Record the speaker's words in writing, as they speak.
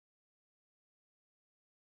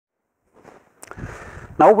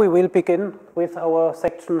Now we will begin with our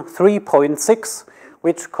section 3.6,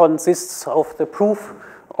 which consists of the proof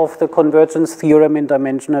of the convergence theorem in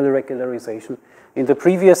dimensional regularization. In the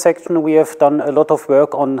previous section, we have done a lot of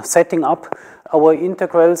work on setting up our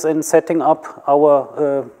integrals and setting up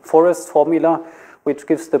our Forest formula, which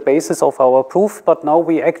gives the basis of our proof, but now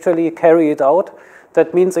we actually carry it out.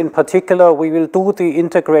 That means, in particular, we will do the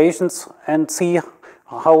integrations and see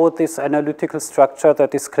how this analytical structure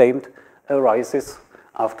that is claimed arises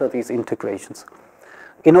after these integrations.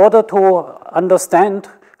 In order to understand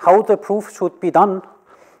how the proof should be done,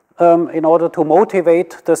 in order to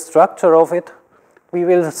motivate the structure of it, we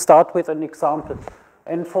will start with an example.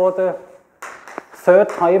 And for the third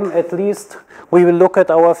time at least, we will look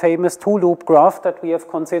at our famous two-loop graph that we have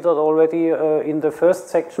considered already in the first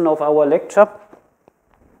section of our lecture.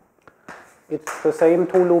 It's the same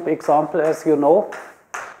two-loop example as you know.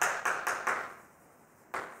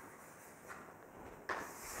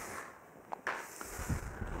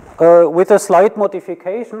 With a slight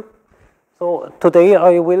modification. So today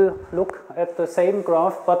I will look at the same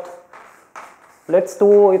graph, but let's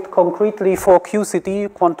do it concretely for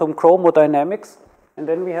QCD, quantum chromodynamics. And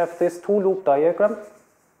then we have this two-loop diagram,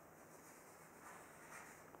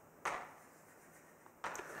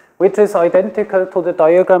 which is identical to the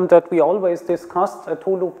diagram that we always discussed, a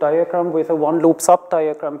two-loop diagram with a one-loop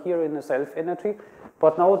subdiagram here in the self-energy.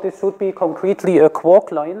 But now this should be concretely a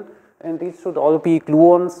quark line, and these should all be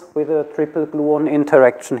gluons with a triple gluon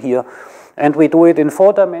interaction here. And we do it in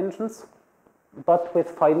 4 dimensions, but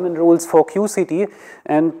with Feynman rules for QCD,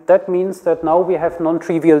 and that means that now we have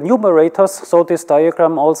non-trivial numerators, so this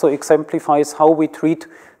diagram also exemplifies how we treat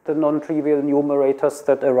the non-trivial numerators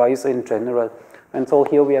that arise in general. And so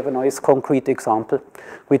here we have a nice concrete example,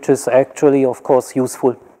 which is actually, of course,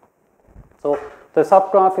 useful. So the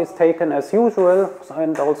subgraph is taken as usual,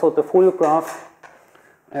 and also the full graph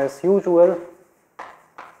as usual.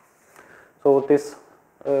 So this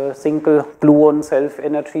single gluon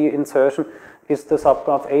self-energy insertion is the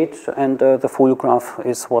subgraph H, and the full graph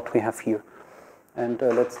is what we have here. And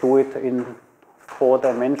let's do it in 4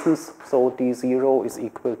 dimensions, so D0 is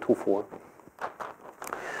equal to 4.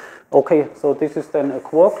 Okay, so this is then a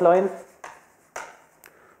quark line.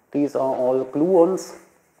 These are all gluons.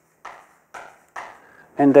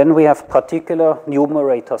 And then we have particular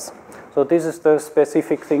numerators. So this is the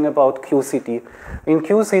specific thing about QCD. In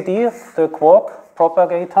QCD, the quark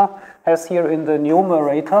propagator has here in the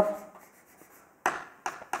numerator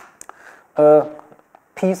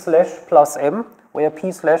p slash plus m, where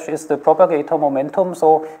p slash is the propagator momentum.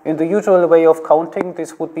 So in the usual way of counting,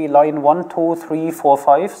 this would be line 1, 2, 3, 4,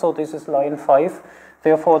 5. So this is line 5.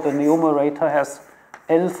 Therefore, the numerator has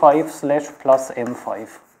L5 slash plus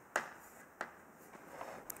M5.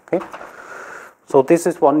 Okay. So this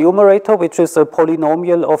is one numerator, which is a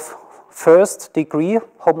polynomial of first degree,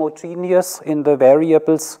 homogeneous in the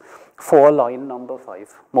variables for line number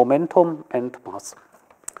 5, momentum and mass.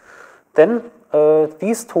 Then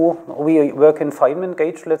these two, we work in Feynman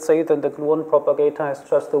gauge, let's say, then the gluon propagator has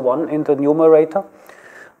just a 1 in the numerator.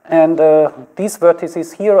 And these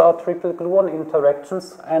vertices here are triple gluon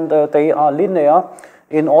interactions, and they are linear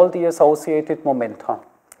in all the associated momenta.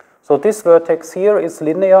 So this vertex here is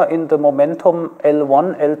linear in the momentum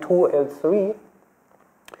L1, L2, L3.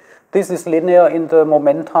 This is linear in the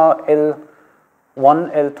momenta L1,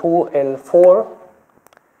 L2, L4.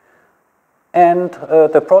 And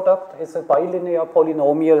the product is a bilinear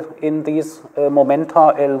polynomial in these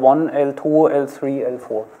momenta L1, L2, L3,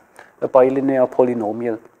 L4. A bilinear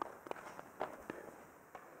polynomial.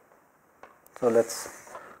 So let's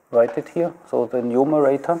write it here. So the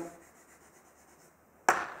numerator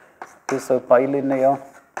is a bilinear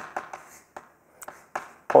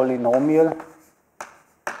polynomial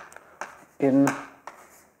in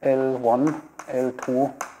L1,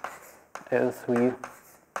 L2, L3,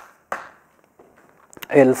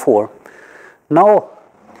 L4. Now,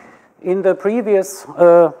 in the previous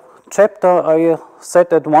chapter, I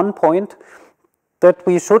said at one point that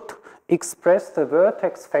we should express the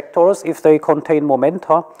vertex factors if they contain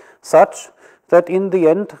momenta such that in the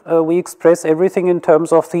end we express everything in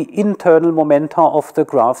terms of the internal momenta of the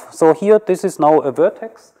graph. So here this is now a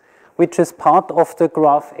vertex which is part of the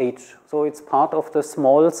graph H. So it's part of the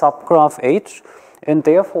small subgraph H, and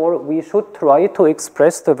therefore we should try to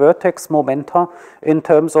express the vertex momenta in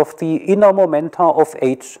terms of the inner momenta of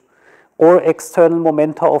H or external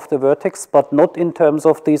momenta of the vertex, but not in terms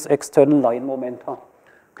of these external line momenta.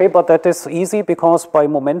 Okay, but that is easy because by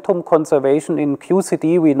momentum conservation in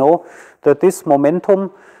QCD we know that this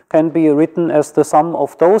momentum can be written as the sum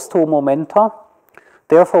of those two momenta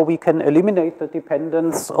therefore we can eliminate the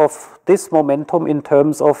dependence of this momentum in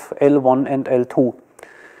terms of L1 and L2.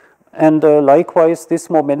 And likewise, this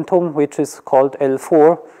momentum, which is called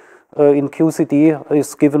L4 in QCD,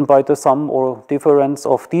 is given by the sum or difference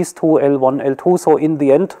of these two, L1, L2. So in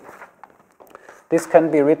the end, this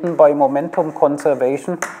can be written by momentum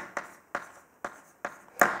conservation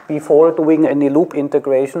before doing any loop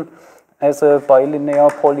integration as a bilinear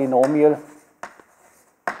polynomial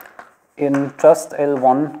in just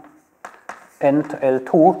L1 and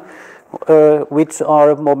L2, which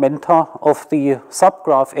are momenta of the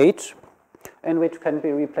subgraph H, and which can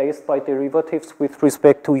be replaced by derivatives with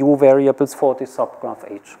respect to u variables for the subgraph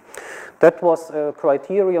H. That was a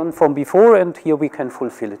criterion from before, and here we can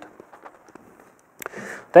fulfill it.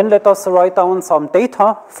 Then let us write down some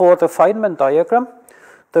data for the Feynman diagram.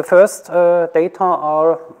 The first data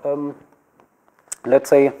are, let's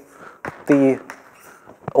say, the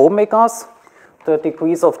omegas, the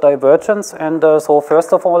degrees of divergence. And so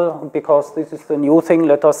first of all, because this is the new thing,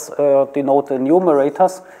 let us denote the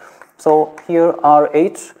numerators. So here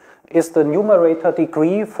RH is the numerator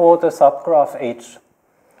degree for the subgraph H.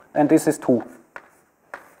 And this is 2,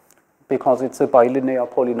 because it's a bilinear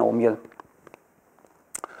polynomial.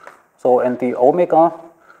 So, and the omega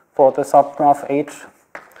for the subgraph H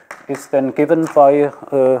is then given by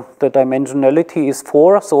the dimensionality is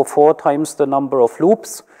 4, so 4 times the number of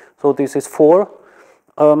loops. So this is 4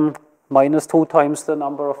 minus 2 times the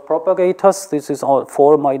number of propagators. This is all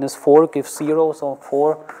 4 minus 4 gives 0, so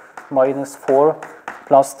 4 minus 4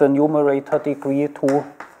 plus the numerator degree 2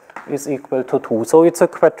 is equal to 2. So it's a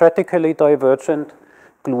quadratically divergent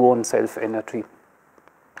gluon self-energy.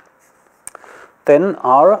 Then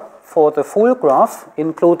R for the full graph,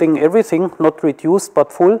 including everything, not reduced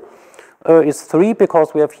but full, is 3,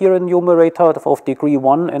 because we have here a numerator of degree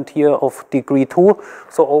 1 and here of degree 2.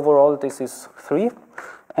 So overall this is 3.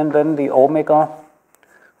 And then the omega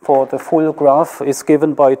for the full graph is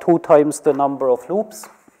given by 2 times the number of loops,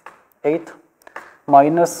 8,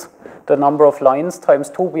 minus the number of lines times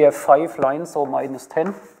 2. We have 5 lines, so minus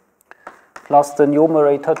 10, plus the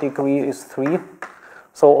numerator degree is 3.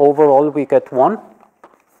 So overall we get 1.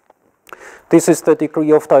 This is the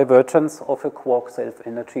degree of divergence of a quark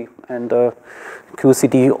self-energy. And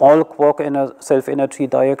QCD, all quark self-energy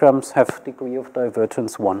diagrams have degree of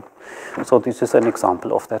divergence 1. So this is an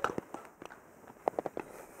example of that.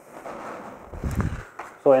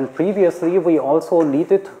 So, and previously we also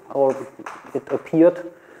needed, or it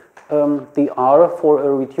appeared, the R for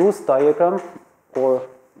a reduced diagram, or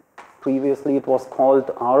previously it was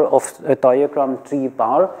called R of a diagram G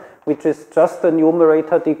bar, which is just the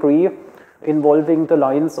numerator degree involving the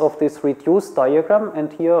lines of this reduced diagram.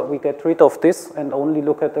 And here we get rid of this and only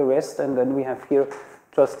look at the rest, and then we have here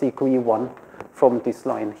just degree 1 from this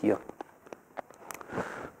line here.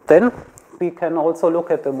 Then we can also look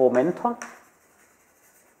at the momenta.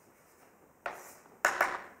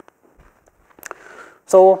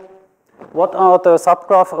 So what are the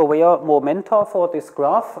subgraph aware momenta for this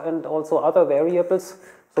graph and also other variables?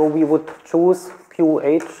 So we would choose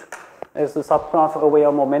QH as the subgraph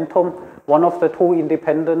aware momentum, one of the 2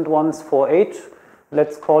 independent ones for H.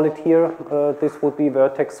 Let's call it here, this would be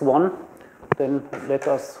vertex 1. Then let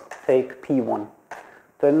us take P1.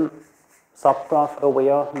 Then subgraph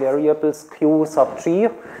aware variables Q sub G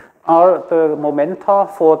are the momenta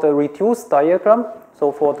for the reduced diagram,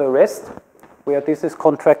 so for the rest, where this is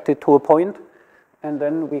contracted to a point. And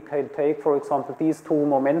then we can take, for example, these 2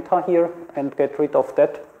 momenta here and get rid of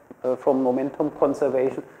that from momentum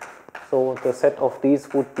conservation. So the set of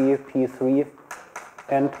these would be P3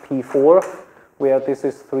 and P4, where this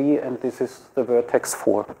is 3 and this is the vertex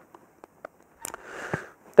 4.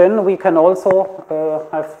 Then we can also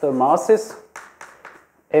have the masses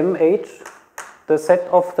MH. The set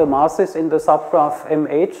of the masses in the subgraph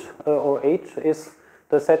MH or H is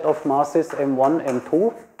the set of masses M1,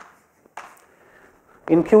 M2.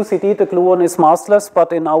 In QCD, the gluon is massless,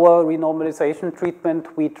 but in our renormalization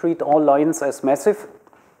treatment, we treat all lines as massive.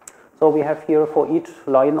 So we have here for each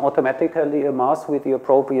line automatically a mass with the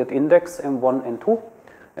appropriate index M1 and 2.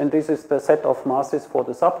 And this is the set of masses for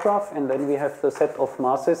the subgraph. And then we have the set of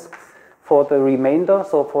masses for the remainder,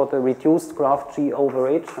 so for the reduced graph G over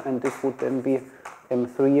H. And this would then be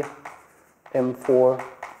M3, M4,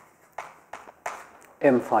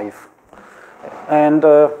 M5. And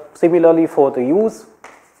similarly for the U's,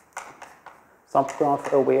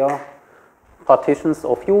 subgraph aware partitions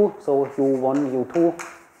of U, so U1, U2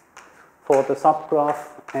 for the subgraph,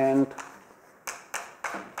 and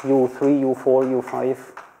U3, U4, U5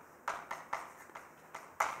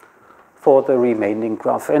 for the remaining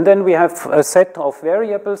graph. And then we have a set of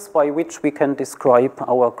variables by which we can describe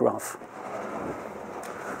our graph.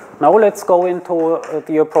 Now let's go into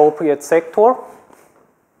the appropriate sector.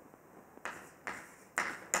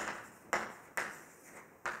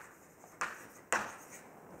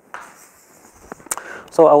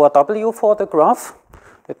 So our W for the graph,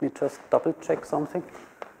 let me just double check something.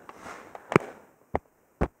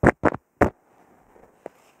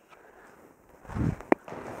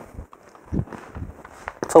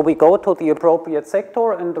 So we go to the appropriate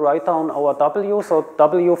sector and write down our W. So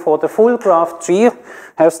W for the full graph G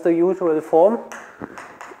has the usual form.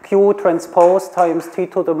 Q transpose times T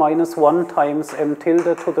to the minus 1 times M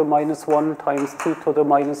tilde to the minus 1 times T to the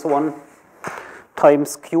minus 1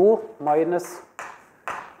 times Q minus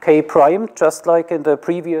K prime, just like in the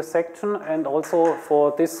previous section. And also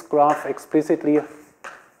for this graph explicitly,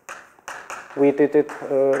 we did it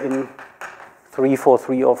in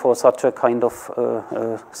 343 or for such a kind of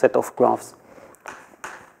set of graphs.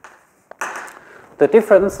 The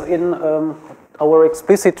difference in our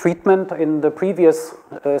explicit treatment in the previous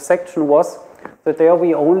section was that there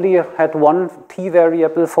we only had one t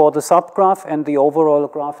variable for the subgraph and the overall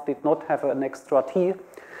graph did not have an extra t.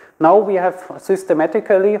 Now we have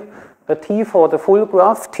systematically a t for the full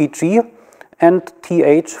graph, tg, and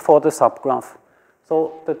th for the subgraph.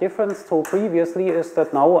 So the difference to previously is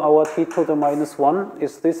that now our t to the minus 1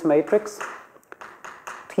 is this matrix,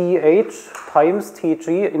 th times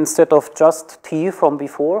tg instead of just t from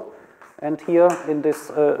before, and here in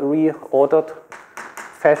this reordered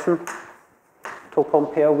fashion to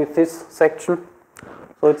compare with this section.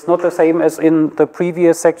 So it's not the same as in the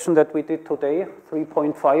previous section that we did today,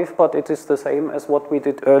 3.5, but it is the same as what we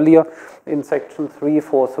did earlier in section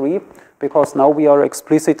 343, because now we are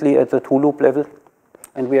explicitly at the two-loop level.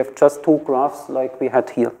 And we have just two graphs like we had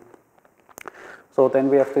here. So then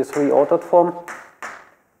we have this reordered form.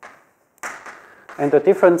 And the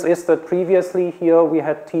difference is that previously here we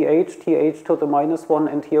had th to the minus 1,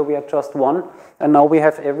 and here we had just 1. And now we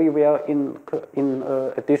have everywhere in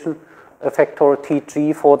addition a factor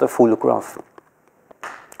tg for the full graph.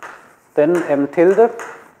 Then m tilde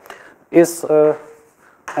is,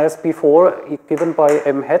 as before, given by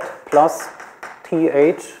m hat plus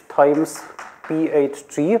th times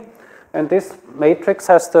bhg, and this matrix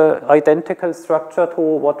has the identical structure to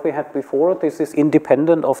what we had before. This is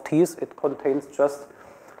independent of t's, it contains just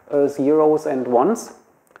zeros and ones.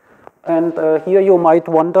 And here you might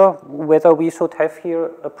wonder whether we should have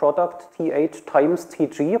here a product th times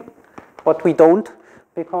tg, but we don't,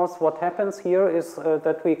 because what happens here is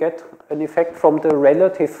that we get an effect from the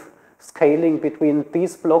relative scaling between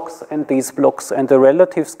these blocks, and the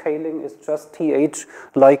relative scaling is just th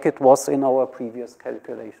like it was in our previous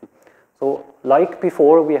calculation. So like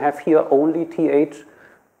before, we have here only th,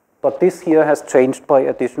 but this here has changed by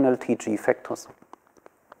additional tg factors.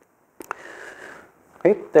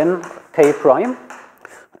 Okay, then k prime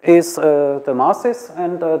is the masses,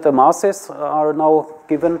 and the masses are now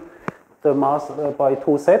given the mass by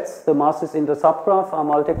two sets. The masses in the subgraph are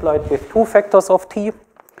multiplied with two factors of t.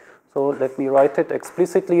 So let me write it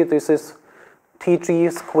explicitly. This is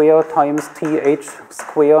tg square times th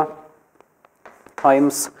square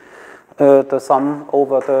times the sum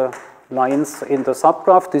over the lines in the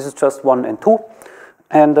subgraph. This is just 1 and 2.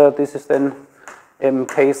 And this is then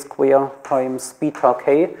mk square times beta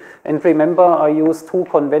k. And remember, I use two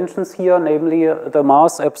conventions here, namely the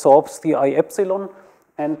mass absorbs the I epsilon,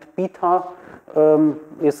 and beta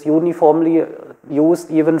is uniformly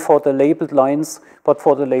used even for the labeled lines, but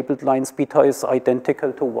for the labeled lines beta is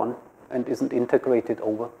identical to 1 and isn't integrated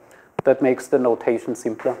over. That makes the notation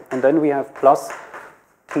simpler. And then we have plus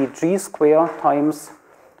tg square times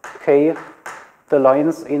k, the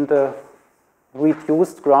lines in the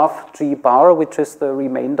reduced graph g bar, which is the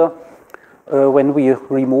remainder when we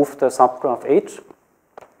remove the subgraph h,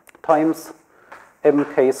 times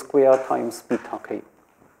mk square times beta k.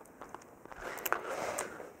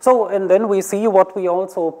 So, and then we see what we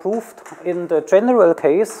also proved in the general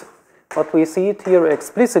case, but we see it here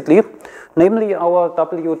explicitly, namely our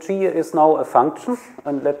wg is now a function,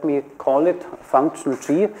 and let me call it function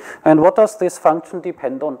g. And what does this function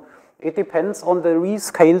depend on? It depends on the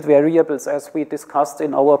rescaled variables as we discussed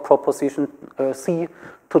in our proposition C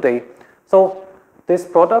today. So this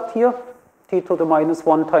product here, t to the minus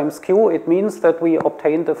 1 times q, it means that we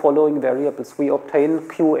obtain the following variables. We obtain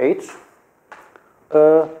qh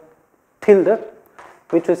tilde,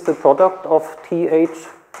 which is the product of th,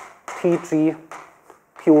 tg,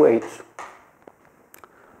 qh.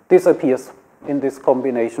 This appears in this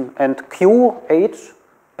combination. And qh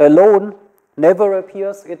alone never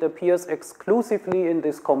appears. It appears exclusively in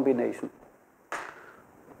this combination.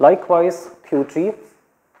 Likewise, QG,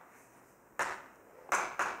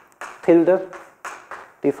 tilde,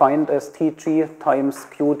 defined as TG times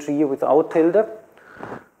QG without tilde.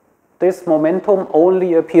 This momentum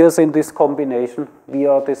only appears in this combination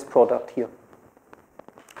via this product here.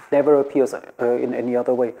 Never appears in any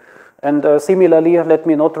other way. And similarly, let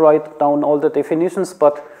me not write down all the definitions,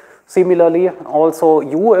 but similarly also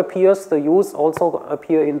U appears, the U's also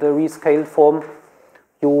appear in the rescaled form,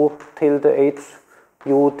 U tilde H,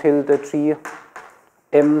 U tilde G,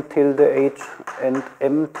 M tilde H, and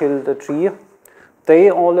M tilde G. They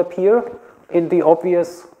all appear in the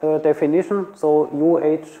obvious definition, so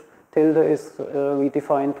UH tilde is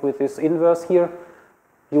redefined with this inverse here,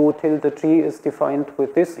 U tilde G is defined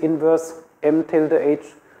with this inverse, M tilde H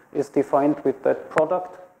is defined with that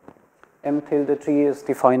product, M tilde G is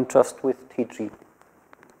defined just with TG.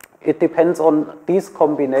 It depends on these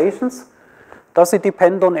combinations. Does it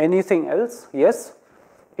depend on anything else? Yes.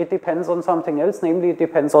 It depends on something else, namely it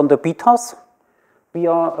depends on the betas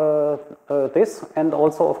via this, and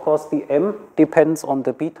also of course the M depends on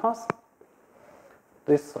the betas.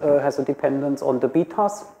 This has a dependence on the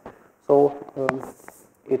betas, so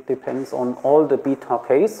it depends on all the beta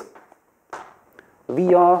k's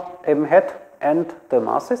via M hat and the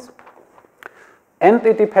masses. And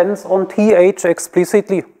it depends on TH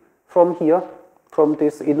explicitly from here, from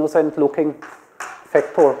this innocent looking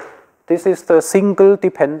factor. This is the single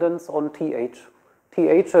dependence on TH.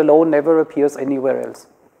 TH alone never appears anywhere else,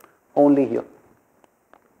 only here.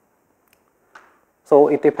 So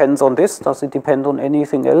it depends on this. Does it depend on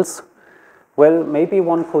anything else? Well, maybe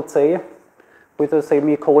one could say with a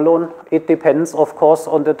semicolon, it depends, of course,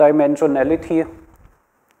 on the dimensionality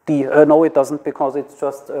D. No, it doesn't, because it's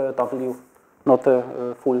just W, not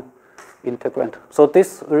a full integrand. So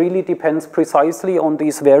this really depends precisely on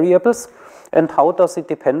these variables. And how does it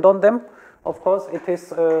depend on them? Of course, it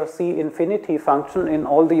is C infinity function in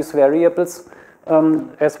all these variables.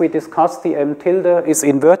 As we discussed, the M tilde is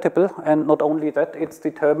invertible, and not only that, its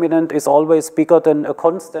determinant is always bigger than a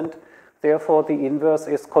constant. Therefore, the inverse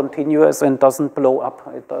is continuous and doesn't blow up.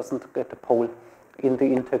 It doesn't get a pole in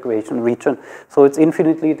the integration region. So it's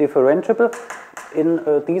infinitely differentiable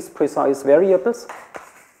in these precise variables.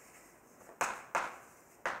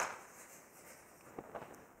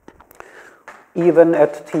 Even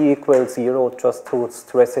at t equals 0, just to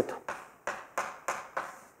stress it.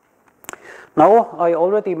 Now, I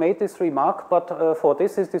already made this remark, but for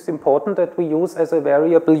this it is important that we use as a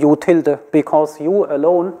variable U tilde, because U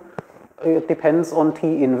alone depends on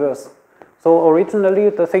T inverse. So originally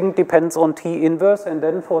the thing depends on T inverse, and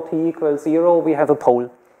then for t equals 0 we have a pole.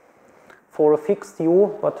 For a fixed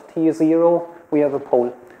U, but t is 0, we have a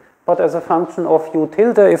pole. But as a function of U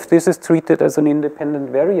tilde, if this is treated as an independent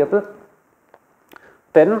variable,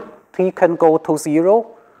 then t can go to 0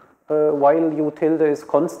 while U tilde is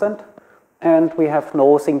constant, and we have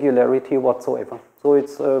no singularity whatsoever. So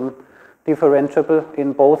it's differentiable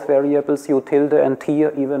in both variables U tilde and t,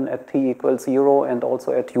 even at t equals 0 and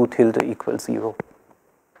also at U tilde equals 0.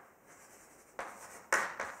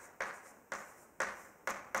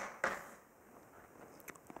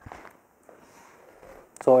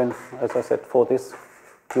 So, and as I said, for this,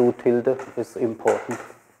 U tilde is important.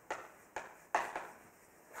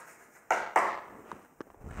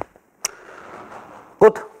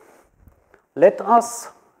 Good. Let us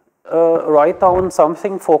write down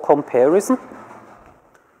something for comparison,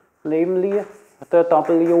 namely the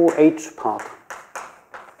WH part.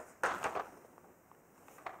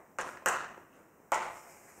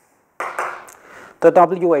 The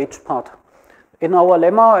WH part. In our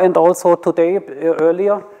lemma and also today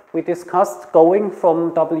earlier, we discussed going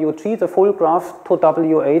from WG, the full graph, to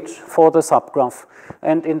WH for the subgraph.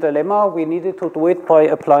 And in the lemma, we needed to do it by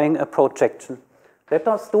applying a projection. Let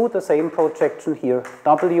us do the same projection here.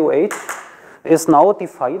 WH is now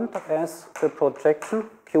defined as the projection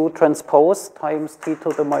Q transpose times t to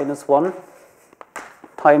the minus 1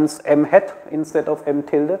 times M hat instead of M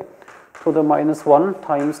tilde to the minus 1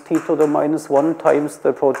 times t to the minus 1 times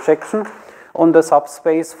the projection on the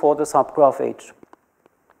subspace for the subgraph H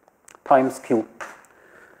times Q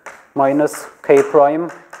minus K prime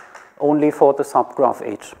only for the subgraph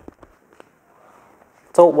H.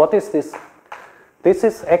 So what is this? This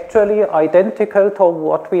is actually identical to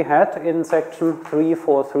what we had in section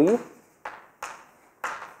 343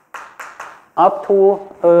 up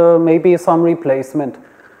to maybe some replacement.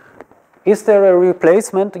 Is there a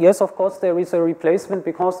replacement? Yes, of course there is a replacement,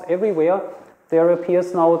 because everywhere there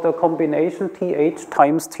appears now the combination TH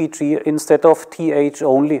times TG instead of TH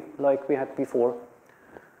only, like we had before.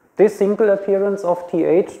 This single appearance of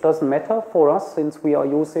th doesn't matter for us since we are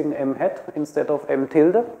using m hat instead of m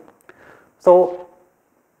tilde. So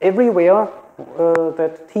everywhere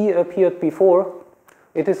that t appeared before,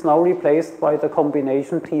 it is now replaced by the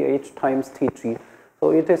combination th times tg.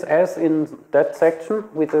 So it is as in that section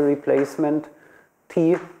with the replacement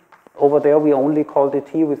t. Over there we only called it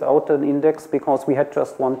t without an index because we had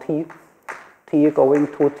just one t going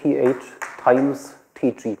to th times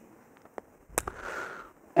tg.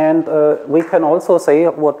 And we can also say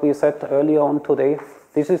what we said earlier on today.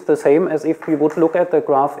 This is the same as if we would look at the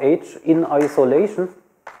graph h in isolation.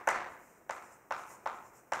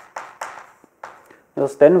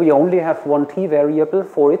 Because then we only have one t variable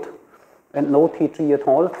for it and no tg at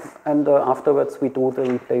all. And afterwards we do the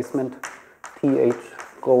replacement th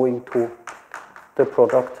going to the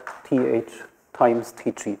product th times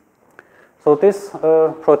tg. So this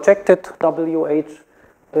projected wh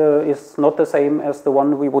is not the same as the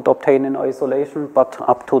one we would obtain in isolation, but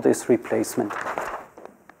up to this replacement.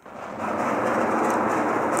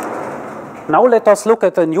 Now let us look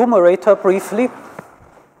at the numerator briefly.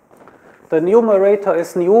 The numerator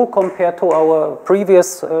is new compared to our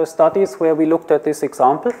previous studies where we looked at this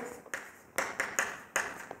example.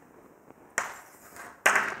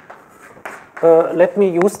 Let me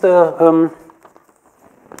use the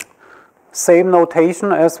same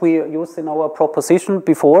notation as we used in our proposition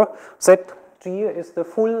before. Zg is the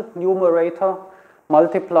full numerator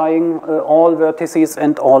multiplying all vertices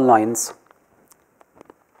and all lines.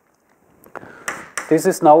 This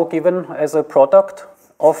is now given as a product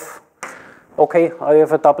of, okay, I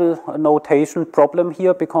have a double notation problem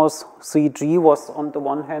here because Cg was on the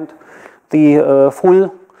one hand the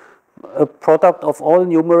full product of all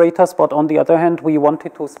numerators, but on the other hand we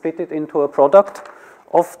wanted to split it into a product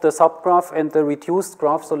of the subgraph and the reduced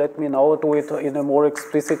graph. So let me now do it in a more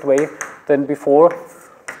explicit way than before.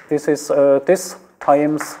 This is this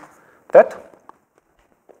times that,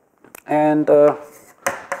 and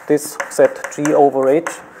this Zg over h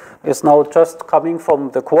is now just coming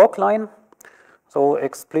from the quark line. So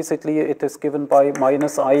explicitly it is given by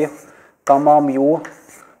minus I gamma mu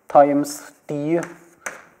times d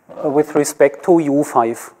with respect to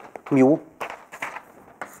u5 mu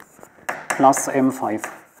plus m5.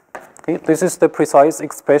 Okay, this is the precise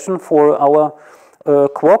expression for our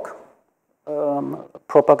quark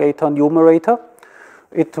propagator numerator.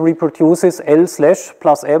 It reproduces L slash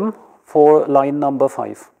plus m for line number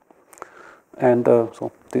 5. And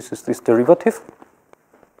so this is this derivative.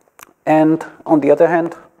 And on the other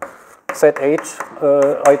hand, Zh,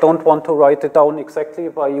 I don't want to write it down exactly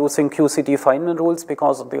by using QCD Feynman rules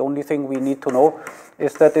because the only thing we need to know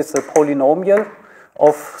is that it's a polynomial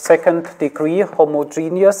of second degree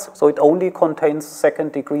homogeneous, so it only contains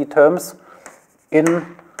second degree terms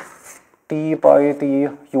in d by d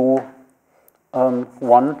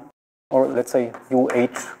u1, or let's say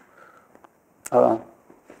uh.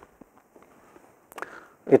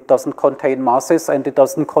 It doesn't contain masses and it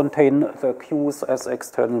doesn't contain the q's as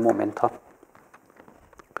external momenta.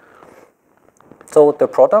 So the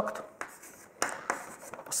product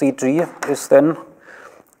Cg is then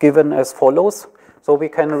given as follows. So we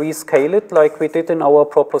can rescale it like we did in our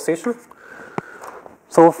proposition.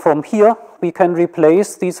 So from here we can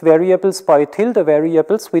replace these variables by tilde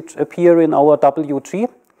variables which appear in our Wg.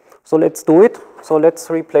 So let's do it. So let's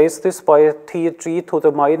replace this by Tg to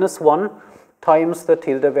the minus 1 times the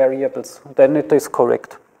tilde variables. Then it is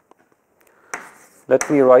correct. Let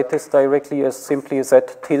me write this directly as simply Z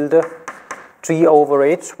tilde G over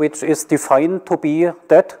H, which is defined to be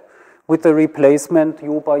that with the replacement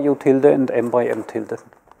u by u tilde and m by m tilde.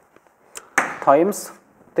 Times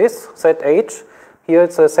this ZH. Here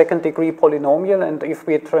it's a second degree polynomial, and if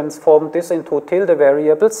we transform this into tilde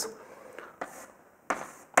variables,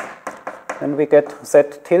 then we get Z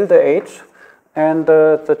tilde H. And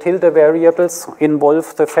the tilde variables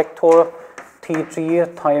involve the factor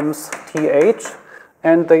Tg times Th,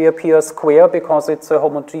 and they appear square because it's a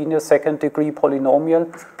homogeneous second degree polynomial.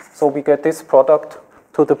 So we get this product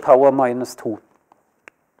to the power minus 2.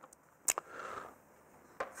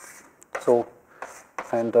 So,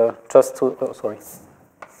 and just to,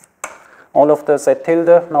 all of the Z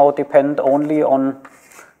tilde now depend only on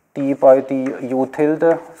d by d u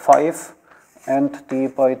tilde 5 and d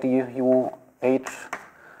by d u H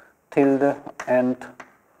tilde and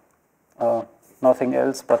nothing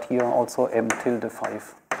else, but here also m tilde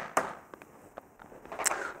 5.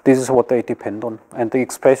 This is what they depend on, and the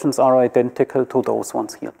expressions are identical to those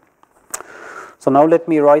ones here. So now let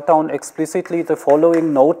me write down explicitly the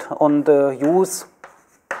following note on the u's,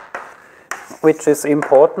 which is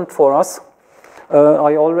important for us.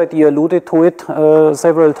 I already alluded to it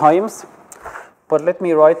several times, but let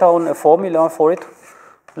me write down a formula for it.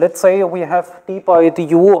 Let's say we have d by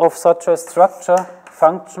du of such a structure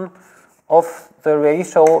function of the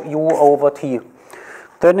ratio u over t.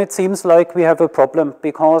 Then it seems like we have a problem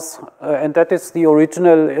because, and that is the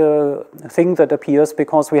original thing that appears,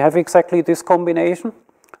 because we have exactly this combination,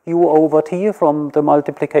 u over t from the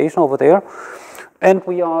multiplication over there, and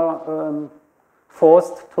we are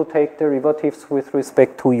forced to take derivatives with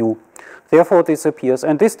respect to u. Therefore this appears,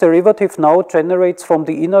 and this derivative now generates from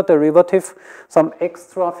the inner derivative some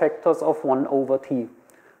extra factors of 1 over t,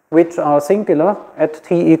 which are singular at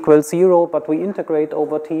t equals 0, but we integrate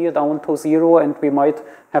over t down to 0, and we might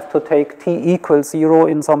have to take t equals 0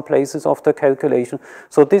 in some places of the calculation.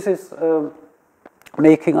 So this is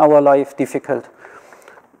making our life difficult.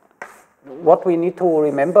 What we need to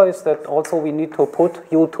remember is that also we need to put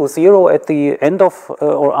u to 0 at the end of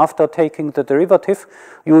or after taking the derivative,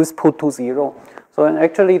 u is put to 0. So and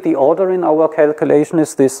actually the order in our calculation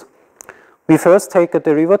is this. We first take a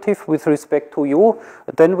derivative with respect to u,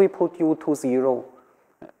 then we put u to 0.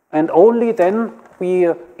 And only then we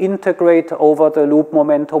integrate over the loop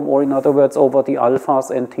momentum, or in other words, over the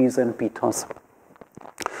alphas and t's and betas.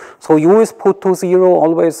 So u is put to 0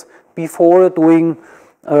 always before doing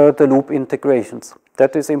the loop integrations.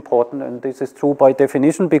 That is important, and this is true by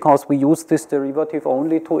definition because we use this derivative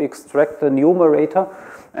only to extract the numerator,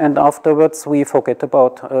 and afterwards we forget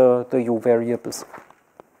about the u variables.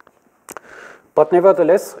 But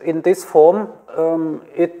nevertheless, in this form,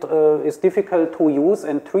 it is difficult to use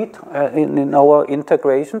and treat in our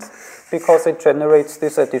integrations because it generates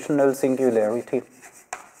this additional singularity.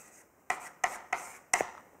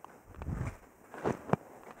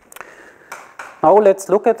 Now let's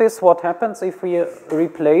look at this. What happens if we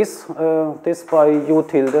replace this by u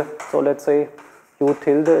tilde? So let's say u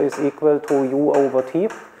tilde is equal to u over t.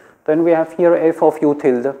 Then we have here f of u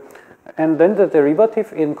tilde. And then the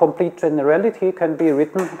derivative in complete generality can be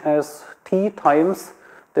written as t times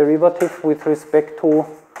derivative with respect to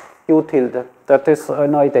u tilde. That is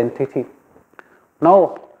an identity.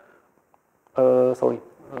 Now,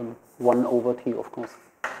 1 over t, of course.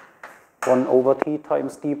 1 over t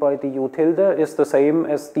times d by du tilde is the same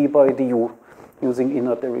as d by du using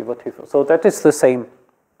inner derivative. So that is the same.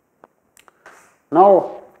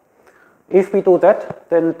 Now, if we do that,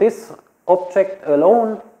 then this object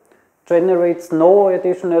alone generates no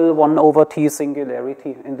additional 1 over t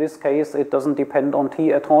singularity. In this case, it doesn't depend on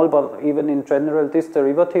t at all, but even in general, this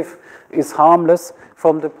derivative is harmless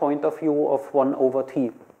from the point of view of 1 over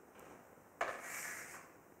t.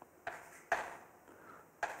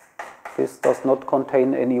 This does not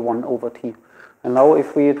contain any 1 over t. And now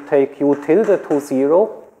if we take u tilde to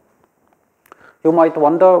 0, you might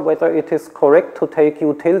wonder whether it is correct to take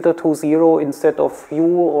u tilde to 0 instead of u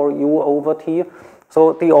or u over t.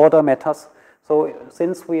 So the order matters. So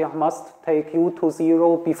since we must take u to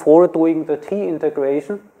 0 before doing the t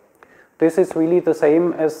integration, this is really the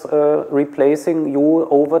same as replacing u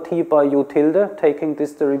over t by u tilde, taking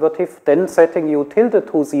this derivative, then setting u tilde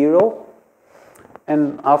to 0,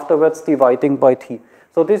 and afterwards dividing by t.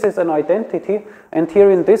 So this is an identity, and here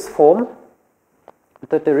in this form,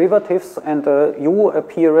 the derivatives and the u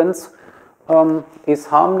appearance is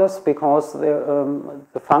harmless because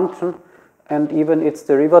the function and even its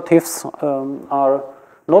derivatives are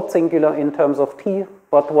not singular in terms of t,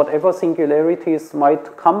 but whatever singularities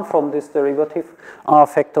might come from this derivative are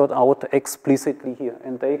factored out explicitly here,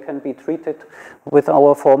 and they can be treated with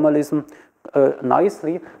our formalism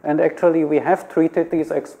nicely, and actually we have treated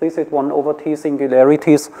these explicit 1 over t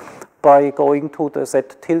singularities by going to the z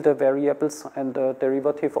tilde variables and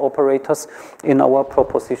derivative operators in our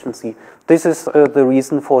proposition C. This is the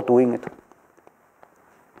reason for doing it.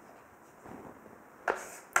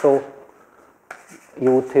 So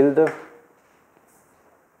u tilde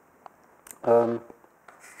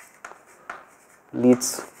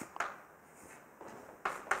leads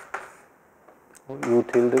u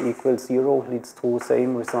tilde equals 0 leads to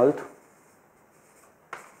same result.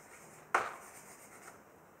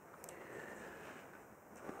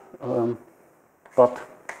 But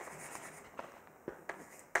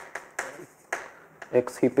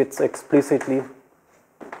exhibits explicitly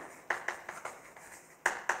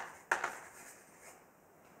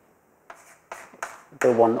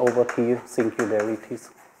the 1 over t singularities.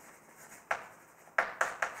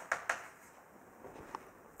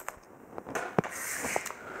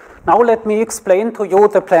 Now let me explain to you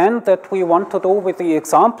the plan that we want to do with the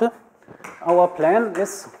example. Our plan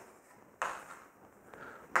is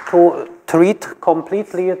to treat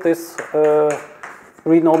completely this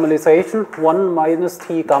renormalization 1 minus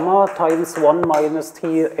T gamma times 1 minus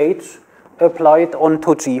T H applied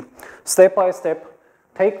onto G. Step by step,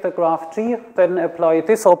 take the graph G, then apply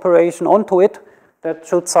this operation onto it. That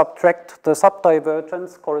should subtract the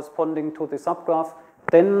subdivergence corresponding to the subgraph.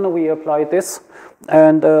 Then we apply this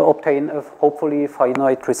and obtain a hopefully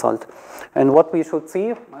finite result. And what we should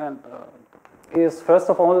see is, first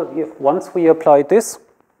of all, once we apply this,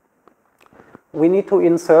 we need to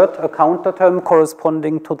insert a counter term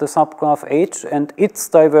corresponding to the subgraph H, and its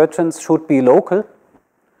divergence should be local.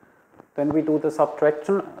 Then we do the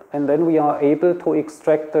subtraction, and then we are able to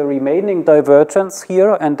extract the remaining divergence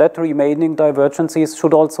here, and that remaining divergences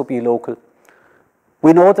should also be local.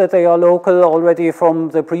 We know that they are local already from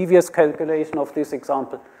the previous calculation of this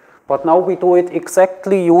example. But now we do it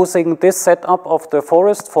exactly using this setup of the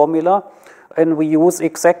forest formula, and we use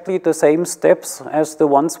exactly the same steps as the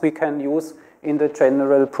ones we can use in the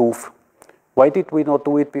general proof. Why did we not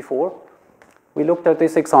do it before? We looked at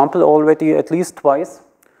this example already at least twice.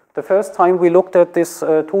 The first time we looked at this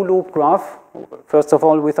two-loop graph, first of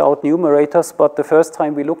all without numerators, but the first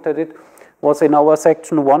time we looked at it was in our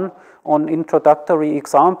section 1 on introductory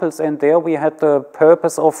examples, and there we had the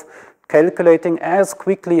purpose of calculating as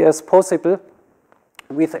quickly as possible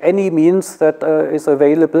with any means that is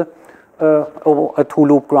available a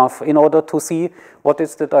two-loop graph in order to see what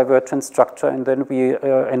is the divergence structure, and then we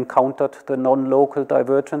encountered the non-local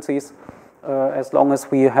divergences as long as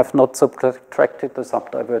we have not subtracted the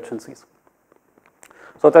subdivergences.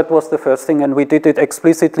 So that was the first thing, and we did it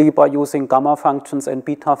explicitly by using gamma functions and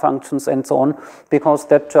beta functions and so on, because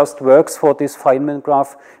that just works for this Feynman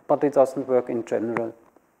graph, but it doesn't work in general.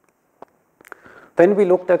 Then we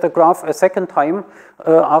looked at the graph a second time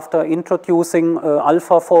after introducing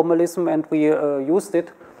alpha formalism, and we used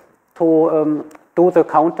it to do the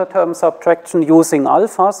counter term subtraction using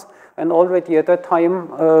alphas. And already at that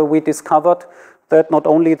time we discovered that not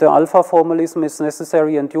only the alpha formalism is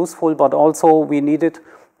necessary and useful, but also we needed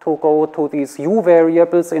to go to these u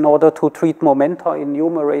variables in order to treat momenta in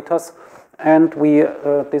numerators. And we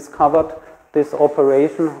discovered this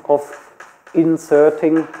operation of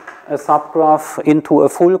inserting a subgraph into a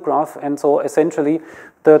full graph. And so essentially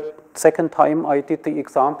the second time I did the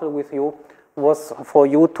example with you was for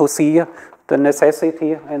you to see the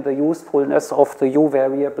necessity and the usefulness of the u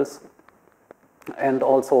variables, and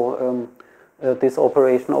also this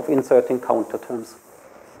operation of inserting counter terms.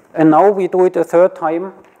 And now we do it a third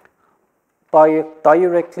time by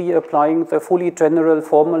directly applying the fully general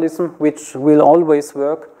formalism, which will always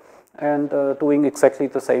work, and doing exactly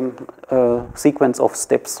the same sequence of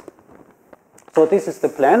steps. So this is the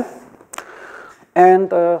plan. And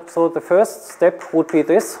so the first step would be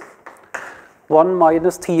this: 1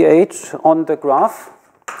 minus th on the graph.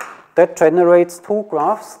 That generates two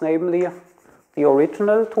graphs, namely the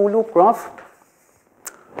original two-loop graph,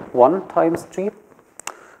 1 times g,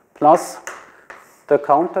 plus the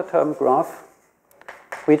counter term graph,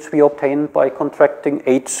 which we obtain by contracting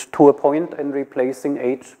h to a point and replacing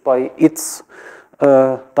h by its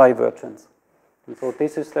divergence. And so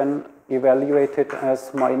this is then evaluated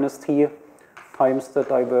as minus t times the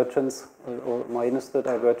divergence, or minus the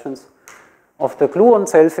divergence of the gluon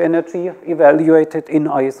self-energy evaluated in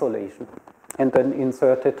isolation, and then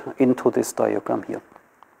inserted into this diagram here.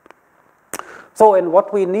 So, and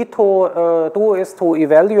what we need to do is to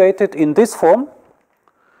evaluate it in this form,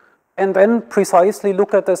 and then precisely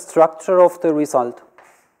look at the structure of the result.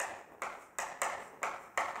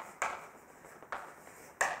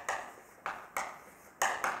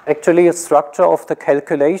 Actually, a structure of the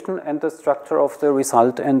calculation and the structure of the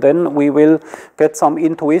result, and then we will get some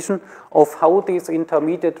intuition of how these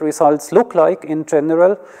intermediate results look like in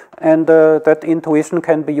general, and that intuition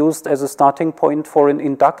can be used as a starting point for an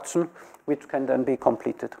induction, which can then be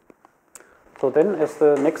completed. So then, as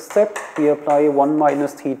the next step, we apply 1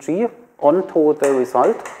 minus Tg onto the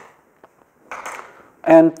result,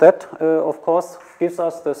 and that, of course, gives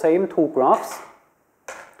us the same two graphs,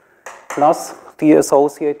 plus the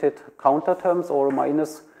associated counter terms, or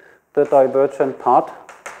minus the divergent part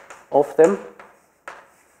of them.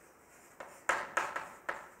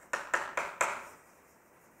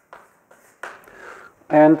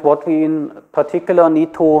 And what we in particular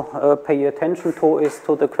need to pay attention to is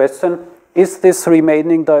to the question, is this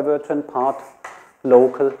remaining divergent part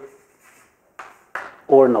local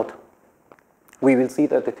or not? We will see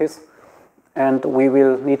that it is, and we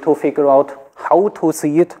will need to figure out how to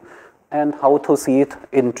see it and how to see it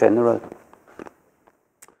in general.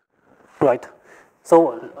 Right,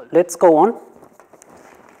 so let's go on.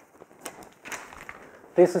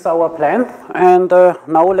 This is our plan, and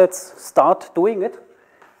now let's start doing it.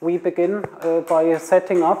 we begin by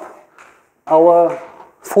setting up our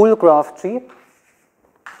full graph G.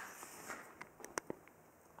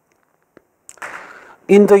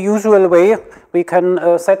 In the usual way, we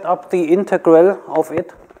can set up the integral of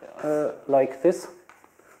it like this.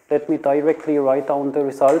 Let me directly write down the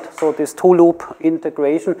result. So this two-loop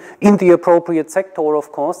integration in the appropriate sector,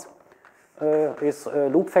 of course, is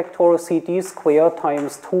loop vector CD square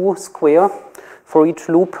times 2 square for each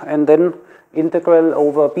loop, and then integral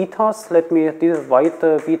over betas. Let me divide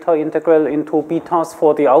the beta integral into betas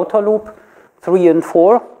for the outer loop, 3 and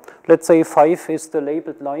 4. Let's say 5 is the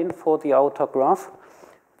labeled line for the outer graph.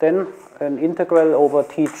 Then an integral over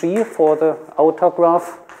Tg for the outer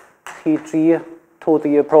graph, Tg to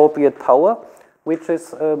the appropriate power, which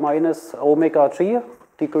is minus omega g,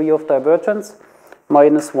 degree of divergence,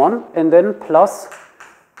 minus 1, and then plus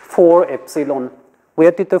 4 epsilon.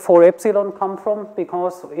 Where did the 4 epsilon come from?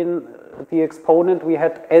 Because in the exponent we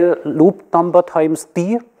had L loop number times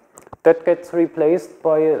D. That gets replaced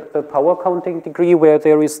by the power counting degree where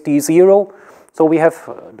there is D0. So we have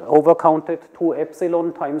overcounted 2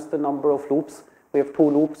 epsilon times the number of loops. We have 2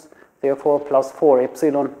 loops, therefore plus 4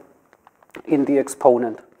 epsilon in the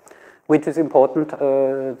exponent, which is important.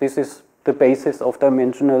 This is the basis of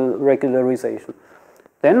dimensional regularization.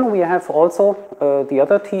 Then we have also the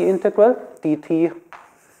other t integral, dt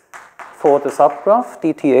for the subgraph,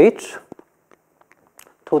 dth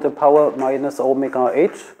to the power minus omega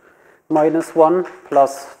h minus 1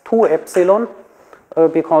 plus 2 epsilon.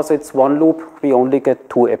 Because it's one loop, we only get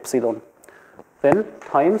 2 epsilon. Then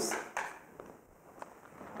times,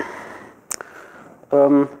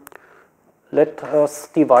 let us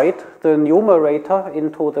divide the numerator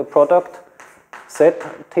into the product z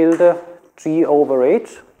tilde g over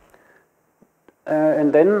h.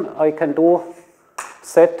 And then I can do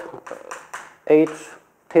z h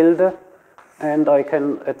tilde, and I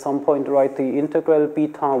can at some point write the integral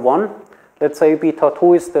beta 1. Let's say beta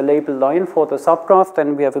 2 is the label line for the subgraph,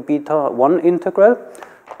 then we have a beta 1 integral.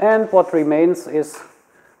 And what remains is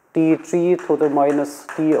dg to the minus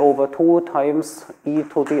d over 2 times e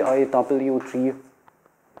to the iwg.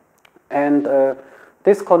 And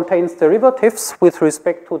this contains derivatives with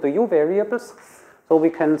respect to the u variables. So we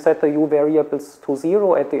can set the u variables to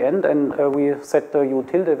 0 at the end, and we set the u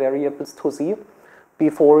tilde variables to 0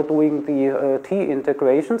 before doing the t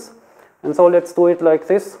integrations. And so let's do it like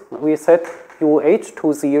this. We set UH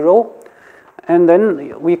to 0, and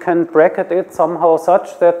then we can bracket it somehow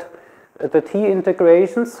such that the t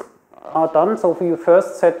integrations are done. So we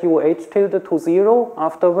first set UH tilde to 0,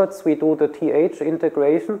 afterwards we do the th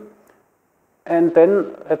integration, and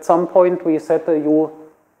then at some point we set the UG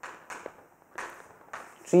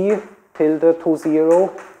tilde to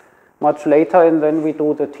 0 much later, and then we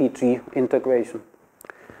do the tg integration.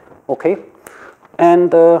 Okay,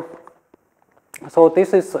 and so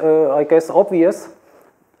this is, I guess, obvious.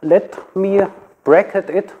 Let me bracket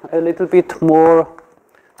it a little bit more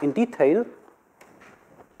in detail.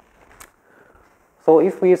 So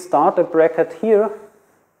if we start a bracket here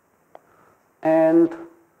and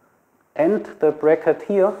end the bracket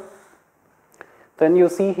here, then you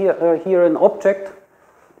see here an object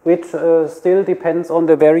which still depends on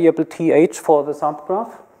the variable th for the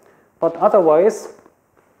subgraph, but otherwise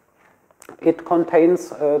it contains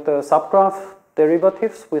the subgraph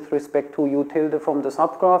derivatives with respect to u tilde from the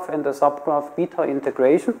subgraph and the subgraph beta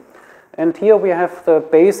integration. And here we have the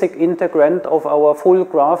basic integrand of our full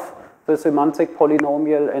graph, the semantic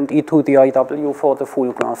polynomial, and e to the iw for the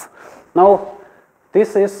full graph. Now,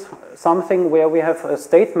 this is something where we have a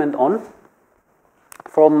statement on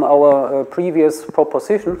from our previous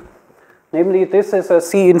proposition. Namely, this is a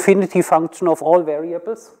C infinity function of all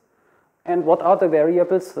variables. And what are the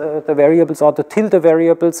variables? The variables are the tilde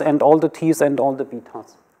variables and all the t's and all the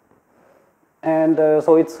betas. And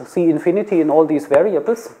so it's C infinity in all these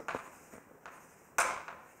variables.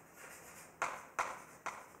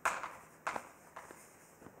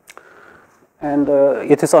 And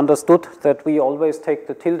it is understood that we always take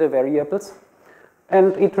the tilde variables.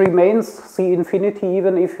 And it remains C infinity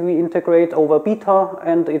even if we integrate over beta,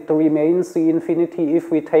 and it remains C infinity if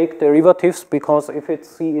we take derivatives, because if it's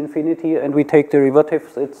C infinity and we take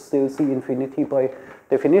derivatives, it's still C infinity by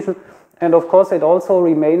definition. And of course it also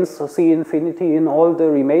remains C infinity in all the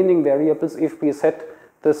remaining variables if we set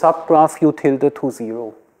the subgraph u tilde to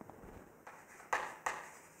 0.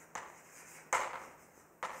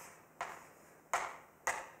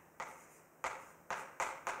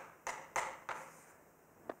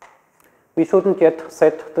 We shouldn't yet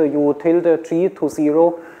set the u tilde g to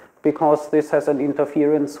 0 because this has an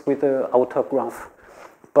interference with the outer graph.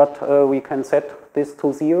 But we can set this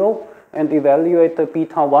to 0, and evaluate the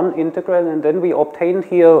beta 1 integral, and then we obtain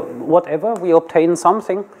here whatever, we obtain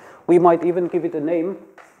something. We might even give it a name.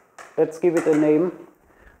 Let's give it a name.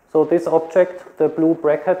 So this object, the blue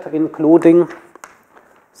bracket, including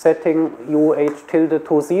setting UH tilde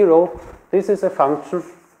to 0, this is a function.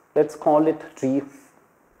 Let's call it G.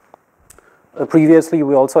 Previously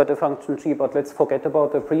we also had a function G, but let's forget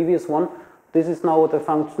about the previous one. This is now the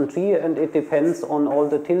function G, and it depends on all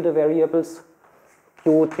the tilde variables,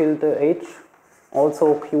 Q tilde H,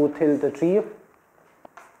 also Q tilde G,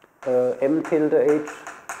 M tilde H,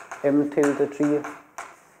 M tilde G,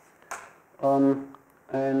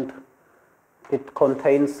 and it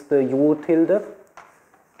contains the U tilde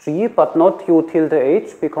G, but not U tilde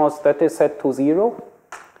H, because that is set to 0,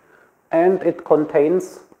 and it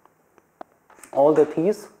contains all the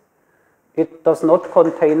T's. It does not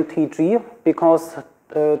contain Tg, because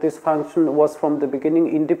this function was from the beginning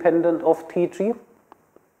independent of Tg.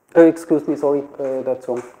 Excuse me, sorry, that's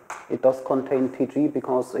wrong. It does contain Tg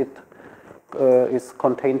because it is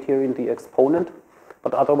contained here in the exponent,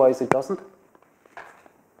 but otherwise it doesn't.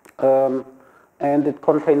 And it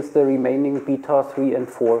contains the remaining beta 3 and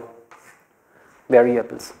 4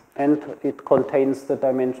 variables. And it contains the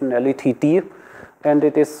dimensionality d, and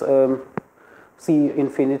it is C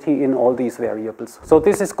infinity in all these variables. So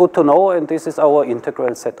this is good to know, and this is our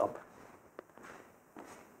integral setup.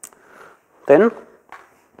 Then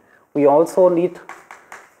we also need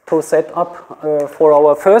to set up for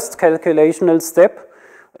our first calculational step.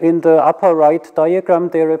 In the upper right diagram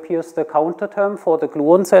there appears the counter term for the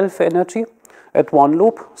gluon self-energy at one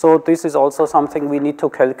loop. So this is also something we need to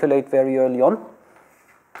calculate very early on.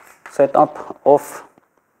 Setup of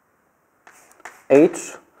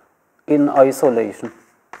H in isolation.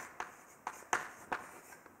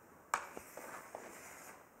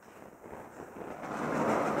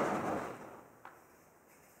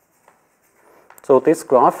 So this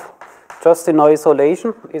graph, just in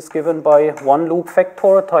isolation, is given by one loop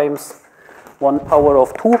vector times 1 power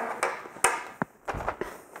of 2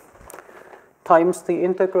 times the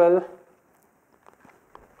integral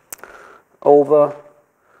over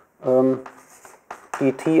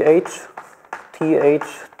dth th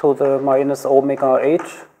to the minus omega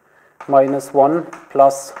h minus 1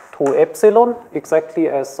 plus 2 epsilon, exactly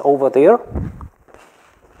as over there,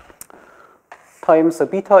 times a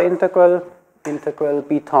beta integral, integral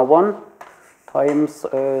beta 1 times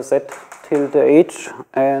z tilde h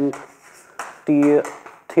and d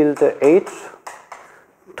tilde h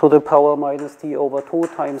to the power minus d over 2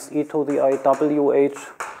 times e to the iwh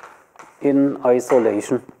in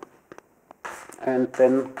isolation, and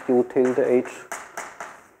then q tilde h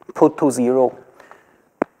put to 0.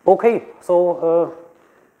 Okay, so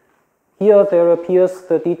here there appears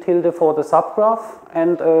the d tilde for the subgraph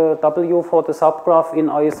and w for the subgraph in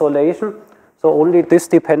isolation. So only this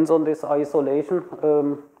depends on this isolation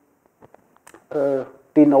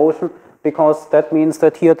denotation, because that means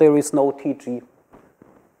that here there is no Tg,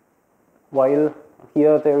 while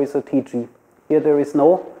here there is a Tg. Here there is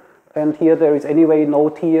no, and here there is anyway no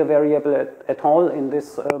T variable at all in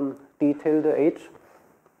this d tilde h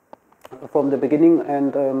from the beginning,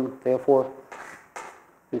 and therefore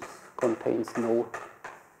this contains no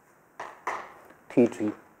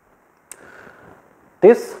Tg.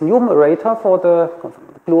 This numerator for the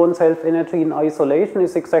gluon self-energy in isolation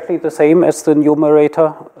is exactly the same as the numerator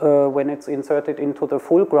when it's inserted into the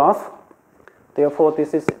full graph. Therefore,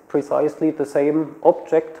 this is precisely the same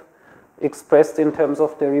object expressed in terms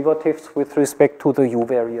of derivatives with respect to the u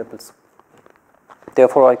variables.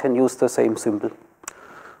 Therefore, I can use the same symbol.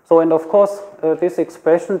 So, and of course, this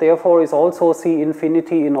expression therefore is also C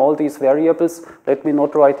infinity in all these variables. Let me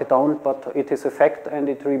not write it down, but it is a fact, and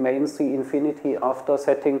it remains C infinity after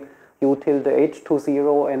setting u tilde h to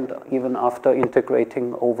 0 and even after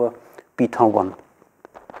integrating over beta 1.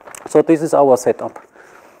 So this is our setup.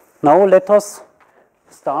 Now let us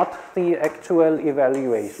start the actual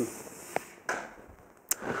evaluation.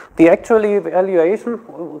 The actual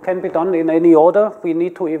evaluation can be done in any order. We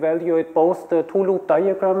need to evaluate both the two-loop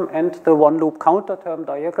diagram and the one-loop counter-term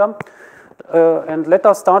diagram. And let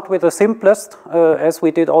us start with the simplest, as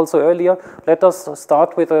we did also earlier. Let us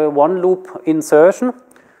start with a one-loop insertion.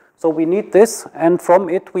 So we need this, and from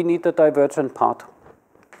it we need the divergent part.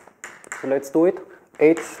 So let's do it.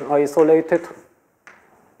 H isolated.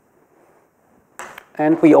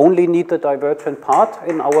 And we only need the divergent part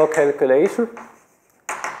in our calculation.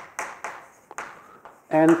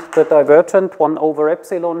 And the divergent 1 over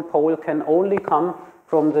epsilon pole can only come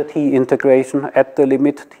from the t integration at the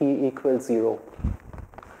limit t equals 0.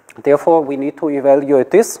 Therefore, we need to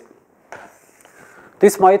evaluate this.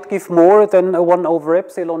 This might give more than a 1 over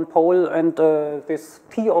epsilon pole, and this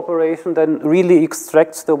t operation then really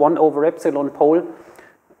extracts the 1 over epsilon pole.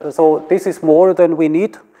 So this is more than we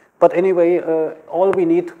need, but anyway, all we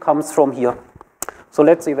need comes from here. So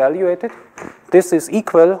let's evaluate it. This is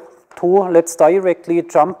equal to, let's directly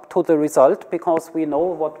jump to the result, because we know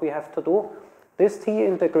what we have to do. This t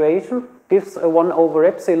integration gives a 1 over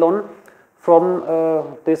epsilon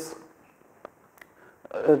from this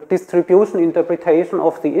distribution interpretation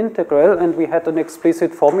of the integral, and we had an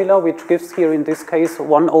explicit formula which gives here in this case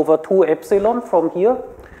 1 over 2 epsilon from here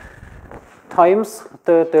times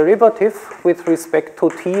the derivative with respect to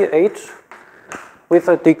th with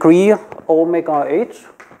a degree omega h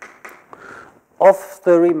of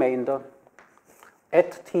the remainder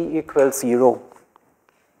at t equals 0.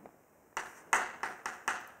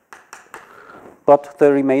 But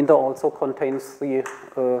the remainder also contains the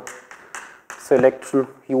selection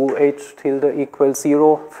UH tilde equals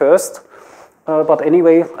 0 first. But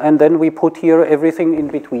anyway, and then we put here everything in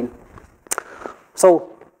between. So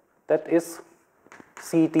that is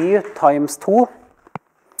CD times 2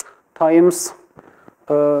 times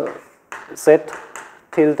Z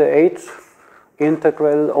tilde H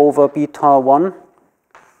integral over beta 1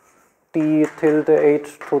 d tilde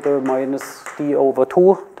H to the minus d over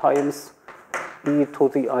 2 times e to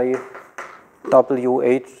the I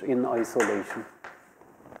WH in isolation.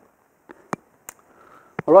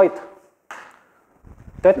 All right,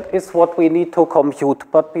 that is what we need to compute.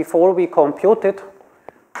 But before we compute it,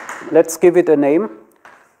 let's give it a name.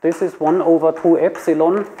 This is 1 over 2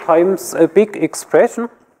 epsilon times a big expression.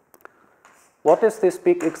 What is this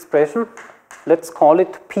big expression? Let's call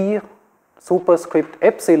it P superscript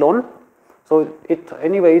epsilon. So it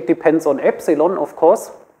anyway depends on epsilon, of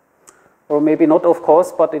course. Or maybe not of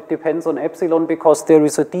course, but it depends on epsilon because there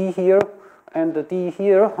is a d here and a d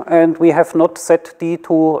here, and we have not set d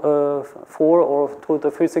to 4 or to the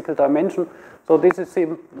physical dimension. So this is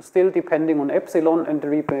still depending on epsilon, and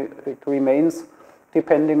it remains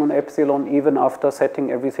depending on epsilon even after setting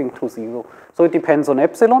everything to 0. So it depends on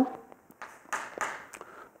epsilon.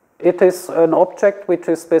 It is an object which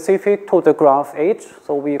is specific to the graph H,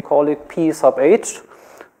 so we call it P sub H.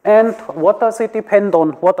 And what does it depend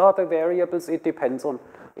on? What are the variables it depends on?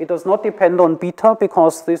 It does not depend on beta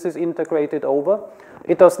because this is integrated over.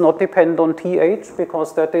 It does not depend on th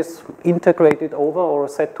because that is integrated over or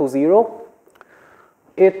set to 0.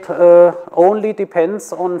 It only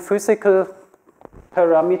depends on physical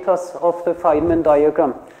parameters of the Feynman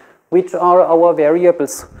diagram, which are our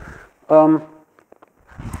variables. So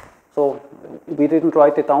we didn't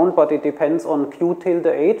write it down, but it depends on q tilde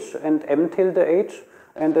h and m tilde h.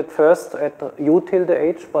 And at first at u tilde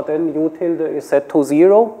h, but then u tilde is set to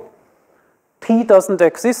 0. T doesn't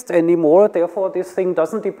exist anymore, therefore this thing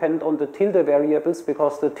doesn't depend on the tilde variables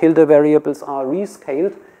because the tilde variables are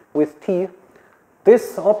rescaled with t.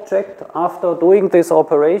 This object, after doing this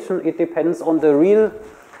operation, it depends on the real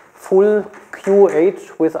full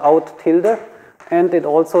qh without tilde, and it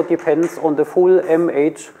also depends on the full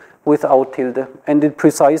mh without tilde, and it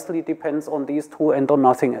precisely depends on these two and on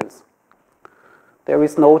nothing else. There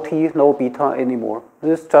is no t, no beta anymore.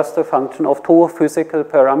 This is just a function of two physical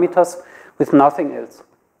parameters with nothing else.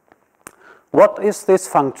 What is this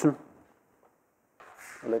function?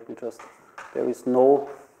 Let me just, there is no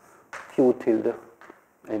q tilde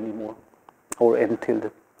anymore, or m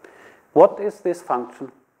tilde. What is this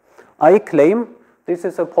function? I claim this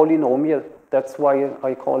is a polynomial. That's why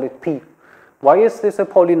I call it p. Why is this a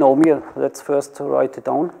polynomial? Let's first write it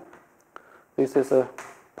down. This is a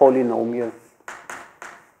polynomial.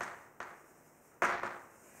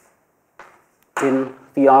 In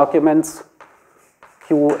the arguments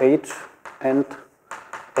qh and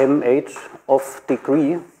mh of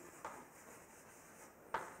degree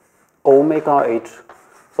omega h.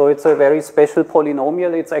 So it's a very special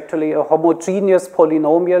polynomial. It's actually a homogeneous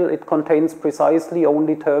polynomial. It contains precisely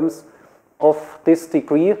only terms of this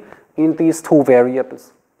degree in these two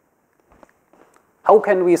variables. How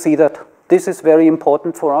can we see that? This is very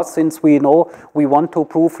important for us since we know we want to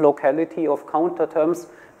prove locality of counter terms.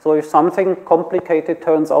 So if something complicated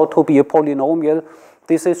turns out to be a polynomial,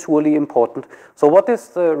 this is surely important. So what is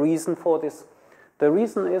the reason for this? The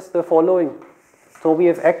reason is the following. So we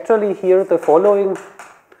have actually here the following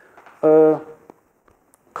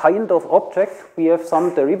kind of object. We have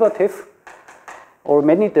some derivative or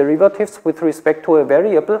many derivatives with respect to a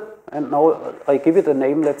variable, and now I give it a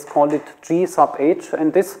name. Let's call it g sub h,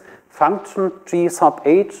 and this function g sub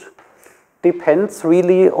h depends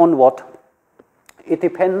really on what? It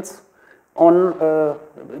depends on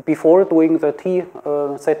before doing the t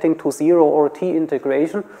setting to 0 or t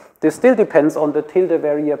integration, this still depends on the tilde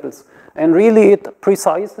variables. And really it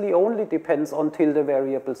precisely only depends on tilde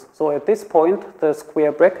variables. So at this point, the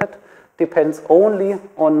square bracket depends only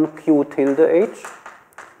on q tilde h,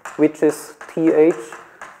 which is th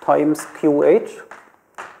times qh,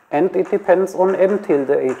 and it depends on m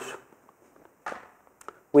tilde h,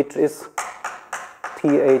 which is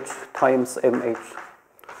th times mh.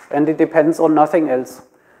 And it depends on nothing else.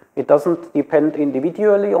 It doesn't depend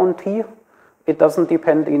individually on t, it doesn't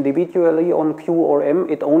depend individually on q or m,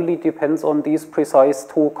 it only depends on these precise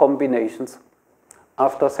two combinations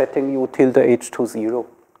after setting u tilde h to 0.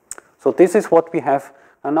 So this is what we have.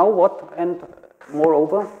 And now what, and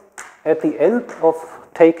moreover, at the end of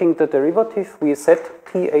taking the derivative, we set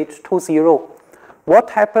th to 0. What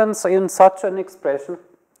happens in such an expression?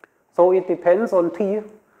 So it depends on t,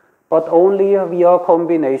 but only via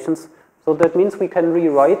combinations. So that means we can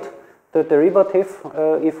rewrite the derivative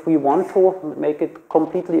if we want to make it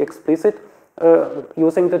completely explicit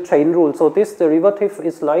using the chain rule. So this derivative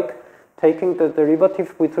is like taking the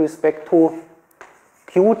derivative with respect to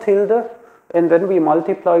q tilde, and then we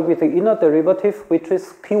multiply with the inner derivative, which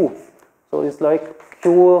is q. So it's like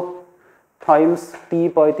q times d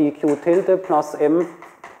by dq tilde plus m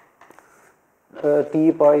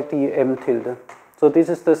d by dm tilde. So this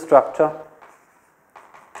is the structure.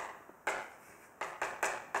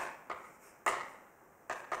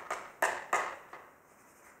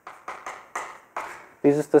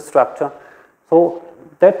 This is the structure. So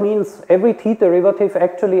that means every t derivative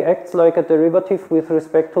actually acts like a derivative with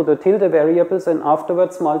respect to the tilde variables and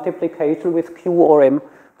afterwards multiplication with q or m.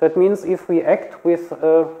 That means if we act with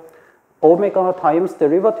omega times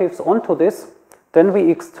derivatives onto this, then we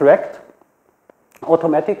extract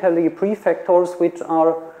automatically prefactors which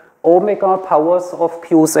are omega powers of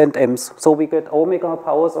q's and m's. So we get omega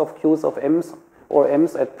powers of q's of m's or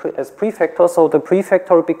m's as prefactors. So the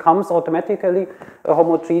prefactor becomes automatically a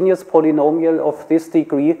homogeneous polynomial of this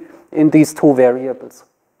degree in these two variables.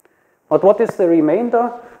 But what is the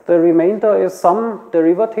remainder? The remainder is some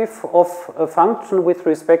derivative of a function with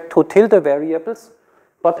respect to tilde variables.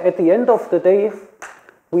 But at the end of the day,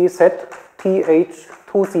 we set th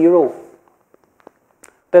to 0.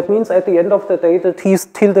 That means at the end of the day, the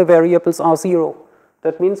tilde variables are 0.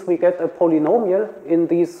 That means we get a polynomial in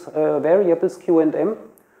these variables q and m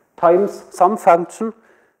times some function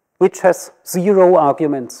which has 0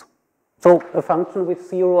 arguments. So a function with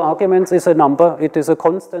 0 arguments is a number. It is a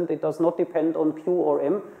constant. It does not depend on q or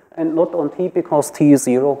m and not on t because t is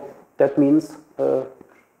 0. That means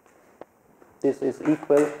this is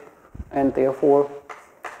equal and therefore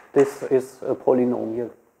this is a polynomial.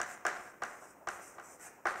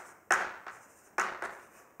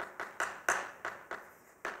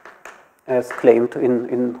 As claimed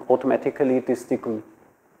in automatically this degree.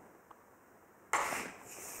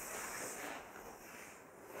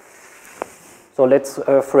 So let's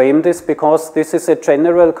frame this, because this is a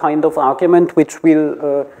general kind of argument which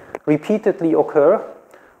will repeatedly occur,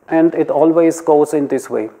 and it always goes in this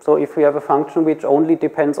way. So if we have a function which only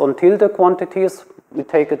depends on tilde quantities, we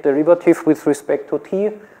take a derivative with respect to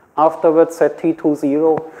t, afterwards set t to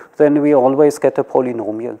 0, then we always get a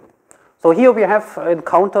polynomial. So here we have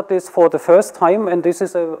encountered this for the first time, and this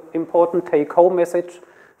is an important take-home message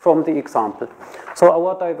from the example. So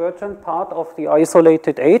our divergent part of the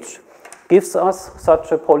isolated h gives us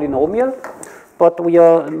such a polynomial, but we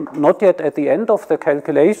are not yet at the end of the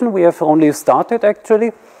calculation. We have only started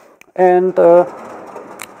actually, and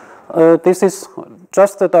this is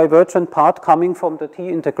just the divergent part coming from the t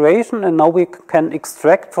integration, and now we can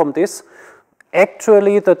extract from this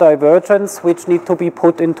actually the divergence which need to be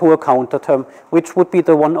put into a counter term, which would be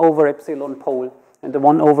the 1 over epsilon pole. And the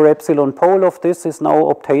 1 over epsilon pole of this is now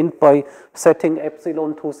obtained by setting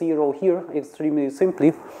epsilon to 0 here, extremely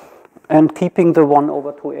simply, and keeping the 1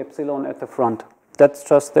 over 2 epsilon at the front. That's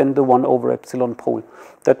just then the 1 over epsilon pole.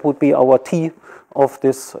 That would be our t of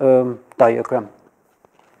this diagram.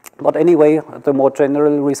 But anyway, the more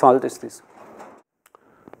general result is this.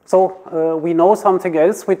 So we know something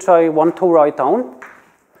else which I want to write down.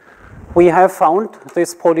 We have found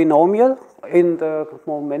this polynomial in the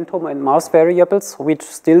momentum and mass variables, which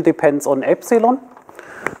still depends on epsilon.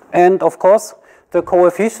 And of course, the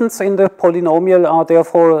coefficients in the polynomial are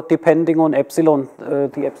therefore depending on epsilon.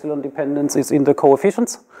 The epsilon dependence is in the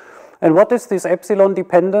coefficients. And what is this epsilon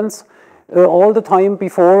dependence? All the time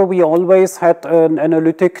before, we always had an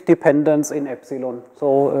analytic dependence in epsilon.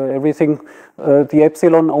 So everything, the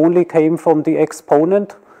epsilon only came from the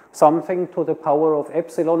exponent, something to the power of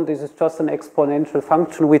epsilon. This is just an exponential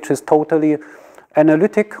function which is totally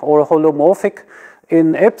analytic or holomorphic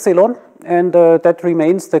in epsilon, and that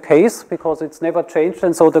remains the case because it's never changed,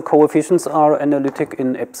 and so the coefficients are analytic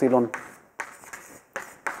in epsilon.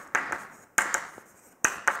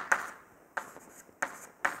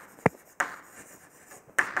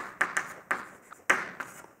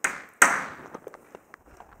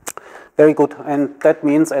 Very good, and that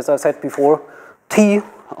means, as I said before, T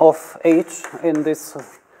of H in this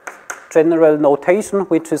general notation,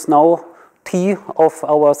 which is now T of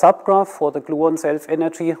our subgraph for the gluon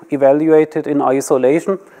self-energy evaluated in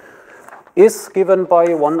isolation, is given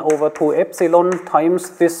by 1 over 2 epsilon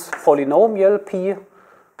times this polynomial P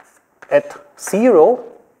at 0,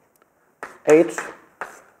 H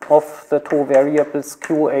of the two variables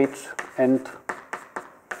QH and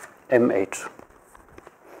MH.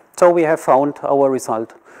 So we have found our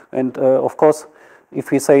result. And of course,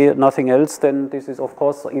 if we say nothing else, then this is of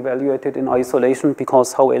course evaluated in isolation,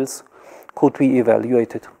 because how else could we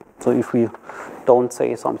evaluate it? So if we don't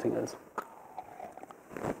say something else.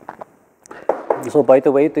 So by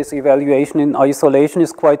the way, this evaluation in isolation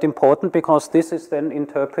is quite important, because this is then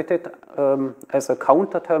interpreted as a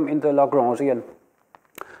counter term in the Lagrangian.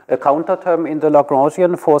 A counter term in the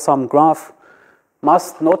Lagrangian for some graph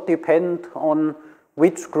must not depend on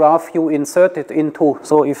which graph you insert it into.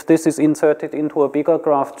 So if this is inserted into a bigger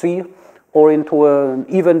graph G or into an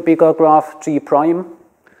even bigger graph G prime,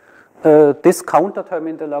 this counter term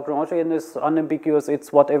in the Lagrangian is unambiguous.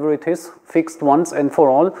 It's whatever it is, fixed once and for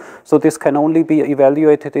all. So this can only be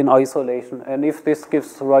evaluated in isolation. And if this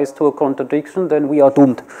gives rise to a contradiction, then we are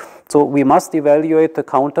doomed. So we must evaluate the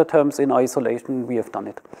counter terms in isolation. We have done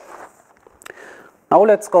it. Now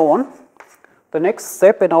let's go on. The next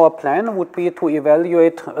step in our plan would be to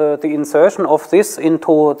evaluate the insertion of this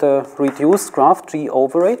into the reduced graph G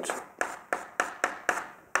over H.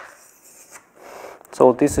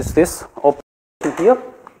 So this is this operation here,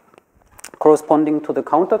 corresponding to the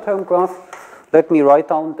counter term graph. Let me write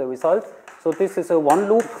down the result. So this is a one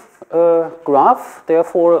loop graph,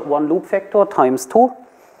 therefore one loop vector times 2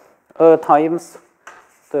 times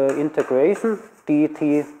the integration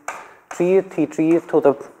dt tg to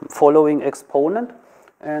the following exponent.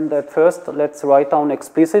 And at first let's write down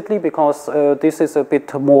explicitly, because this is a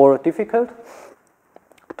bit more difficult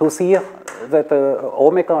to see that the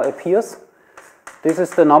omega appears. This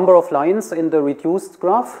is the number of lines in the reduced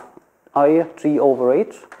graph, I G over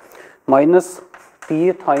H, minus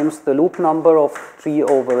d times the loop number of G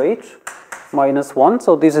over H, minus 1.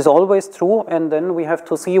 So this is always true, and then we have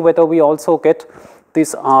to see whether we also get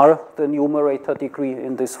this R, the numerator degree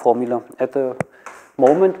in this formula. At the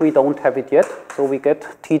moment we don't have it yet, so we get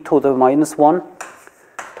t to the minus 1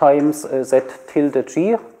 times z tilde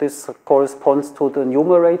g. This corresponds to the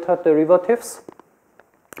numerator derivatives.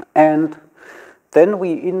 And then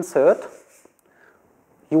we insert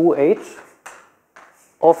UH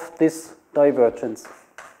of this divergence.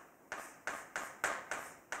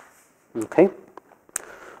 Okay.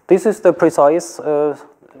 This is the precise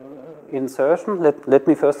insertion. Let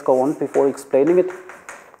me first go on before explaining it.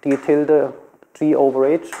 D tilde G over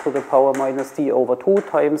H to the power minus D over 2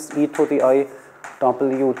 times E to the I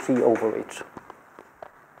W G over H.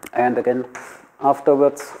 And again,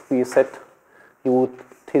 afterwards we set U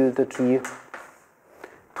tilde G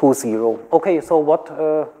to 0. Okay, so what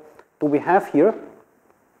do we have here?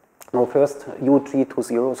 No, first UG to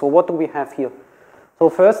 0. So what do we have here? So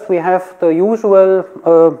first we have the usual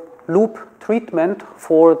loop treatment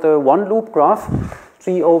for the one loop graph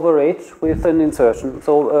G over H with an insertion.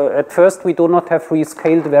 So at first we do not have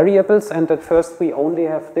rescaled variables, and at first we only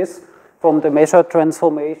have this from the measure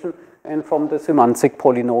transformation and from the semantic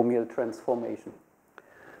polynomial transformation.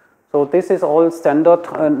 So this is all standard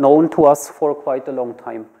and known to us for quite a long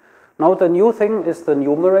time. Now the new thing is the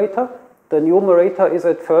numerator. The numerator is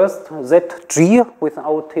at first zg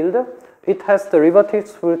without tilde. It has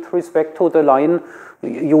derivatives with respect to the line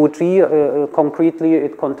UG. Concretely,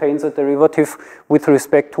 it contains a derivative with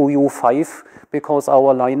respect to U5, because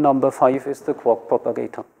our line number 5 is the quark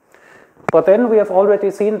propagator. But then we have already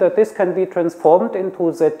seen that this can be transformed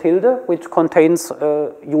into Z tilde, which contains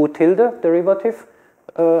U tilde derivative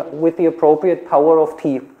with the appropriate power of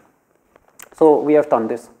t. So we have done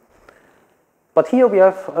this. But here we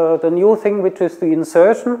have the new thing, which is the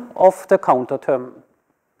insertion of the counter term.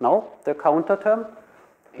 Now, the counter term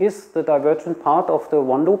is the divergent part of the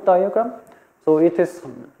one loop diagram. So it is,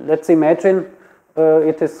 let's imagine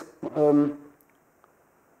it is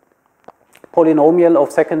polynomial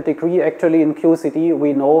of second degree. Actually in QCD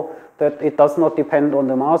we know that it does not depend on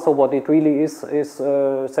the mass, so what it really is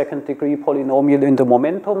second degree polynomial in the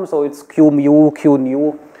momentum, so it's Q mu, Q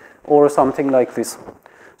nu, or something like this.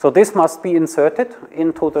 So this must be inserted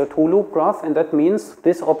into the two-loop graph, and that means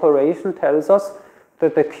this operation tells us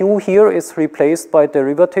that the q here is replaced by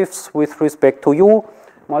derivatives with respect to u,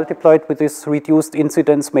 multiplied with this reduced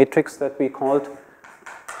incidence matrix that we called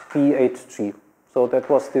BHG. So that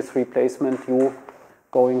was this replacement u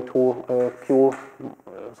going to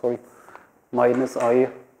minus I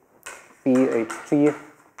BHG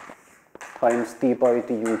times d by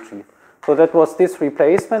dug. So that was this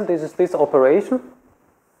replacement, this is this operation.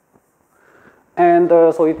 And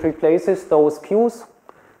so it replaces those q's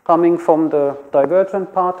coming from the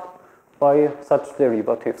divergent part by such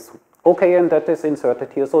derivatives. Okay, and that is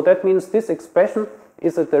inserted here. So that means this expression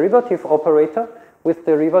is a derivative operator with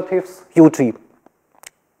derivatives ug,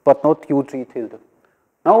 but not ug tilde.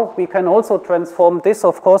 Now we can also transform this,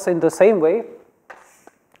 of course, in the same way.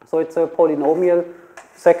 So it's a polynomial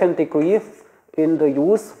second degree in the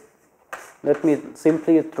u's. Let me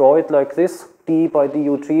simply draw it like this, d by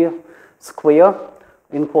dug square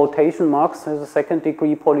in quotation marks as a second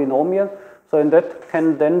degree polynomial. So and that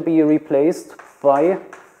can then be replaced by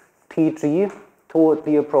tg to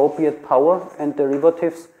the appropriate power and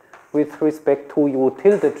derivatives with respect to u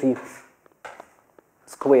tilde g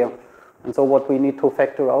square. And so what we need to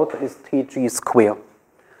factor out is tg square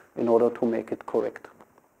in order to make it correct.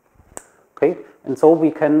 Okay, and so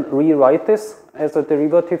we can rewrite this as a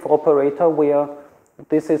derivative operator where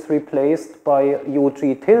this is replaced by ug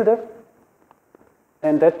tilde,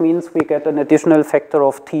 and that means we get an additional factor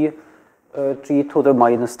of t g to the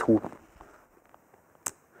minus 2.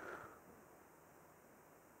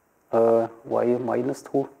 Why minus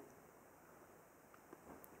 2?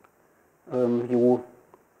 U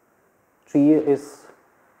g is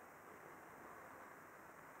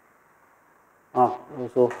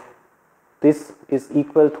so this is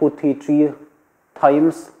equal to tg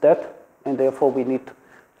times that, and therefore we need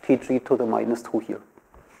tg to the minus 2 here.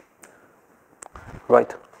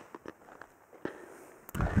 Right.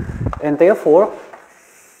 And therefore,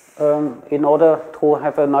 in order to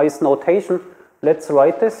have a nice notation, let's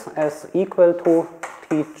write this as equal to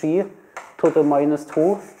tg to the minus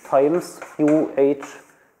 2 times uh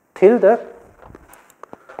tilde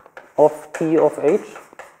of t of h,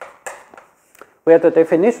 where the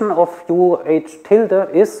definition of tilde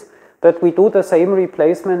is that we do the same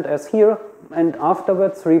replacement as here, and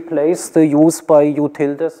afterwards replace the u's by u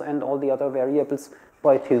tildes and all the other variables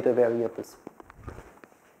by tilde variables.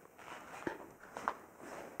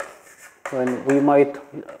 And we might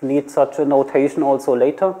need such a notation also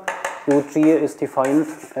later. Ug is defined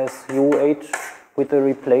as with the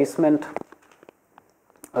replacement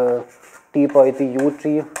d by dug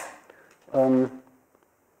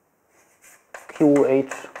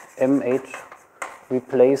qh mh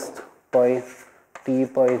replaced by d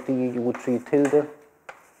by dug tilde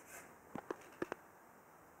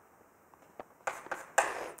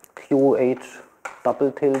qh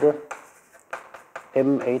double tilde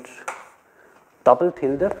mh double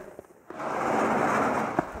tilde,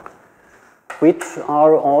 which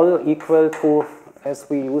are all equal to, as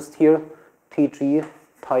we used here, tg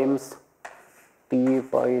times d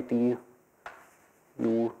by du.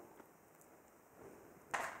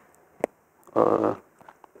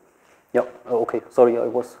 Okay, sorry, I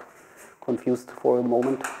was confused for a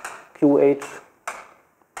moment. QH,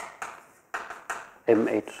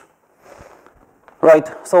 MH.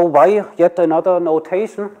 Right, so why yet another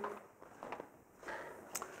notation?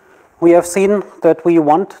 We have seen that we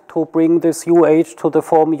want to bring this UH to the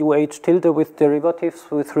form UH tilde with derivatives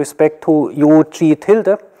with respect to UG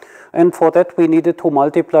tilde, and for that we needed to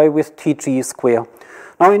multiply with TG square.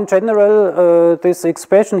 Now in general, this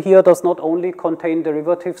expression here does not only contain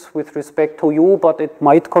derivatives with respect to U, but it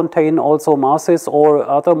might contain also masses or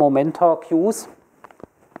other momenta Q's.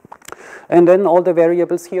 And then all the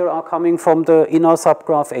variables here are coming from the inner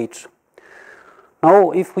subgraph H.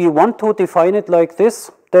 Now if we want to define it like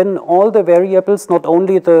this, then all the variables, not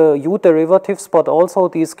only the U derivatives, but also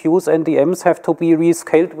these Q's and the M's have to be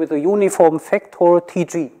rescaled with a uniform factor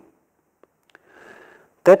Tg.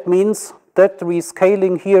 That means that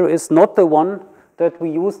rescaling here is not the one that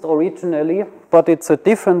we used originally, but it's a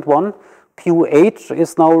different one. QH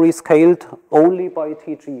is now rescaled only by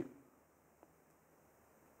Tg.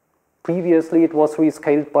 Previously it was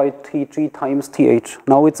rescaled by Tg times Th.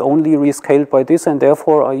 Now it's only rescaled by this, and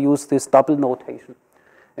therefore I use this double notation.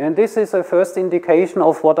 And this is a first indication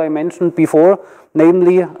of what I mentioned before,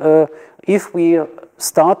 namely if we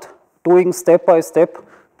start doing step by step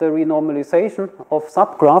the renormalization of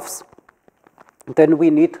subgraphs, then we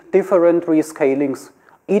need different rescalings.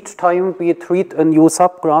 Each time we treat a new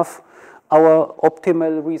subgraph, our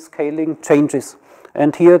optimal rescaling changes.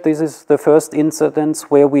 And here, this is the first incidence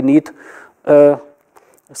where we need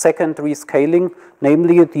second rescaling,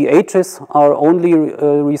 namely the ages are only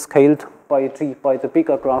rescaled by G, by the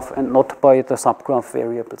bigger graph, and not by the subgraph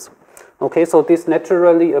variables. Okay, so this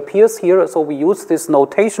naturally appears here, so we use this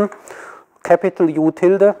notation. Capital U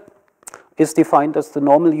tilde is defined as the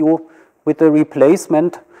normal U with the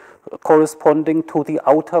replacement corresponding to the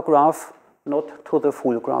outer graph, not to the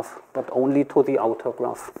full graph, but only to the outer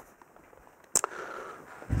graph.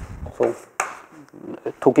 So,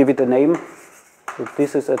 to give it a name,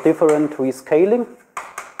 this is a different rescaling.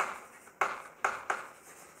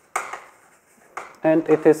 And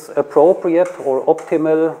it is appropriate or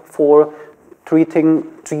optimal for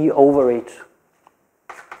treating G over H.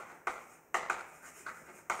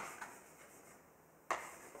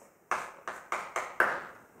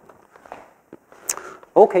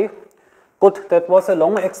 Okay, good. That was a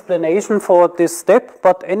long explanation for this step,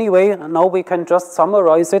 but anyway, now we can just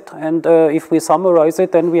summarize it. And if we summarize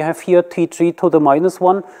it, then we have here Tg to the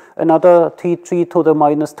 -1, another Tg to the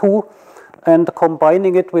 -2. And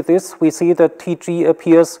combining it with this, we see that Tg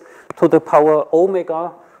appears to the power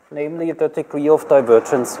omega, namely the degree of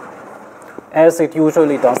divergence, as it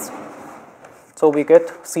usually does. So we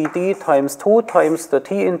get Cd times 2 times the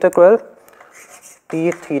T integral,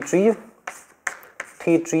 dTg,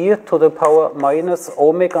 Tg to the power minus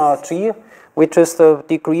omega g, which is the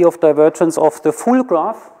degree of divergence of the full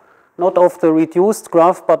graph, not of the reduced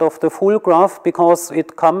graph, but of the full graph, because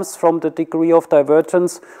it comes from the degree of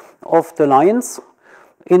divergence of the lines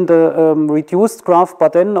in the reduced graph,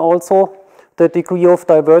 but then also the degree of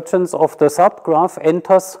divergence of the subgraph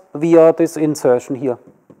enters via this insertion here.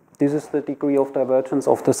 This is the degree of divergence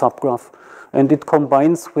of the subgraph. And it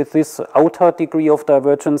combines with this outer degree of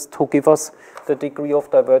divergence to give us the degree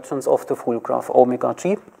of divergence of the full graph, omega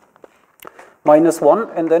g. -1,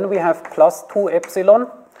 and then we have plus 2 epsilon,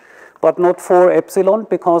 but not 4 epsilon,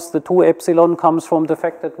 because the 2 epsilon comes from the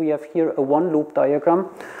fact that we have here a one-loop diagram,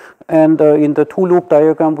 and in the two-loop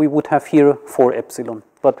diagram we would have here 4 epsilon,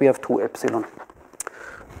 but we have 2 epsilon.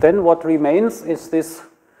 Then what remains is this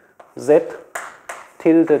z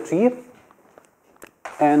tilde g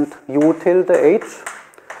and u tilde h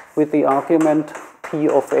with the argument t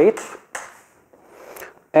of h,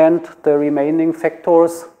 and the remaining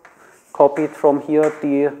factors copied from here,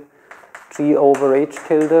 the g over h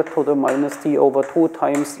tilde to the minus t over 2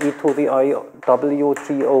 times e to the I w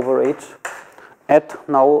g over h at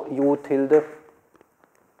now u tilde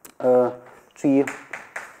g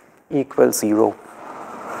equals 0.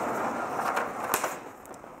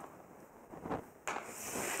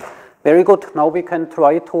 Very good. Now we can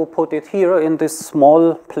try to put it here in this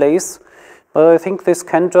small place. But I think this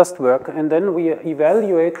can just work. And then we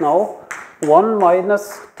evaluate now 1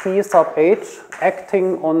 minus t sub h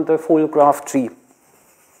acting on the full graph G.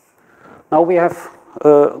 Now we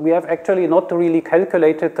have actually not really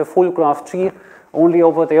calculated the full graph G. Only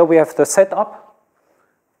over there we have the setup.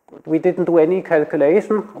 We didn't do any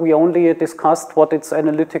calculation. We only discussed what its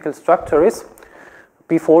analytical structure is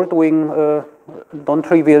before doing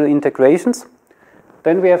non-trivial integrations.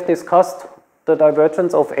 Then we have discussed the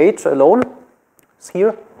divergence of H alone,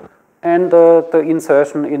 here, and the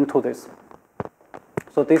insertion into this.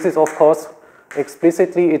 So this is, of course,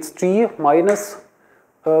 explicitly it's G minus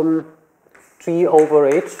G over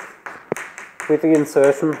H with the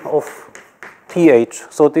insertion of TH.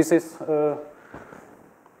 So this is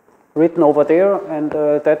written over there, and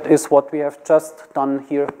that is what we have just done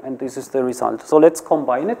here, and this is the result. So let's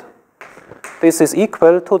combine it. This is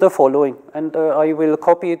equal to the following, and I will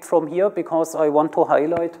copy it from here because I want to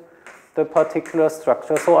highlight the particular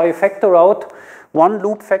structure. So I factor out one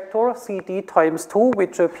loop factor, CD times 2,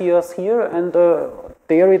 which appears here, and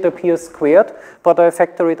there it appears squared, but I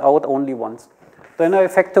factor it out only once. Then I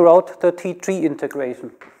factor out the TG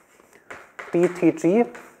integration. dTg,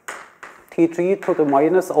 Tg to the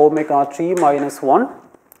minus omega g minus 1,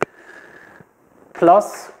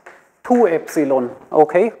 plus 2 epsilon,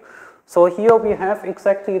 okay? So here we have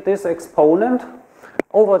exactly this exponent.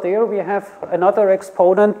 Over there we have another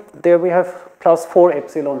exponent. There we have plus 4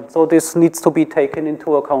 epsilon. So this needs to be taken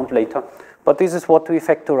into account later. But this is what we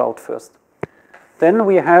factor out first. Then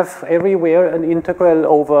we have everywhere an integral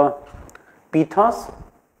over betas,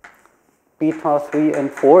 beta 3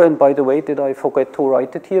 and 4. And by the way, did I forget to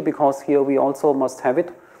write it here? Because here we also must have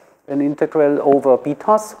it. An integral over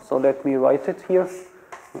betas. So let me write it here.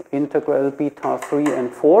 Integral beta 3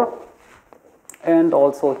 and 4. And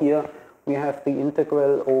also here we have the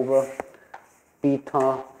integral over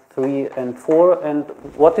beta 3 and 4. And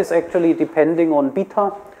what is actually depending on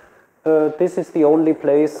beta? This is the only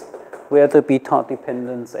place where the beta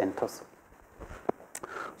dependence enters.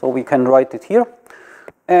 So we can write it here.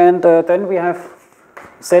 And then we have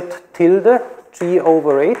Z tilde G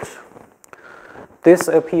over H. This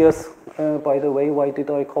appears, by the way, why did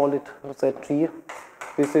I call it ZG?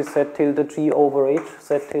 This is Z tilde G over H,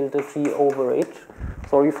 Z tilde G over H.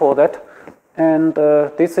 Sorry for that. And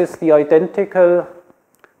this is the identical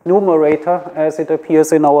numerator as it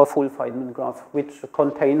appears in our full Feynman graph, which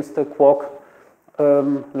contains the quark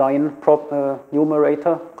line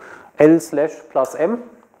numerator L slash plus M.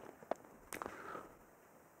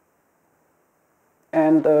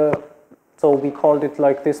 And so we called it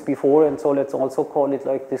like this before, and so let's also call it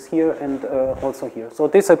like this here and also here. So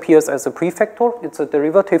this appears as a prefactor. It's a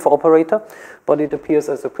derivative operator, but it appears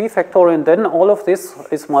as a prefactor, and then all of this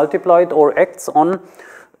is multiplied or acts on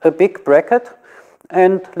a big bracket.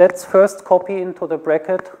 And let's first copy into the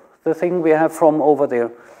bracket the thing we have from over there.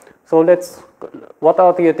 So what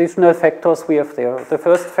are the additional factors we have there? The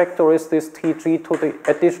first factor is this Tg to the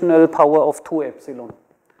additional power of 2 epsilon.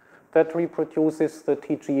 That reproduces the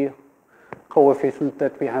Tg coefficient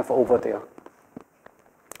that we have over there.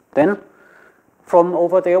 Then, from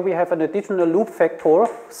over there we have an additional loop factor,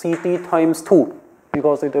 Cd times 2,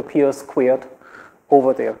 because it appears squared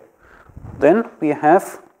over there. Then we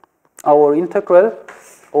have our integral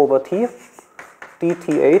over t,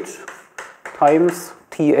 dth times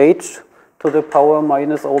th to the power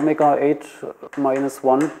minus omega h minus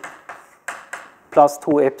 1 plus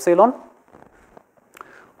 2 epsilon.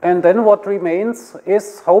 And then what remains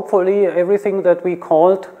is hopefully everything that we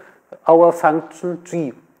called our function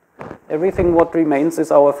g. Everything what remains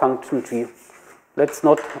is our function g. Let's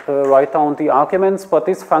not write down the arguments, but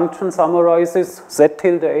this function summarizes z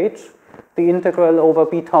tilde h, the integral over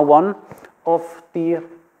beta 1 of the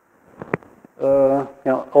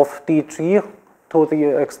of dg to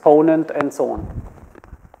the exponent and so on.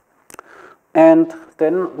 And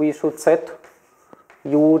then we should set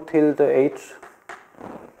u tilde h.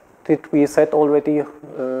 Did we set already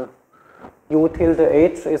u tilde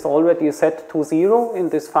h is already set to 0 in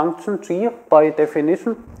this function g by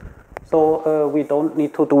definition, so we don't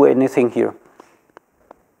need to do anything here.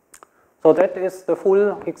 So that is the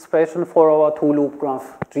full expression for our two-loop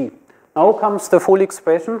graph g. Now comes the full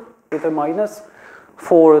expression with a minus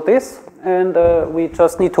for this, and we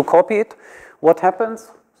just need to copy it. What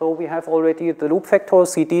happens? So we have already the loop factor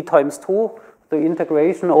Cd times 2, the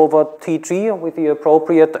integration over Tg with the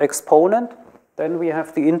appropriate exponent. Then we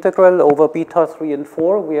have the integral over beta 3 and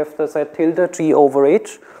 4. We have the z tilde g over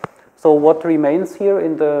h. So what remains here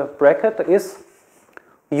in the bracket is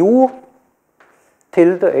u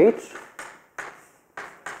tilde h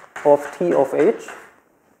of t of h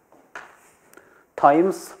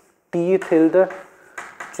times d tilde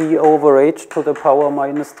g over h to the power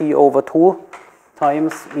minus d over 2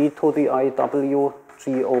 times e to the iw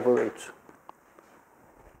g over h.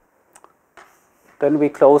 Then we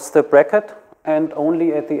close the bracket, and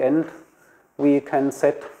only at the end we can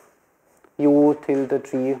set u tilde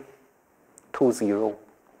g to 0.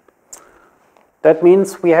 That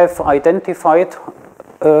means we have identified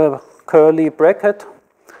a curly bracket,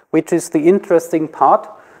 which is the interesting part.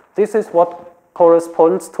 This is what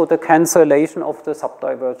corresponds to the cancellation of the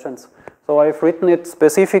subdivergence. So I've written it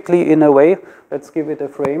specifically in a way, let's give it a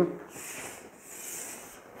frame,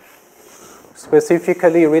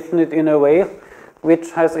 specifically written it in a way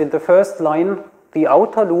which has in the first line the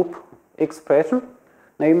outer loop expression,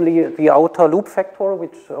 namely the outer loop factor,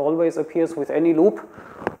 which always appears with any loop,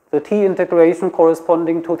 the t integration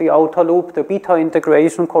corresponding to the outer loop, the beta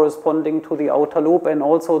integration corresponding to the outer loop, and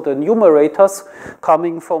also the numerators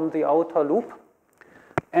coming from the outer loop.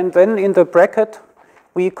 And then in the bracket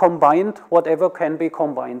we combined whatever can be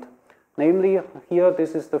combined. Namely, here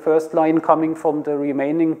this is the first line coming from the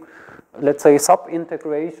remaining, let's say,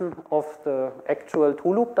 sub-integration of the actual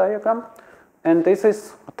two-loop diagram, and this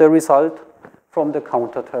is the result from the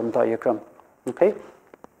counter term diagram. Okay,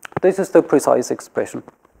 this is the precise expression.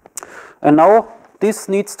 And now this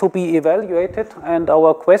needs to be evaluated, and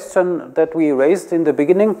our question that we raised in the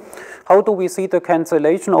beginning, how do we see the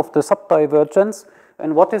cancellation of the subdivergence,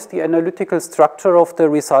 and what is the analytical structure of the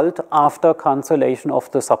result after cancellation of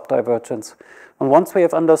the subdivergence? And once we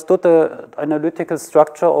have understood the analytical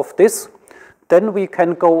structure of this, then we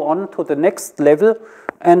can go on to the next level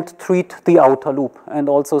and treat the outer loop and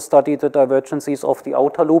also study the divergences of the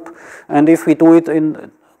outer loop. And if we do it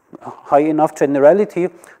in high enough generality,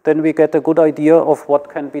 then we get a good idea of what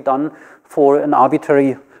can be done for an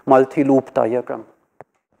arbitrary multi-loop diagram.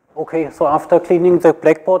 Okay, so after cleaning the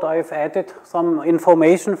blackboard, I've added some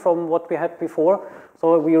information from what we had before.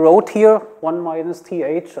 So we wrote here 1 minus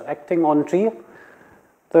th acting on g.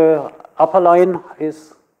 The upper line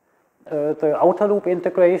is the outer loop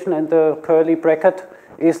integration, and the curly bracket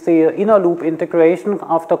is the inner loop integration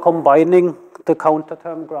after combining the counter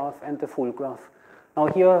term graph and the full graph. Now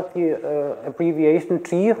here the abbreviation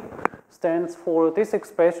G stands for this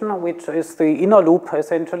expression, which is the inner loop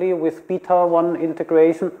essentially with beta 1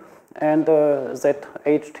 integration and z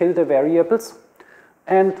h tilde variables.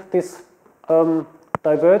 And this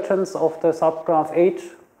divergence of the subgraph H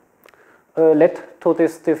led to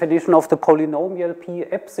this definition of the polynomial P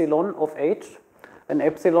epsilon of H, an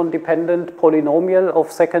epsilon-dependent polynomial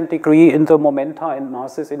of second degree in the momenta and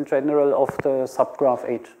masses in general of the subgraph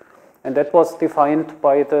H. And that was defined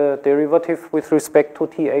by the derivative with respect to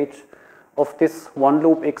TH of this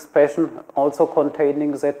one-loop expression, also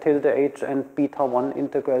containing Z tilde H and beta 1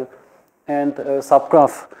 integral, and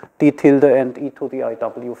subgraph D tilde and e to the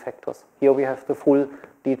IW factors. Here we have the full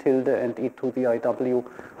D tilde and e to the IW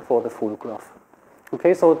for the full graph.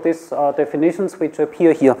 Okay, so these are definitions which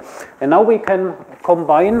appear here. And now we can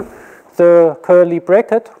combine the curly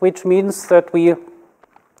bracket, which means that we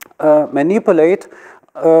manipulate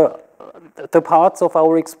the parts of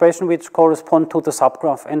our expression which correspond to the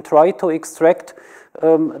subgraph and try to extract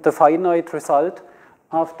the finite result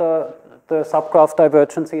after the subgraph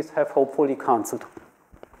divergences have hopefully cancelled.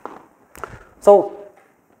 So,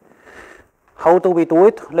 how do we do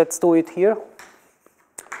it? Let's do it here.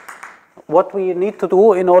 What we need to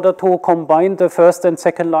do in order to combine the first and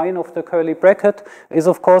second line of the curly bracket is,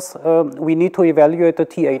 of course, we need to evaluate the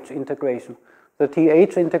TH integration. The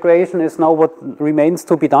TH integration is now what remains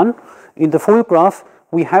to be done. In the full graph,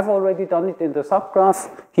 we have already done it in the subgraph.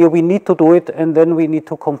 Here we need to do it, and then we need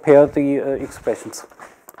to compare the expressions.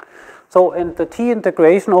 So, and the T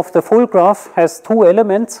integration of the full graph has two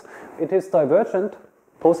elements. It is divergent,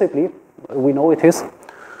 possibly. We know it is.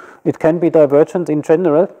 It can be divergent in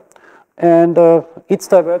general. And its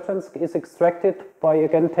divergence is extracted by,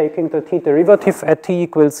 again, taking the T derivative at T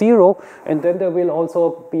equals 0, and then there will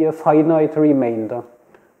also be a finite remainder.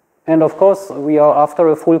 And of course, we are after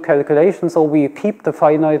a full calculation, so we keep the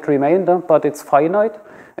finite remainder, but it's finite,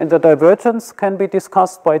 and the divergence can be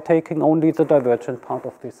discussed by taking only the divergent part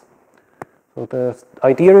of this. So the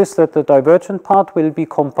idea is that the divergent part will be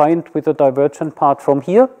combined with the divergent part from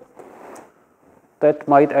here. That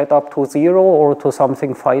might add up to 0 or to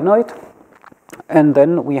something finite. And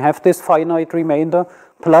then we have this finite remainder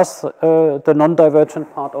plus the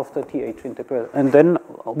non-divergent part of the TH integral. And then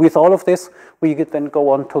with all of this, we then go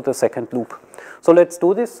on to the second loop. So let's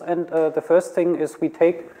do this. And the first thing is we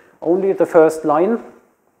take only the first line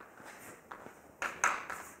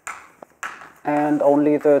and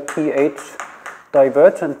only the TH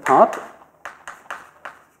divergent part.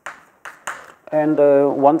 And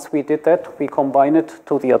once we did that, we combine it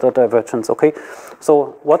to the other divergence. Okay,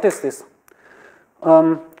 so what is this?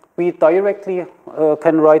 We directly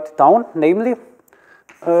can write down, namely,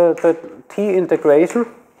 the T integration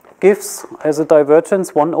gives as a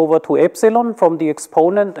divergence 1 over 2 epsilon from the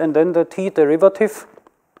exponent, and then the T derivative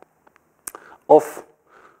of,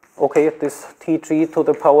 okay, this Tg to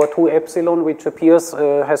the power 2 epsilon, which appears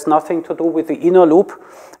has nothing to do with the inner loop.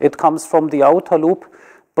 It comes from the outer loop.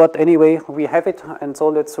 But anyway, we have it, and so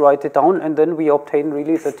let's write it down, and then we obtain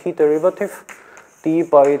really the T derivative, d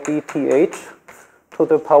by dth to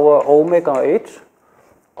the power omega h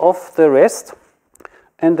of the rest,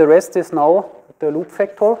 and the rest is now the loop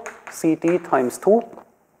factor, cd times 2,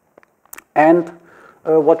 and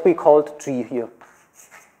what we called g here.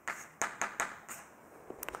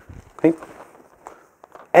 Okay,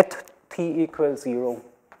 at t equals 0.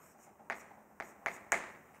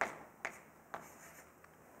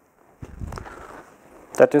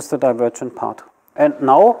 That is the divergent part. And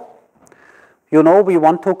now, you know, we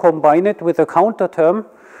want to combine it with a counter term.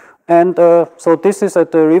 And so this is a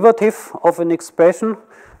derivative of an expression,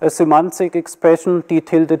 a semantic expression, d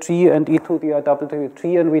tilde g and e to the iw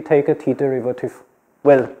g, and we take a t derivative.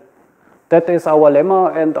 Well, that is our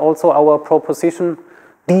lemma and also our proposition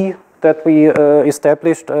d that we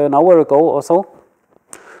established an hour ago or so.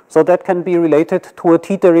 So that can be related to a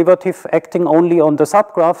t derivative acting only on the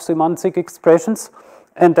subgraph semantic expressions.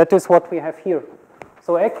 And that is what we have here.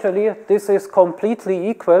 So actually, this is completely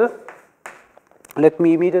equal. Let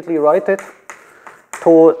me immediately write it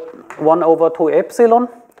to 1 over 2 epsilon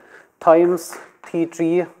times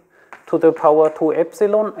Tg to the power 2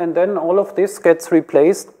 epsilon. And then all of this gets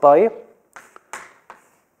replaced by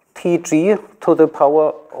Tg to the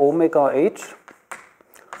power omega h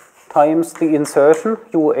times the insertion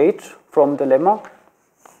uh from the lemma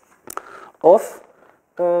of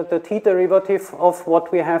the t derivative of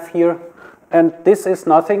what we have here, and this is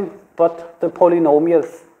nothing but the polynomial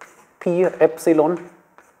p epsilon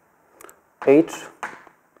h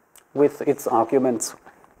with its arguments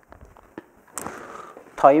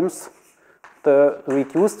times the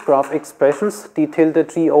reduced graph expressions d tilde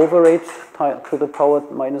g over h to the power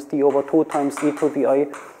minus d over 2 times e to the I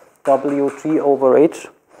w g over h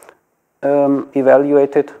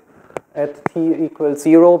evaluated at t equals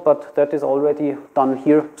 0, but that is already done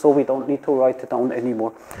here, so we don't need to write it down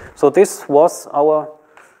anymore. So this was our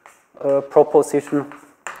proposition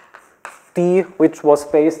D, which was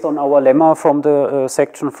based on our lemma from the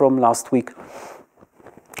section from last week.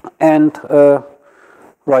 And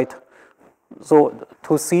right, so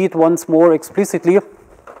to see it once more explicitly,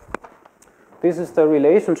 this is the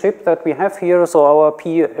relationship that we have here. So our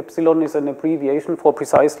p epsilon is an abbreviation for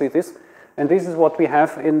precisely this. And this is what we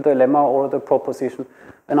have in the lemma or the proposition.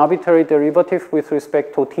 An arbitrary derivative with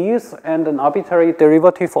respect to t's and an arbitrary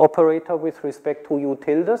derivative operator with respect to u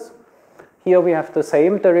tildes. Here we have the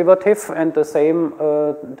same derivative and the same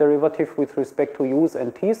derivative with respect to u's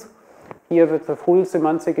and t's. Here with the full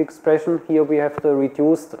semantic expression, here we have the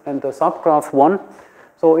reduced and the subgraph 1.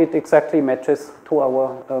 So it exactly matches to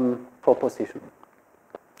our proposition.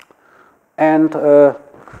 And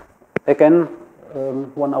again,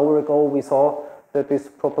 1 hour ago we saw that this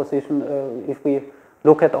proposition, if we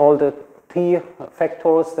look at all the t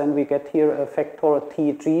factors, then we get here a factor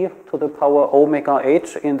tg to the power omega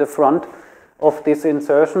h in the front of this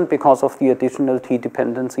insertion because of the additional t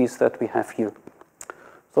dependencies that we have here.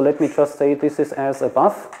 So let me just say this is as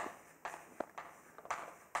above.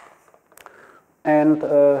 And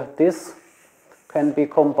this can be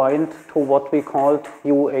combined to what we called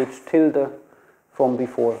UH tilde from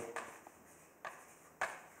before.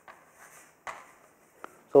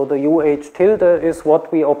 So the UH tilde is what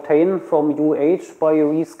we obtain from UH by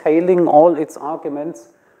rescaling all its arguments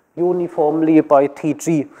uniformly by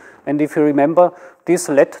TG. And if you remember, this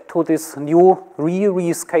led to this new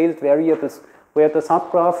rescaled variables where the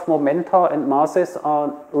subgraph momenta and masses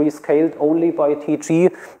are rescaled only by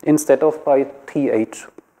TG instead of by TH,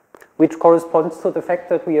 which corresponds to the fact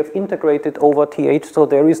that we have integrated over TH, so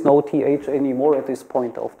there is no TH anymore at this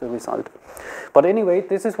point of the result. But anyway,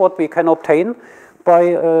 this is what we can obtain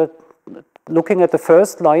by looking at the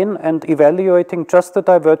first line and evaluating just the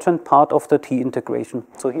divergent part of the T integration.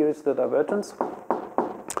 So here is the divergence.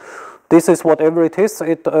 This is whatever it is.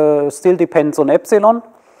 It still depends on epsilon.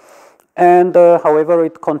 And however,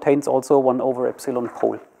 it contains also 1 over epsilon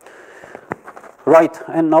pole. Right,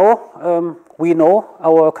 and now we know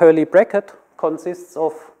our curly bracket consists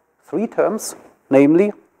of 3 terms,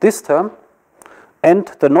 namely this term and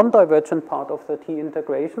the non-divergent part of the T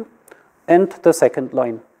integration and the second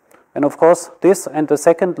line. And of course, this and the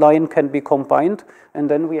second line can be combined, and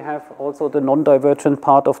then we have also the non-divergent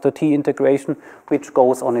part of the T integration, which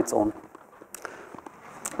goes on its own.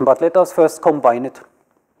 But let us first combine it.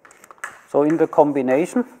 So in the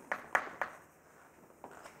combination,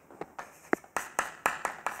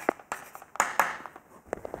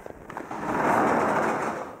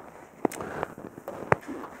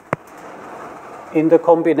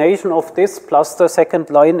 of this plus the second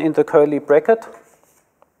line in the curly bracket,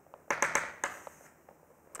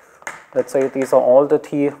 let's say these are all the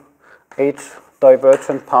TH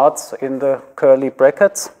divergent parts in the curly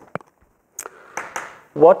brackets.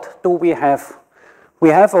 What do we have? We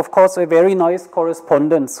have, of course, a very nice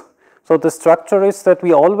correspondence. So the structure is that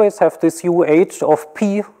we always have this UH of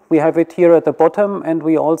P. We have it here at the bottom, and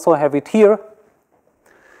we also have it here.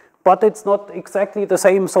 But it's not exactly the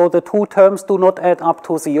same, so the 2 terms do not add up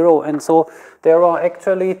to 0. And so there are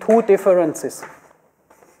actually 2 differences.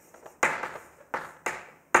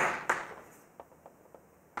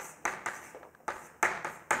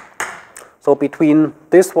 So between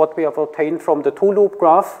this, what we have obtained from the 2-loop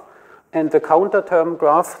graph, and the counter term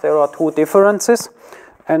graph, there are 2 differences.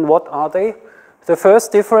 And what are they? The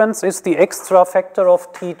first difference is the extra factor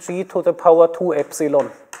of Tg to the power 2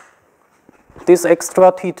 epsilon. This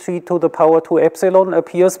extra Tg to the power 2 epsilon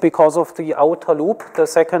appears because of the outer loop, the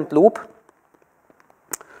second loop.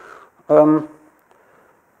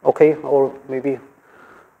 Okay, or maybe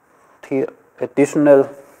the additional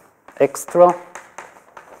extra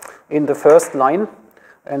in the first line.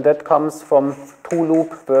 And that comes from 2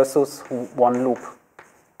 loop versus 1 loop.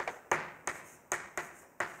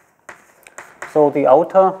 So the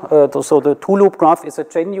outer, so the 2 loop graph is a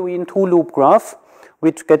genuine 2 loop graph,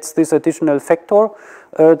 which gets this additional factor.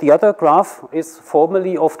 The other graph is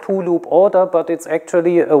formally of 2 loop order, but it's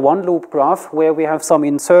actually a 1 loop graph where we have some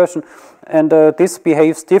insertion. And this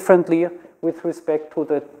behaves differently with respect to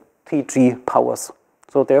the TG powers.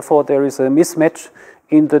 So therefore, there is a mismatch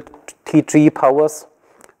in the TG powers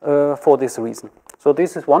for this reason. So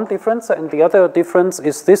this is one difference, and the other difference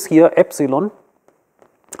is this here, epsilon.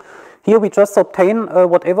 Here we just obtain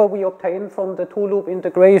whatever we obtain from the two-loop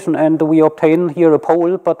integration, and we obtain here a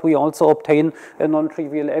pole, but we also obtain a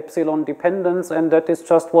non-trivial epsilon dependence, and that is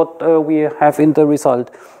just what we have in the result.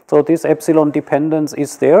 So this epsilon dependence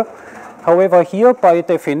is there. However, here by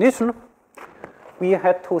definition, we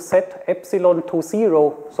had to set epsilon to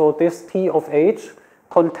 0. So this T of H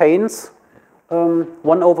contains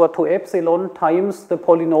 1 over 2 epsilon times the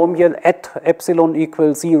polynomial at epsilon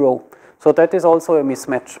equals 0. So that is also a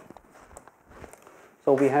mismatch.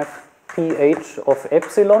 So we have pH of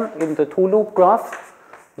epsilon in the two-loop graph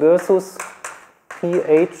versus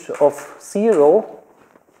pH of 0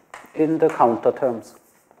 in the counter terms.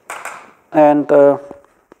 And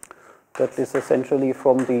that is essentially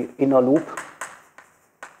from the inner loop.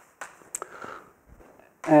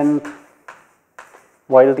 And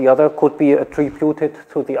while the other could be attributed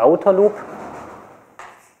to the outer loop.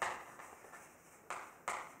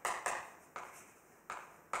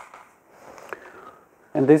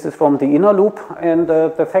 And this is from the inner loop, and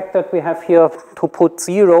the fact that we have here to put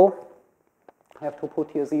 0,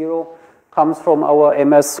 comes from our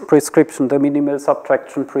MS prescription, the minimal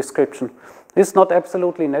subtraction prescription. This is not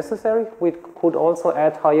absolutely necessary. We could also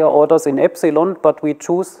add higher orders in epsilon, but we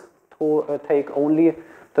choose to take only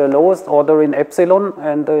the lowest order in epsilon,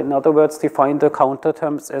 and in other words, define the counter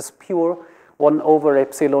terms as pure 1 over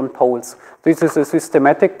epsilon poles. This is a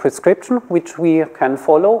systematic prescription which we can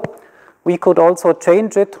follow. We could also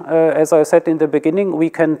change it, as I said in the beginning,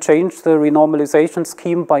 we can change the renormalization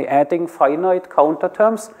scheme by adding finite counter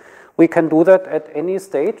terms. We can do that at any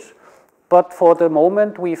stage, but for the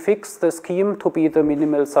moment we fix the scheme to be the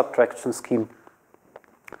minimal subtraction scheme.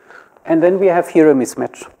 And then we have here a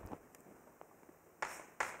mismatch.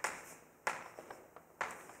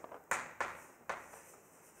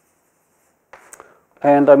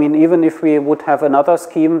 And I mean, even if we would have another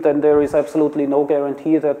scheme, then there is absolutely no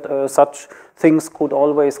guarantee that such things could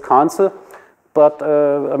always cancel. But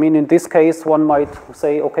I mean, in this case, one might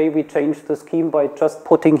say, okay, we change the scheme by just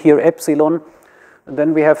putting here epsilon.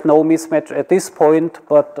 Then we have no mismatch at this point,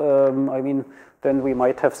 but I mean, then we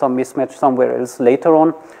might have some mismatch somewhere else later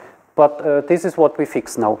on. But this is what we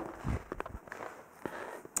fix now.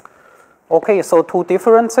 Okay, so two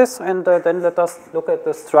differences, and then let us look at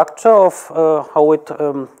the structure of how it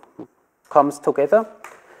comes together.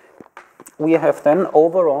 We have then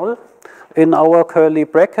overall in our curly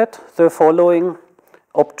bracket the following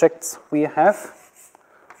objects. We have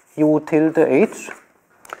u tilde h,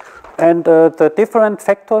 and the different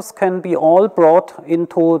factors can be all brought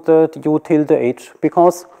into the u tilde h,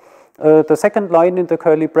 because the second line in the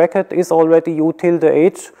curly bracket is already u tilde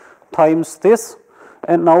h times this.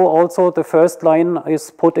 And now also the first line is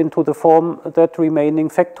put into the form that remaining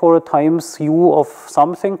factor times u of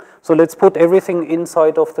something. So let's put everything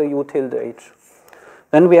inside of the u tilde h.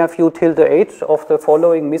 Then we have u tilde h of the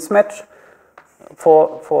following mismatch.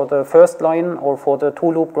 For the first line, or for the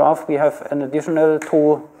two-loop graph, we have an additional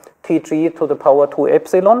 2tg to the power 2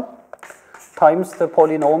 epsilon times the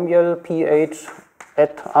polynomial pH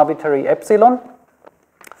at arbitrary epsilon.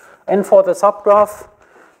 And for the subgraph,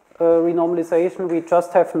 renormalization, we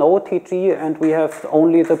just have no Tg and we have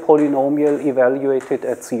only the polynomial evaluated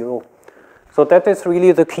at 0. So that is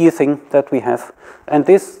really the key thing that we have. And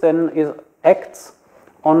this then acts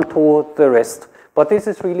onto the rest. But this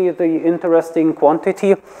is really the interesting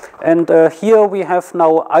quantity. And here we have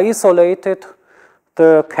now isolated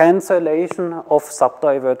the cancellation of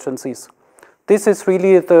subdivergences. This is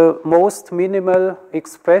really the most minimal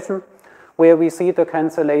expression where we see the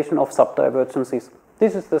cancellation of subdivergences.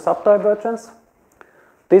 This is the subdivergence.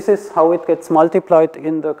 This is how it gets multiplied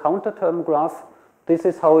in the counter term graph. This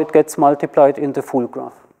is how it gets multiplied in the full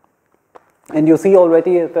graph. And you see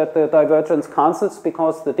already that the divergence cancels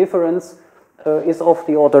because the difference is of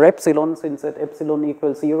the order epsilon. Since at epsilon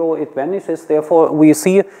equals 0, it vanishes. Therefore, we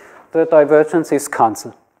see the divergence is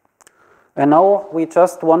cancelled. And now we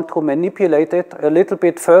just want to manipulate it a little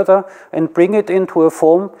bit further and bring it into a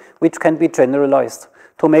form which can be generalized.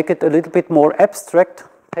 To make it a little bit more abstract,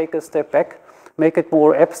 take a step back, make it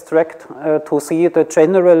more abstract to see the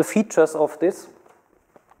general features of this,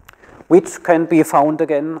 which can be found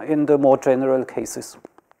again in the more general cases.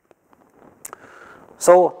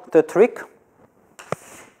 So the trick,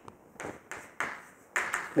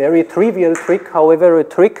 very trivial trick, however, a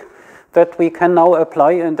trick that we can now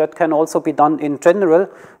apply and that can also be done in general,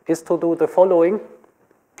 is to do the following.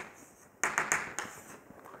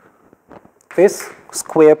 This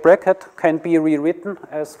square bracket can be rewritten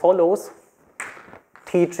as follows: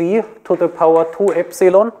 Tg to the power 2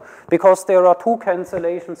 epsilon, because there are two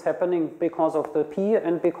cancellations happening because of the p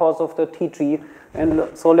and because of the Tg. And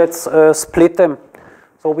so let's split them.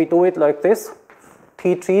 So we do it like this.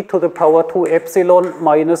 Tg to the power 2 epsilon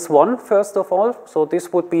minus 1, first of all. So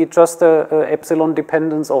this would be just a epsilon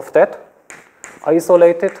dependence of that,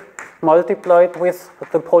 isolated, multiplied with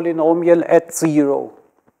the polynomial at 0.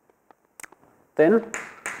 Then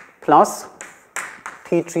plus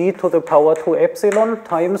Tg to the power 2 epsilon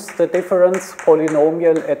times the difference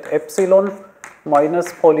polynomial at epsilon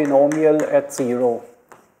minus polynomial at 0.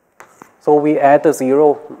 So we add a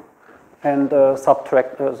 0 and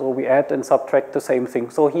subtract, so we add and subtract the same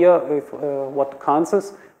thing. So here, if, what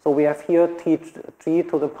cancels? So we have here Tg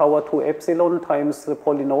to the power 2 epsilon times the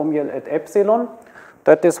polynomial at epsilon.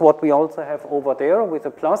 That is what we also have over there with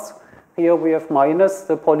a plus. Here we have minus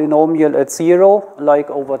the polynomial at 0, like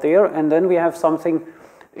over there, and then we have something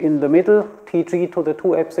in the middle, Tg to the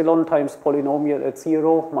 2 epsilon times polynomial at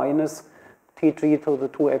 0 minus Tg to the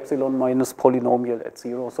 2 epsilon minus polynomial at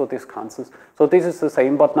 0. So this cancels. So this is the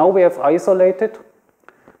same, but now we have isolated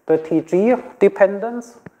the Tg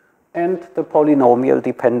dependence and the polynomial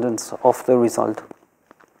dependence of the result.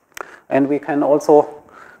 And we can also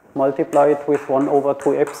multiply it with 1 over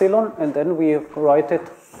 2 epsilon, and then we write it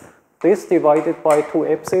this divided by 2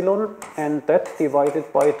 epsilon and that divided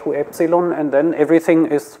by 2 epsilon, and then everything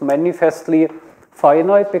is manifestly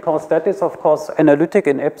finite because that is, of course, analytic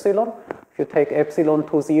in epsilon. If you take epsilon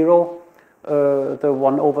to 0, the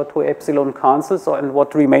 1 over 2 epsilon cancels, and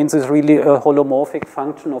what remains is really a holomorphic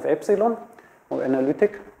function of epsilon, or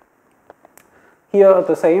analytic. Here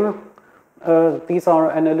the same, these are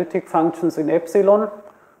analytic functions in epsilon.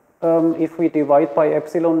 If we divide by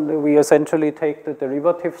epsilon, we essentially take the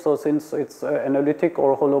derivative, so since it's analytic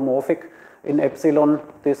or holomorphic in epsilon,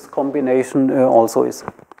 this combination also is.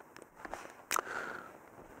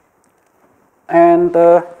 And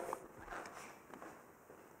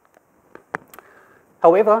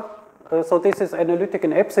however, so this is analytic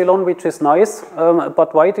in epsilon, which is nice,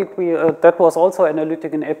 but why did we, that was also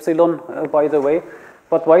analytic in epsilon, by the way,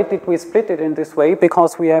 but why did we split it in this way?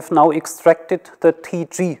 Because we have now extracted the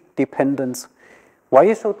Tg dependence.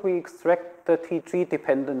 Why should we extract the Tg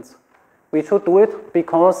dependence? We should do it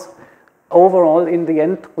because overall, in the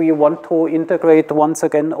end, we want to integrate once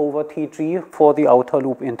again over Tg for the outer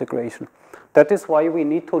loop integration. That is why we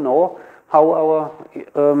need to know how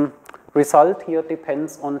our result here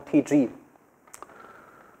depends on Tg.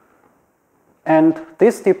 And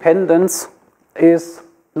this dependence is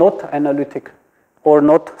not analytic or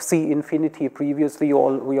not C infinity. Previously,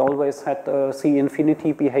 we always had C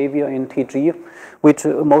infinity behavior in Tg, which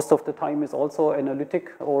most of the time is also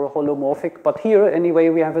analytic or holomorphic. But here, anyway,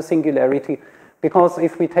 we have a singularity, because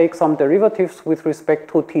if we take some derivatives with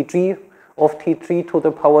respect to Tg of Tg to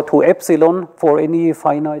the power 2 epsilon for any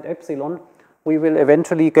finite epsilon, we will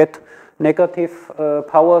eventually get negative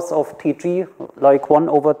powers of Tg, like 1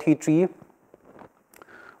 over Tg,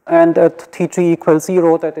 and at Tg equals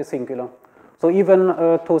 0, that is singular. So even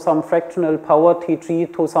to some fractional power,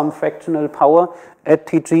 Tg to some fractional power at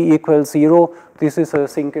Tg equals 0, this is a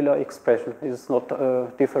singular expression. It is not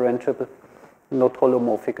differentiable, not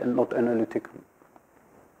holomorphic, and not analytic.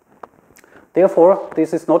 Therefore,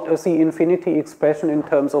 this is not a C infinity expression in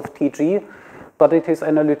terms of Tg, but it is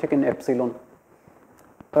analytic in epsilon.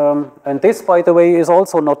 And this, by the way, is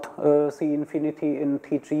also not C infinity in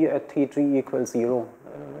Tg at Tg equals 0.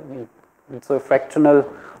 It's a fractional,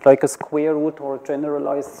 like a square root or a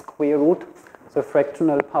generalized square root. It's a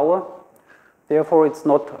fractional power. Therefore, it's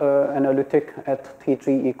not analytic at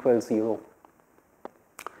Tg equals 0.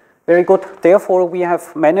 Very good. Therefore, we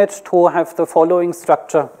have managed to have the following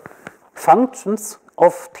structure. Functions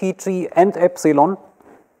of Tg and epsilon,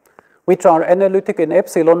 which are analytic in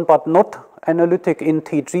epsilon but not analytic in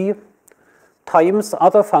Tg, times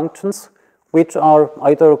other functions which are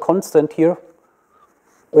either constant here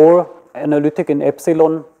or analytic in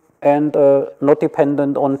epsilon and not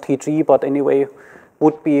dependent on Tg, but anyway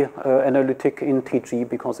would be analytic in Tg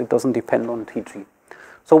because it doesn't depend on Tg.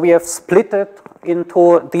 So we have split it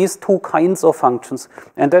into these two kinds of functions,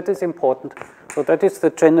 and that is important. So that is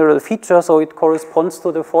the general feature, so it corresponds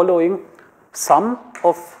to the following sum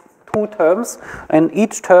of two terms, and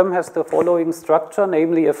each term has the following structure,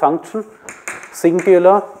 namely a function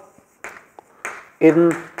singular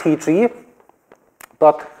in Tg,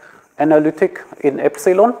 but analytic in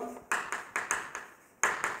epsilon.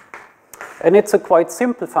 And it's a quite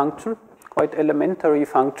simple function, quite elementary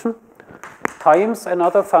function, times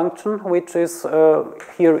another function which is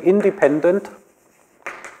here independent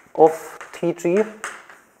of Tg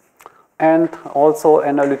and also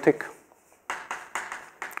analytic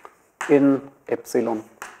in epsilon.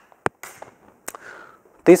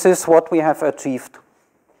 This is what we have achieved.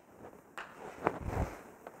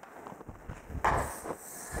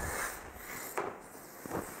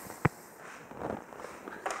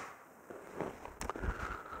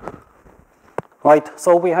 Right,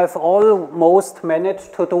 so we have almost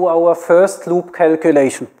managed to do our first loop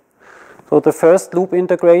calculation. So the first loop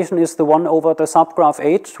integration is the one over the subgraph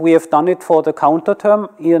H. We have done it for the counter term,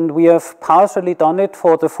 and we have partially done it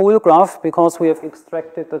for the full graph because we have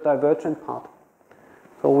extracted the divergent part.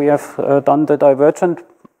 So we have done the divergent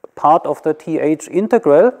part of the TH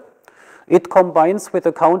integral. It combines with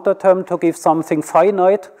the counter term to give something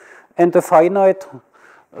finite, and the finite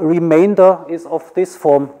remainder is of this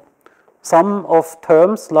form. Sum of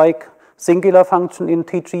terms like singular function in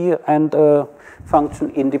Tg and a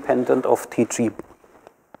function independent of Tg.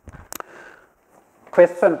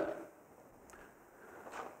 Question.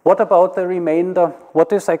 What about the remainder?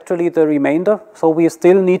 What is actually the remainder? So we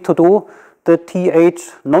still need to do the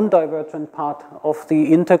TH non-divergent part of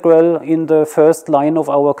the integral in the first line of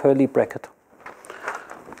our curly bracket.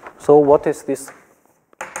 So what is this?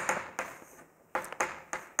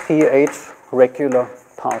 TH regular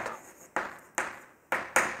part.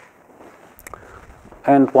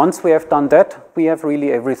 And once we have done that, we have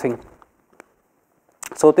really everything.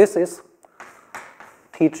 So this is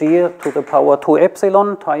Tg to the power 2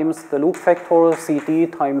 epsilon times the loop factor Cd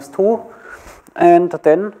times 2, and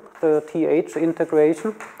then the TH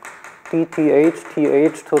integration, dTH,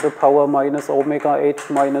 TH to the power minus omega h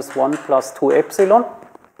minus 1 plus 2 epsilon.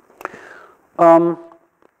 And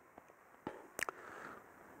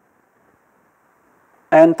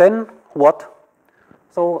then what?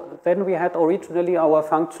 So then we had originally our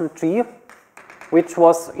function g, which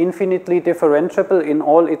was infinitely differentiable in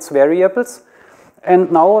all its variables.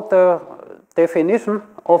 And now the definition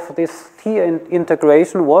of this t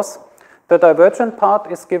integration was the divergent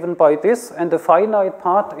part is given by this, and the finite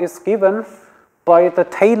part is given by the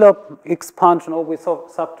Taylor expansion, or we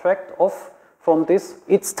subtract off from this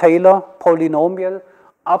its Taylor polynomial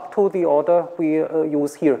up to the order we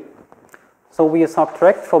use here. So we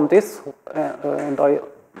subtract from this, and I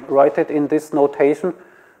write it in this notation,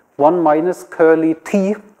 1 minus curly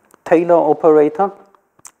t, Taylor operator,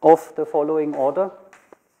 of the following order,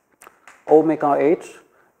 omega h,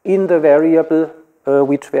 in the variable,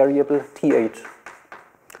 which variable? th.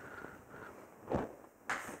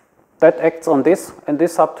 That acts on this, and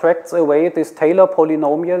this subtracts away this Taylor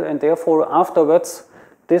polynomial, and therefore afterwards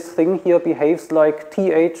this thing here behaves like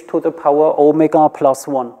th to the power omega plus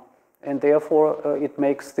 1. And therefore it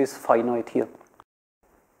makes this finite here.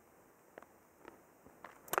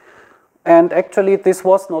 And actually this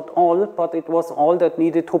was not all, but it was all that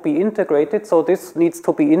needed to be integrated. So this needs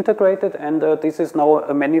to be integrated, and this is now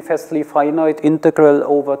a manifestly finite integral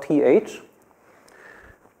over th.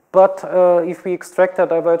 But if we extract a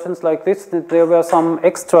divergence like this, there were some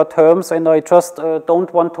extra terms, and I just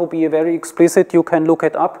don't want to be very explicit. You can look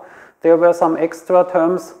it up. There were some extra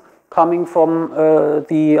terms coming from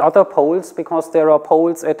the other poles, because there are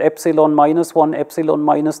poles at epsilon minus 1, epsilon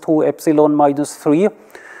minus 2, epsilon minus 3.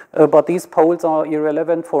 But these poles are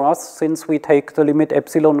irrelevant for us, since we take the limit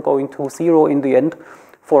epsilon going to 0 in the end.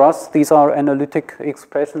 For us, these are analytic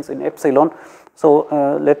expressions in epsilon. So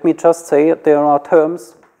let me just say there are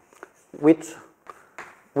terms which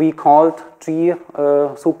we called g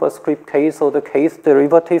superscript k, so the kth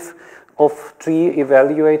derivative of g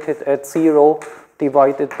evaluated at 0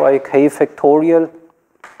 divided by k factorial.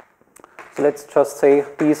 So let's just say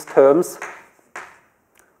these terms.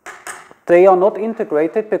 They are not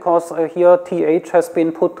integrated because here th has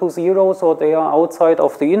been put to 0, so they are outside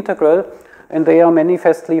of the integral, and they are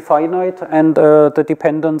manifestly finite, and the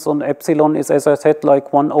dependence on epsilon is, as I said,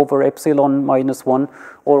 like 1 over epsilon minus 1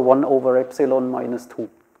 or 1 over epsilon minus 2.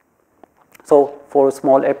 So for a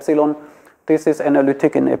small epsilon, this is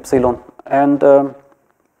analytic in epsilon, and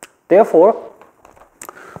therefore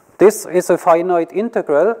this is a finite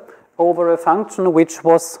integral over a function which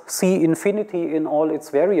was C infinity in all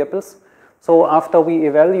its variables. So after we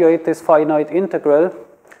evaluate this finite integral,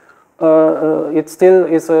 it still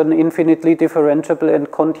is an infinitely differentiable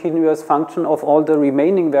and continuous function of all the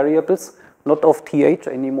remaining variables, not of th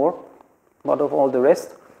anymore, but of all the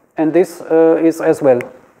rest. And this is as well.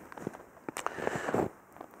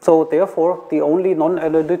 So therefore, the only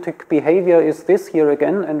non-analytic behavior is this here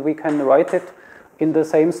again, and we can write it in the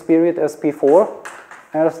same spirit as before,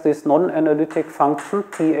 as this non-analytic function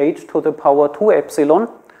th to the power 2 epsilon.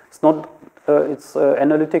 It's not it's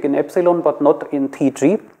analytic in epsilon, but not in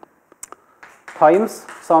Tg, times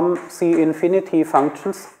some C infinity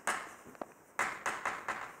functions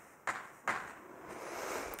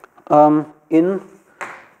in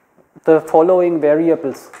the following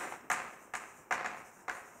variables.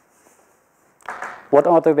 What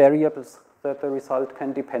are the variables that the result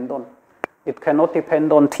can depend on? It cannot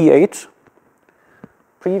depend on Th.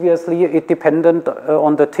 Previously, it depended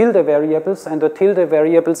on the tilde variables, and the tilde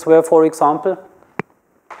variables were, for example,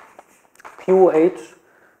 QH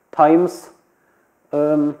times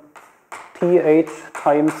TH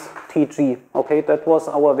times TG. Okay, that was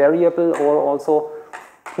our variable, or also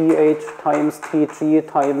TH times TG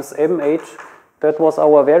times MH. That was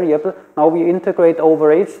our variable. Now we integrate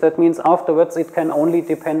over H. That means afterwards it can only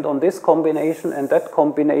depend on this combination and that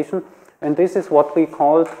combination. And this is what we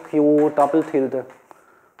call Q double tilde,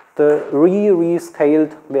 the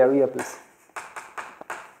rescaled variables.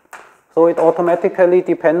 So it automatically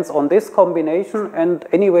depends on this combination, and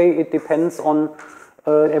anyway it depends on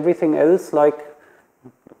everything else, like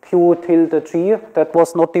Q tilde G, that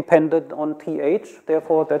was not dependent on TH,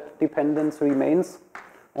 therefore that dependence remains.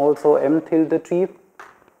 Also M tilde G.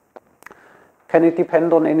 Can it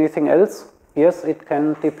depend on anything else? Yes, it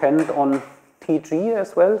can depend on TG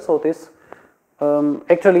as well. So this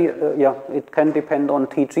it can depend on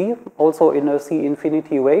TG also in a C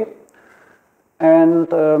infinity way. And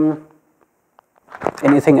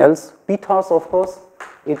anything else? Betas, of course.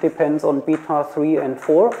 It depends on beta 3 and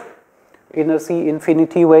 4 in a C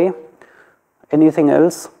infinity way. Anything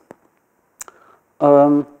else?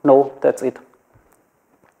 No, that's it.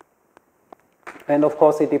 And of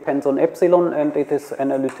course it depends on epsilon, and it is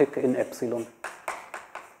analytic in epsilon.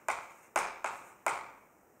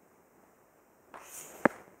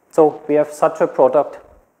 So we have such a product,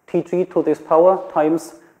 Tg to this power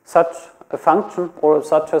times such a function or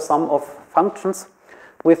such a sum of functions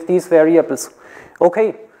with these variables.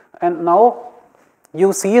 Okay, and now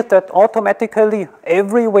you see that automatically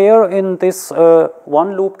everywhere in this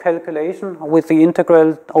one loop calculation with the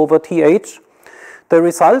integral over Th, the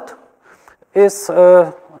result is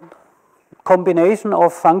a combination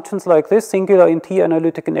of functions like this, singular in T,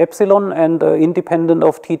 analytic in epsilon, and independent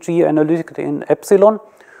of Tg, analytic in epsilon.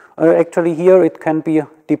 Actually here it can be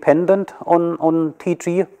dependent on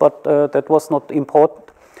Tg, but that was not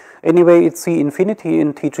important. Anyway, it's C infinity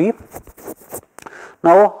in Tg.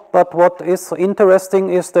 Now, but what is interesting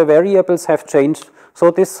is the variables have changed.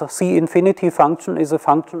 So this C infinity function is a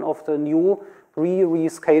function of the new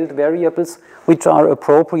rescaled variables, which are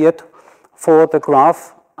appropriate for the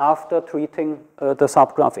graph after treating the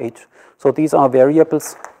subgraph H. So these are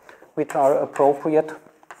variables which are appropriate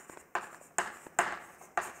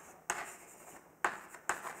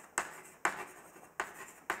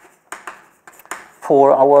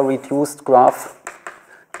for our reduced graph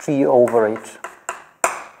G over H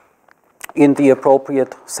in the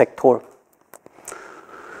appropriate sector.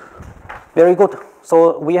 Very good.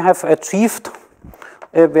 So we have achieved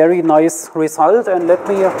a very nice result, and let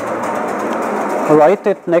me write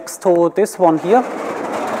it next to this one here.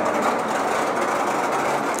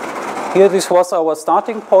 Here this was our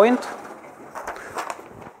starting point.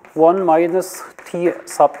 1 minus T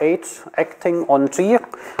sub H acting on G.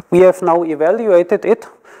 We have now evaluated it,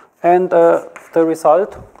 and the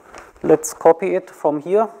result, let's copy it from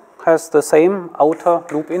here, has the same outer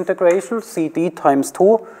loop integration, CD times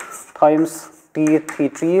 2 times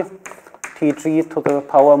dTg, Tg to the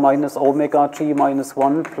power minus omega G minus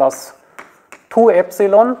 1 plus 2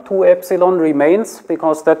 epsilon. 2 epsilon remains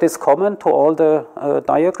because that is common to all the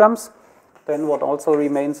diagrams. Then what also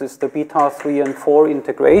remains is the beta 3 and 4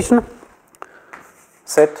 integration,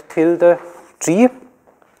 Z tilde G.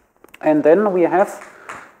 And then we have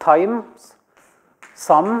times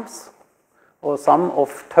sums or sum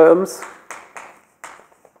of terms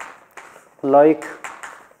like,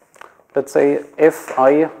 let's say,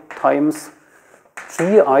 Fi times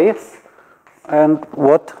Gi. And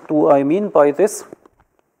what do I mean by this?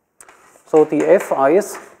 So the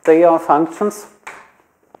Fi's, they are functions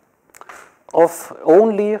of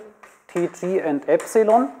only Tg and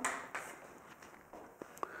epsilon.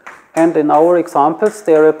 And in our examples,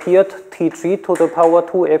 there appeared Tg to the power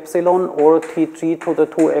 2 epsilon or Tg to the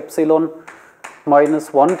 2 epsilon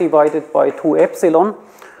minus 1 divided by 2 epsilon.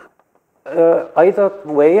 Either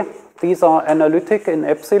way, these are analytic in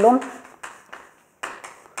epsilon,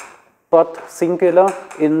 but singular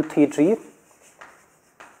in Tg.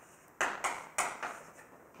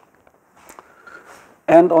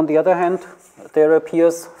 And on the other hand, there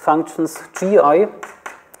appears functions Gi,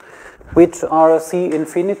 which are C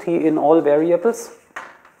infinity in all variables.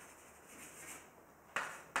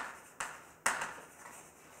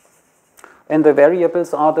 And the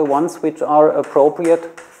variables are the ones which are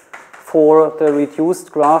appropriate for the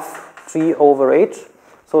reduced graph G over H.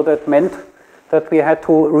 So that meant that we had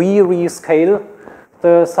to rescale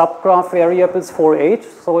the subgraph variables for H.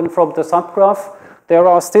 So from the subgraph, there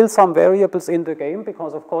are still some variables in the game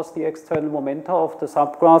because, of course, the external momenta of the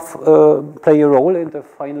subgraph play a role in the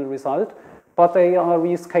final result. but they are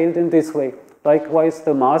rescaled in this way. Likewise,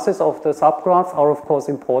 the masses of the subgraph are of course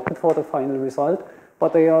important for the final result,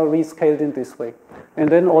 but they are rescaled in this way. And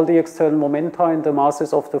then all the external momenta and the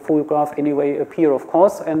masses of the full graph anyway appear, of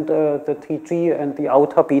course, and the Tg and the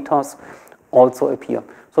outer betas also appear.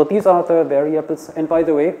 So these are the variables. And by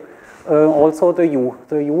the way, also the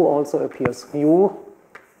u also appears. U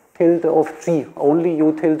tilde of g, only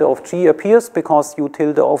u tilde of g appears because u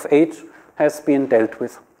tilde of h has been dealt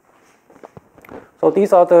with. So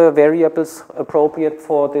these are the variables appropriate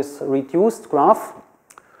for this reduced graph.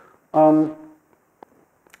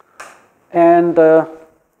 And the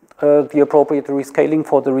appropriate rescaling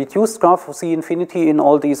for the reduced graph of C infinity in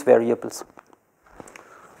all these variables.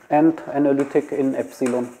 And analytic in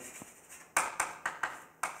epsilon.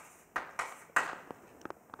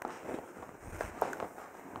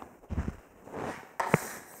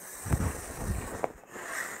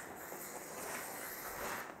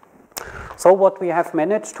 So what we have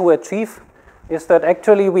managed to achieve is that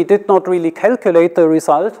actually we did not really calculate the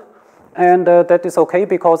result, and that is okay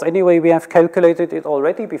because anyway we have calculated it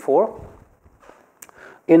already before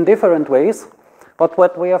in different ways. But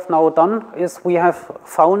what we have now done is we have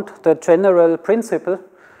found the general principle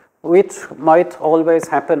which might always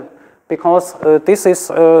happen, because this is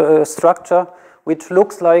a structure which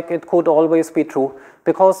looks like it could always be true.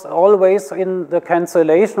 Because always in the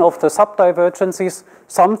cancellation of the subdivergences,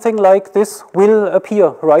 something like this will appear,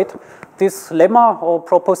 right? This lemma or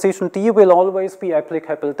proposition D will always be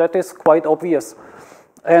applicable. That is quite obvious.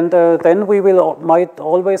 And then we might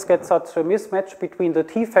always get such a mismatch between the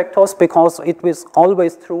T factors, because it is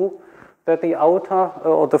always true that the outer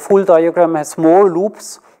or the full diagram has more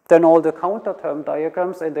loops than all the counter term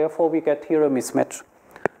diagrams, and therefore we get here a mismatch.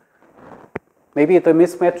 Maybe the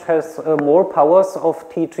mismatch has more powers of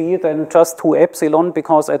Tg than just 2 epsilon,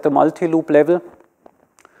 because at the multi-loop level,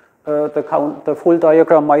 the full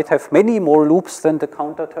diagram might have many more loops than the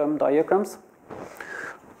counter term diagrams.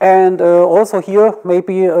 And also here,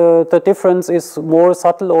 maybe the difference is more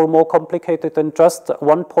subtle or more complicated than just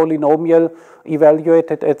one polynomial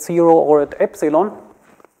evaluated at 0 or at epsilon.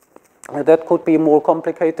 That could be more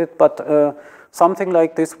complicated, but something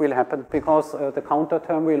like this will happen, because the counter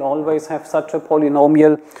term will always have such a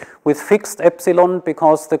polynomial with fixed epsilon,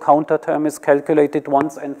 because the counter term is calculated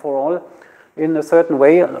once and for all in a certain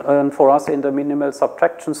way, and for us in the minimal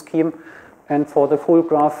subtraction scheme, and for the full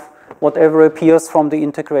graph, whatever appears from the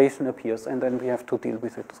integration appears, and then we have to deal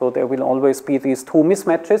with it. So there will always be these two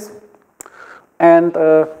mismatches, and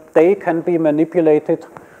they can be manipulated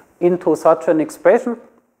into such an expression.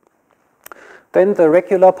 Then the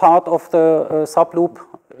regular part of the subloop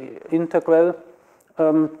integral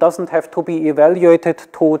doesn't have to be evaluated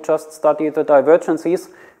to just study the divergences,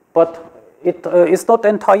 but it is not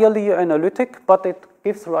entirely analytic, but it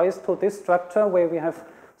gives rise to this structure where we have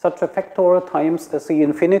such a factor times the C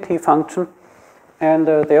infinity function, and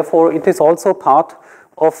therefore it is also part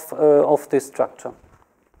of this structure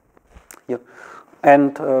here.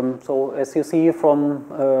 And so as you see from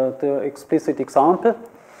the explicit example,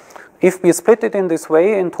 if we split it in this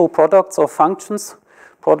way into products of functions,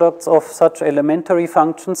 products of such elementary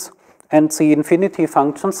functions and C infinity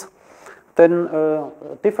functions, then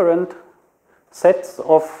different sets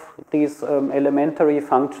of these elementary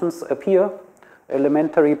functions appear,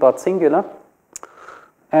 elementary but singular.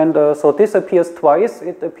 And so this appears twice.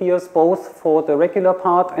 It appears both for the regular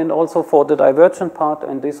part and also for the divergent part,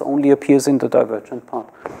 and this only appears in the divergent part.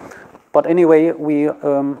 But anyway, we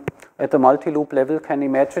at the multi-loop level can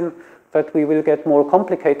imagine that we will get more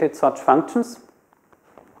complicated such functions,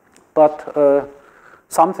 but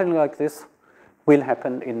something like this will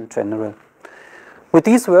happen in general. With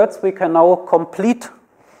these words, we can now complete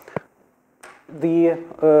the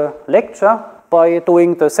lecture by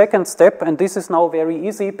doing the second step, and this is now very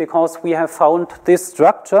easy because we have found this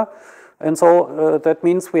structure, and so that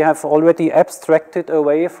means we have already abstracted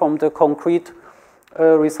away from the concrete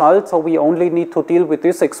result, so we only need to deal with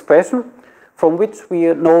this expression, from which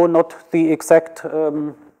we know not the exact,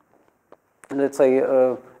 let's say,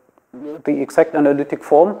 the exact analytic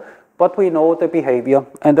form, but we know the behavior,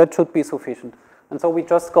 and that should be sufficient. And so we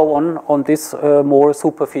just go on this more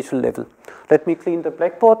superficial level. Let me clean the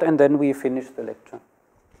blackboard, and then we finish the lecture.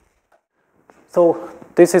 So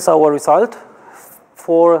this is our result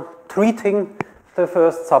for treating the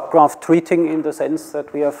first subgraph, treating in the sense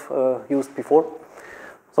that we have used before.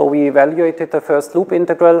 So we evaluated the first loop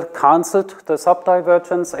integral, cancelled the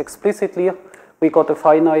subdivergence explicitly. We got a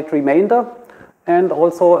finite remainder and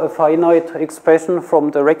also a finite expression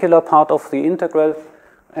from the regular part of the integral,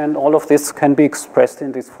 and all of this can be expressed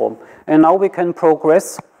in this form. And now we can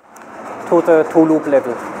progress to the two-loop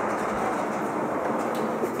level.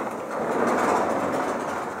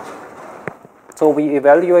 So we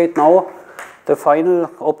evaluate now the final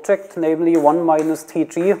object, namely 1 minus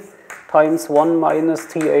Tg times 1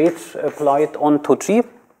 minus Th applied onto G.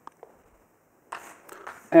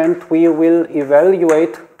 And we will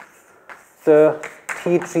evaluate the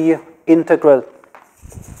Tg integral.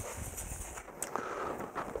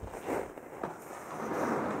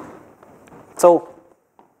 So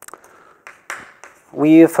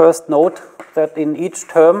we first note that in each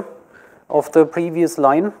term of the previous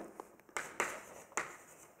line,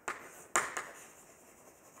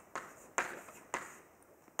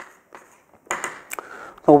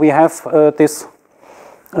 so we have this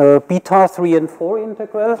beta 3 and 4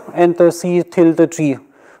 integral and the c tilde g.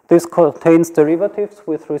 This contains derivatives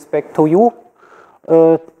with respect to u,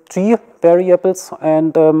 g variables,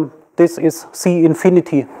 and this is c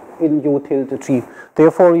infinity in u tilde g.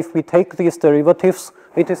 Therefore, if we take these derivatives,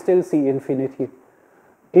 it is still c infinity.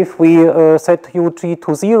 If we set ug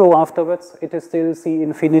to 0 afterwards, it is still c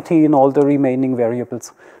infinity in all the remaining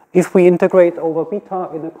variables. If we integrate over beta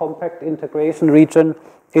in a compact integration region,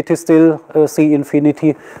 it is still c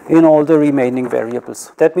infinity in all the remaining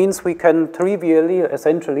variables. That means we can trivially,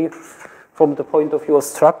 essentially, from the point of view of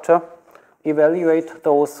structure, evaluate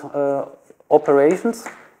those operations,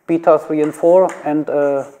 beta 3 and 4 and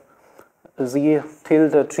z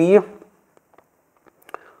tilde g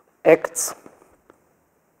acts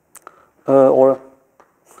or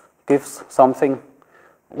gives something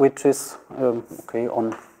which is okay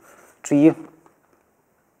on G.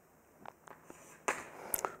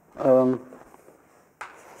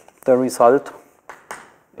 The result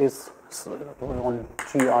is on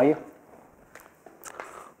Gi.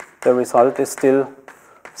 The result is still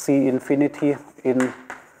C infinity in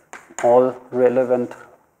all relevant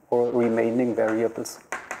or remaining variables.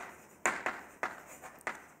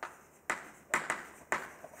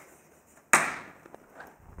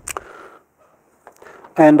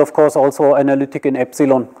 And of course also analytic in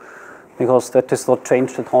epsilon, because that is not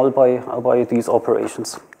changed at all by these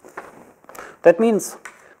operations. That means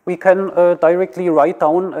we can directly write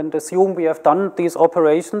down and assume we have done these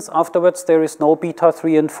operations. Afterwards there is no beta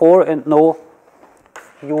 3 and 4 and no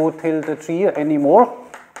u tilde g anymore.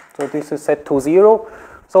 So this is set to 0.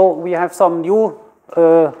 So we have some new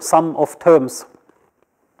sum of terms.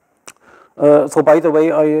 So by the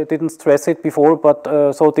way, I didn't stress it before, but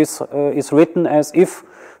so this is written as if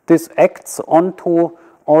this acts onto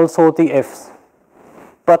also the f's.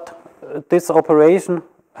 But this operation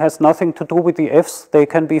has nothing to do with the f's. They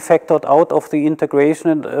can be factored out of the integration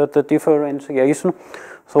and the differentiation.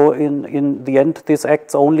 So in the end, this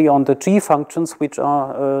acts only on the g functions, which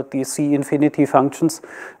are the c infinity functions,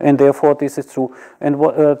 and therefore this is true. And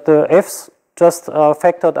the f's just are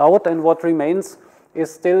factored out, and what remains is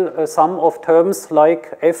still a sum of terms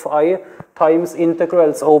like fi times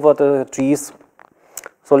integrals over the g's.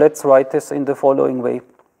 So let's write this in the following way.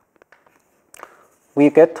 We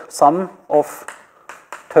get sum of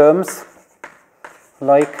terms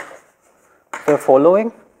like the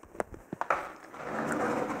following.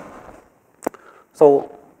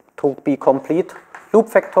 So to be complete, loop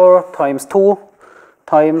vector times 2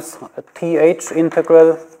 times th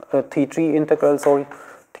integral, tg integral, sorry,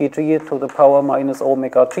 tg to the power minus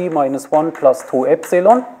omega g minus 1 plus 2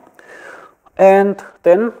 epsilon. And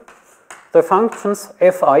then the functions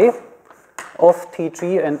fi of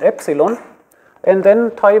tg and epsilon, and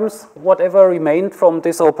then times whatever remained from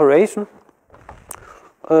this operation.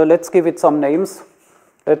 Let's give it some names.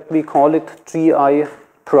 Let me call it gi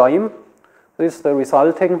prime. This is the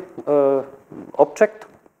resulting object.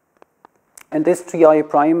 And this gi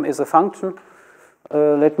prime is a function,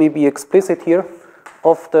 let me be explicit here,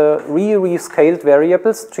 of the rescaled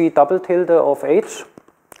variables g double tilde of h,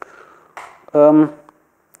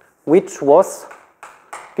 which was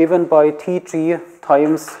given by tg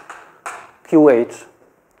times qh,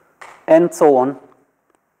 and so on.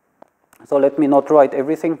 So let me not write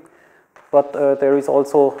everything, but there is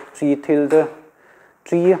also g tilde,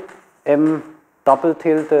 g, m double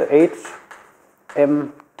tilde h,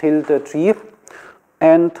 m tilde g,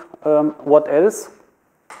 and what else?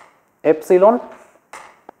 Epsilon.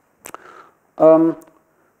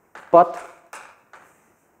 But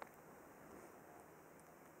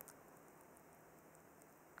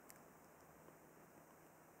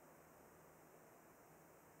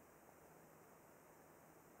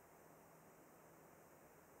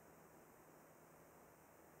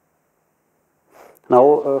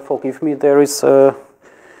now, forgive me, there is,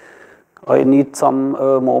 I need some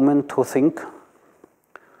moment to think.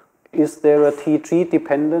 Is there a TG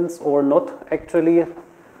dependence or not? Actually,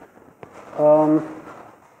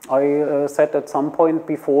 I said at some point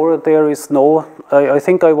before there is no, I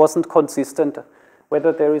think I wasn't consistent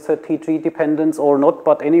whether there is a TG dependence or not,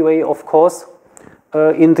 but anyway, of course,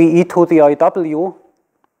 in the e to the iw,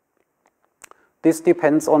 this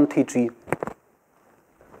depends on TG.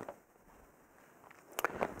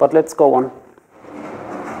 But let's go on.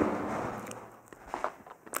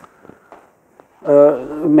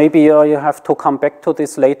 Maybe I have to come back to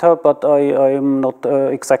this later, but I am not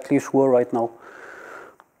exactly sure right now.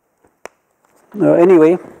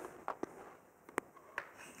 Anyway,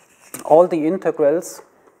 all the integrals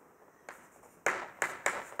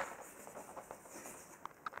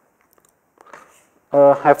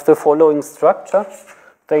have the following structure.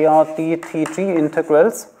 They are the TG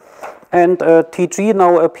integrals. And TG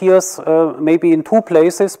now appears maybe in two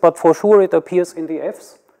places, but for sure it appears in the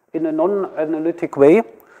Fs in a non-analytic way,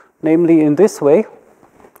 namely in this way,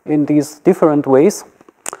 in these different ways.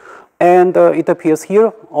 And it appears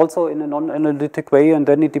here also in a non-analytic way, and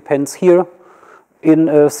then it depends here in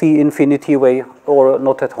a C infinity way or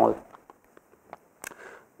not at all.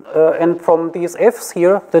 And from these Fs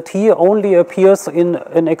here, the T only appears in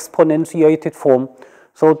an exponentiated form.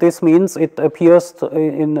 So this means it appears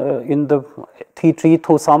in the TG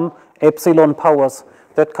to some epsilon powers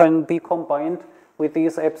that can be combined with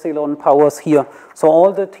these epsilon powers here. So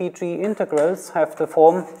all the TG integrals have the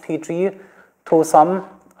form TG to some,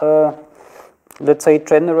 let's say,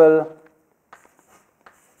 general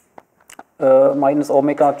minus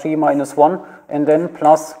omega g minus 1, and then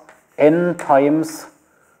plus n times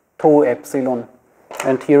 2 epsilon.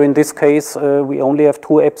 And here in this case, we only have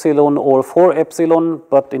 2 epsilon or 4 epsilon,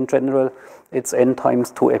 but in general, it's n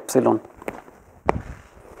times 2 epsilon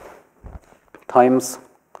times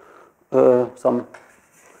some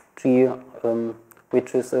g,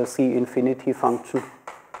 which is a C infinity function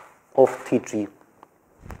of TG.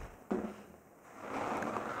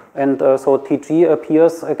 And so TG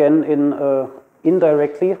appears again in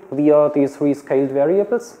indirectly via these rescaled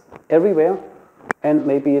variables everywhere. And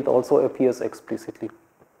maybe it also appears explicitly.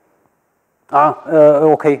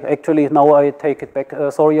 Okay, actually now I take it back.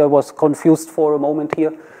 Sorry, I was confused for a moment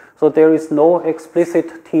here. So there is no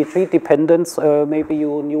explicit TG dependence. Maybe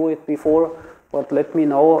you knew it before, but let me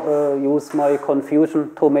now use my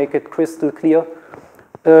confusion to make it crystal clear.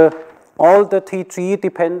 All the TG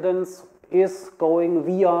dependence is going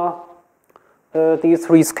via these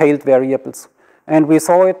rescaled variables. And we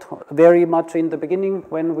saw it very much in the beginning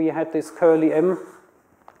when we had this curly m.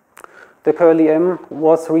 The curly m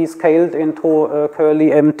was rescaled into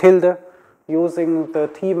curly m tilde using the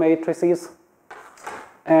T matrices,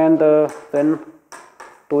 and then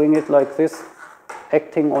doing it like this,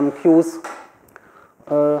 acting on Q's.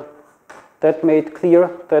 That made clear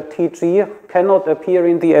that TG cannot appear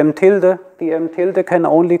in the m tilde. The m tilde can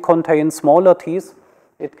only contain smaller t's.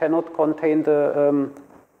 It cannot contain the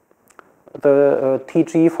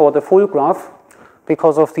TG for the full graph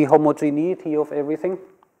because of the homogeneity of everything.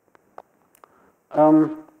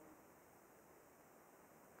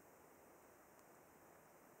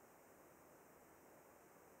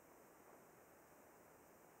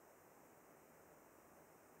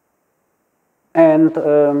 And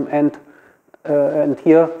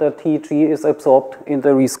here the TG is absorbed in the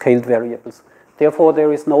rescaled variables. Therefore,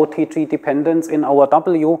 there is no TG dependence in our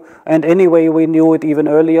W, and anyway, we knew it even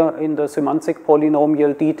earlier in the semantic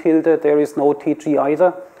polynomial d tilde, there is no TG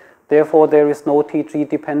either. Therefore, there is no TG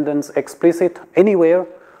dependence explicit anywhere.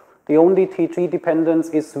 The only TG dependence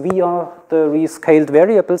is via the rescaled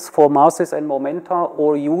variables for masses and momenta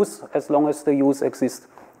or U's, as long as the U's exist.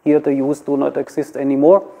 Here the U's do not exist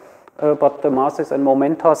anymore, but the masses and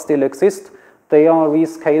momenta still exist. They are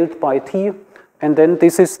rescaled by T, and then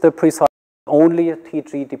this is the precise only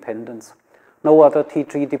TG dependence. No other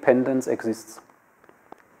TG dependence exists.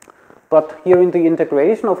 But here in the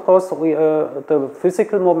integration, of course, the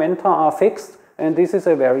physical momenta are fixed, and this is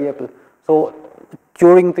a variable. So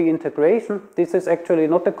during the integration, this is actually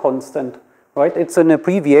not a constant, right? It's an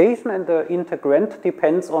abbreviation, and the integrand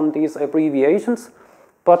depends on these abbreviations.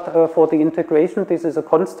 But for the integration, this is a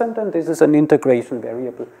constant, and this is an integration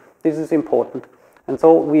variable. This is important. And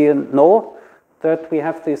so we know that we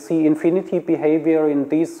have the C infinity behavior in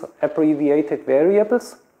these abbreviated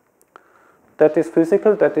variables. That is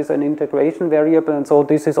physical, that is an integration variable, and so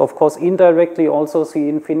this is of course indirectly also C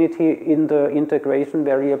infinity in the integration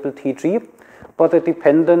variable TG, but the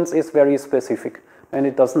dependence is very specific and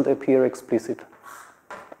it doesn't appear explicit.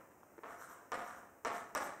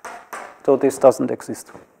 So this doesn't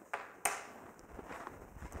exist.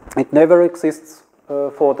 It never exists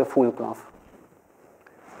for the full graph.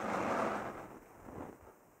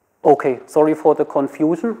 Okay, sorry for the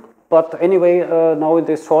confusion. But anyway, now in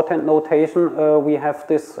this shorthand notation, we have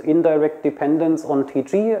this indirect dependence on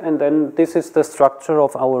Tg, and then this is the structure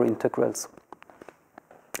of our integrals.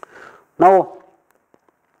 Now,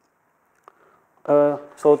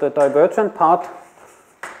 so the divergent part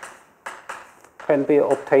can be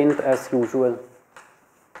obtained as usual.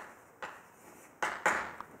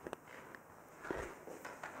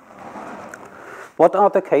 What are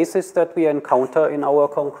the cases that we encounter in our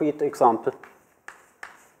concrete example?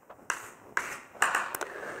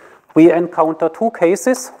 We encounter two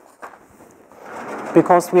cases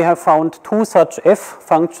because we have found two such f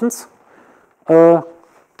functions,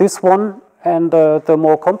 this one and the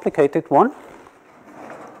more complicated one.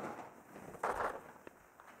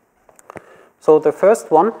 So the first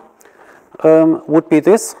one would be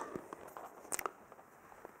this.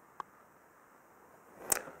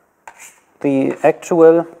 The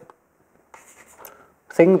actual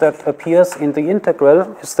thing that appears in the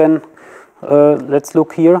integral is then, let's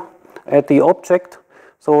look here at the object.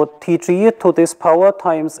 So Tg to this power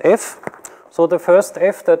times f. So the first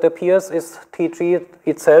f that appears is Tg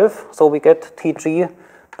itself. So we get Tg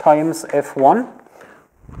times f1.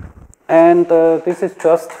 And this is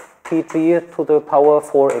just Tg to the power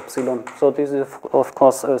 4 epsilon. So this is, of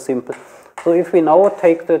course, simple. So if we now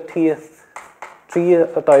take the Tg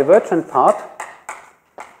divergent part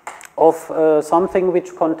of something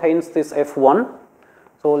which contains this f1,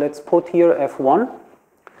 so let's put here f1,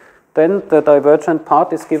 then the divergent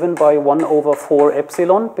part is given by 1 over 4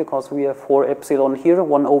 epsilon, because we have 4 epsilon here,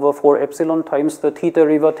 1 over 4 epsilon times the t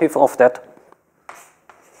derivative of that.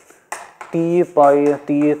 D by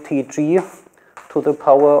dtg to the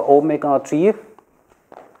power omega g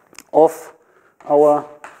of our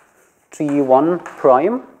g1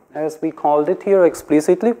 prime, as we called it here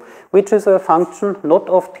explicitly, which is a function not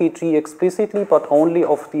of Tg explicitly, but only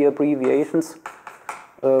of the abbreviations,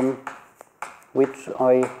 which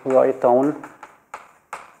I write down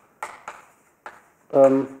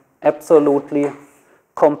absolutely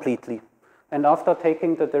completely. And after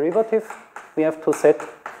taking the derivative, we have to set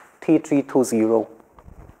Tg to 0.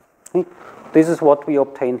 This is what we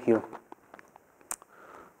obtain here.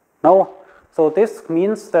 Now, so this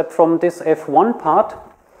means that from this f1 part,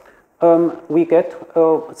 we get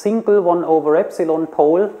a single 1 over epsilon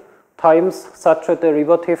pole times such a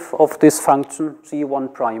derivative of this function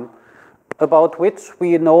g1 prime, about which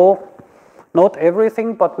we know not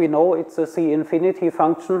everything, but we know it's a C infinity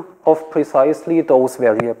function of precisely those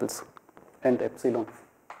variables and epsilon.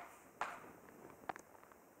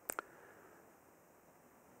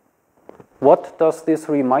 What does this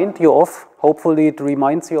remind you of? Hopefully it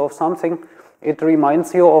reminds you of something. It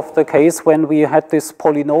reminds you of the case when we had this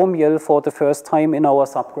polynomial for the first time in our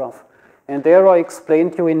subgraph. And there I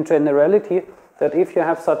explained to you in generality that if you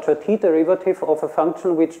have such a t derivative of a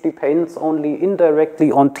function which depends only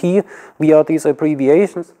indirectly on t via these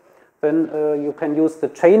abbreviations, then you can use the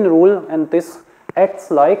chain rule, and this acts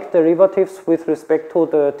like derivatives with respect to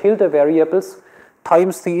the tilde variables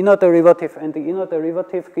times the inner derivative, and the inner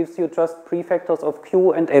derivative gives you just prefactors of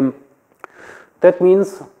q and m. That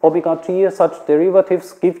means omega g, such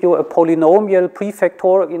derivatives give you a polynomial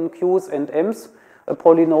prefactor in q's and m's, a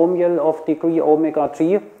polynomial of degree omega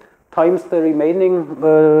g times the remaining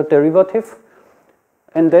derivative.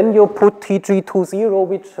 And then you put Tg to 0,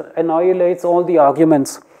 which annihilates all the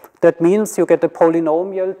arguments. That means you get a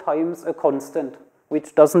polynomial times a constant,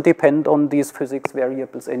 which doesn't depend on these physics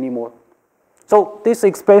variables anymore. So this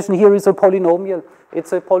expression here is a polynomial.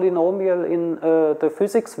 It's a polynomial in the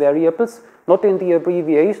physics variables, not in the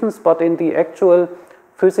abbreviations, but in the actual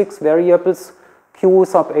physics variables q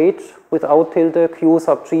sub h without tilde, q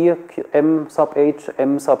sub g, m sub h,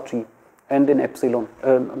 m sub g, and in epsilon,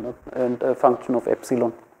 and a function of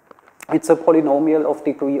epsilon. It's a polynomial of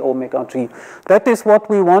degree omega g. That is what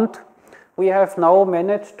we want. We have now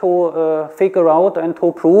managed to figure out and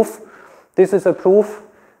to prove. This is a proof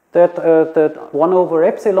that the 1 over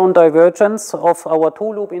epsilon divergence of our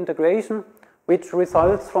two-loop integration, which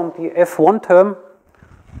results from the f1 term,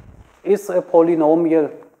 is a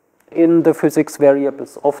polynomial in the physics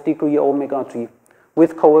variables of degree omega g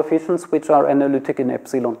with coefficients which are analytic in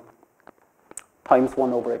epsilon times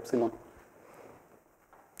 1 over epsilon.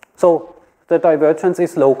 So the divergence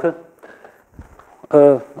is local.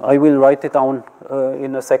 I will write it down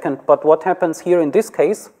in a second. But what happens here in this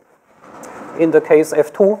case? In the case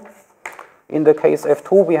F2,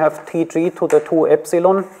 we have Tg to the 2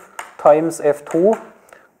 epsilon times F2,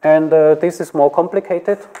 and this is more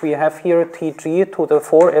complicated. We have here Tg to the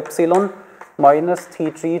 4 epsilon minus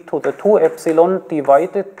Tg to the 2 epsilon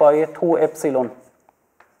divided by 2 epsilon.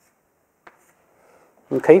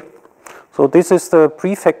 Okay, so So this is the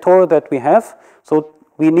prefactor that we have. So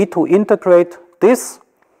we need to integrate this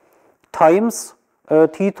times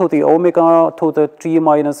t to the omega to the g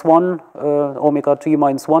minus 1, omega g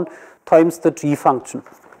minus 1, times the g function.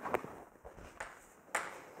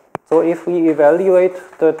 So if we evaluate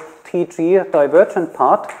the Tg divergent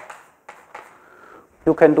part,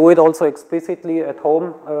 you can do it also explicitly at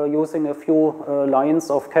home using a few lines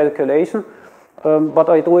of calculation, but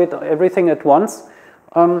I do it everything at once.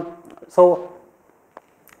 So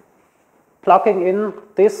plugging in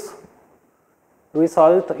this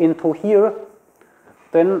result into here,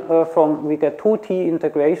 then we get 2t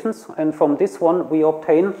integrations, and from this one we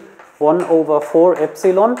obtain 1 over 4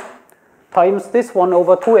 epsilon times this 1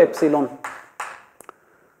 over 2 epsilon.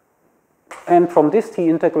 And from this t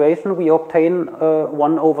integration we obtain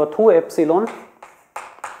 1 over 2 epsilon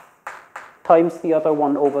times the other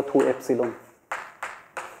 1 over 2 epsilon.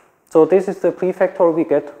 So this is the prefactor we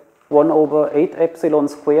get, 1 over 8 epsilon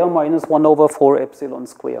square minus 1 over 4 epsilon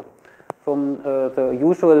square. From the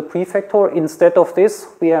usual prefactor, instead of this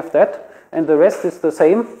we have that, and the rest is the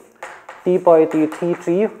same, d by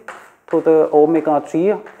dtg to the omega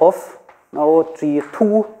g of now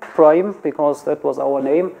g2 prime, because that was our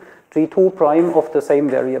name, g2 prime of the same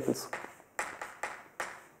variables.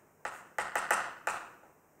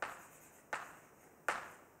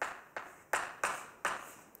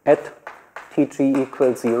 At tg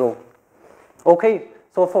equals 0. Okay,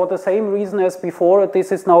 so for the same reason as before,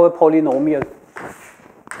 this is now a polynomial.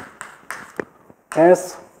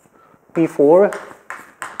 As before,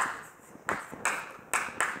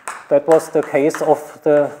 that was the case of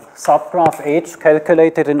the subgraph H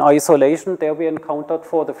calculated in isolation. There we encountered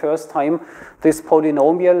for the first time this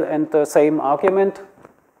polynomial and the same argument.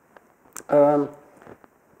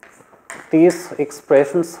 These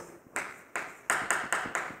expressions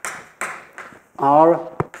are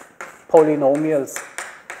polynomials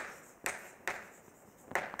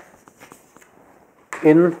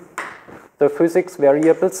in the physics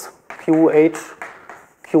variables QH,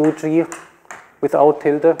 QG without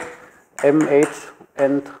tilde, MH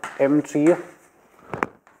and MG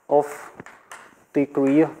of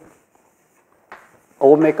degree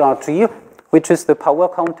omega g, which is the power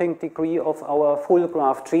counting degree of our full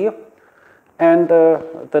graph G. And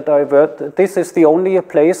this is the only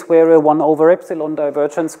place where a 1 over epsilon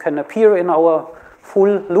divergence can appear in our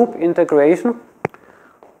full loop integration.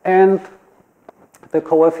 And the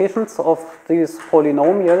coefficients of this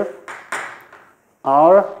polynomial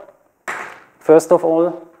are, first of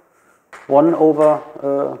all, 1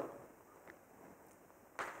 over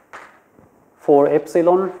 4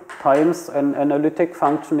 epsilon times an analytic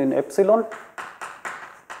function in epsilon.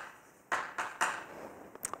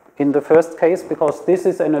 In the first case, because this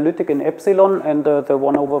is analytic in epsilon and the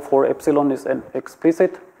 1 over 4 epsilon is an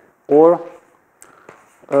explicit, or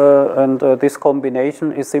this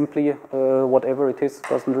combination is simply whatever it is,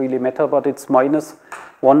 doesn't really matter, but it's minus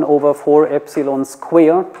 1 over 4 epsilon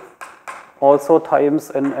square, also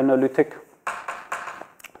times an analytic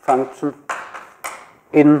function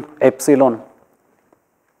in epsilon.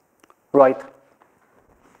 Right.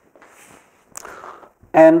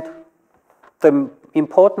 And the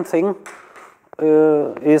important thing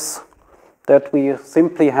is that we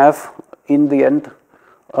simply have in the end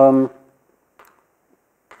 1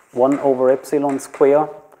 over epsilon square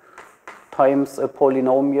times a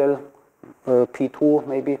polynomial P2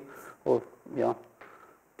 maybe, or yeah,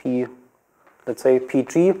 P, let's say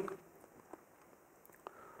Pg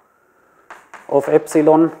of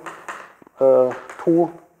epsilon 2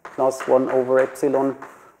 plus 1 over epsilon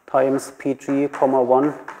times Pg,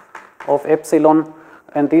 1 of epsilon.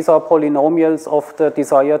 And these are polynomials of the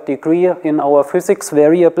desired degree in our physics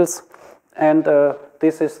variables. And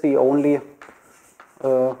this is the only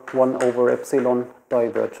 1 over epsilon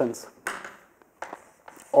divergence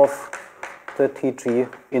of the Tg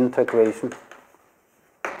integration.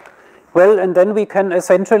 Well, and then we can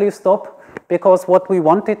essentially stop, because what we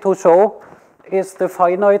wanted to show is the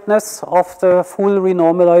finiteness of the full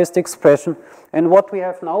renormalized expression. And what we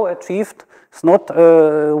have now achieved is not,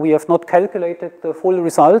 we have not calculated the full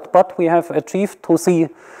result, but we have achieved to see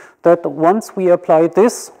that once we apply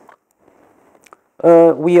this,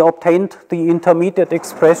 we obtained the intermediate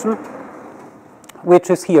expression, which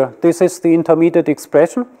is here. This is the intermediate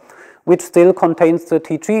expression, which still contains the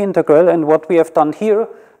Tg integral. And what we have done here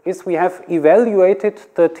is we have evaluated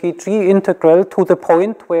the Tg integral to the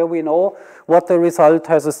point where we know what the result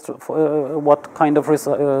has, what kind of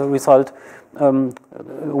result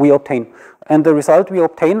we obtain. And the result we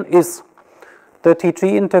obtain is the Tg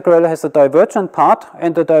integral has a divergent part,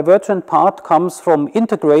 and the divergent part comes from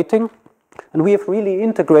integrating And we have really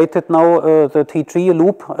integrated now the TG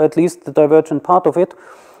loop, at least the divergent part of it.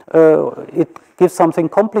 It gives something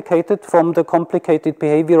complicated from the complicated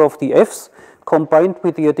behavior of the f's combined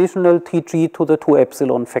with the additional TG to the 2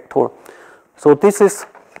 epsilon factor. So this is,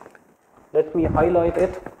 let me highlight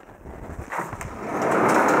it.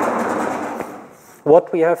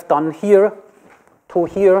 What we have done here to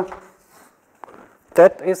here,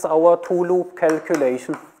 that is our 2-loop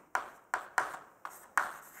calculation.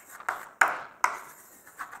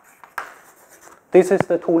 This is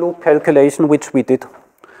the 2-loop calculation which we did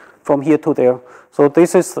from here to there. So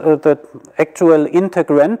this is the actual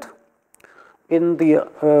integrand in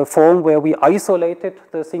the form where we isolated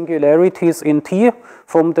the singularities in T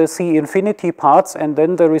from the C infinity parts, and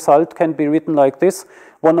then the result can be written like this: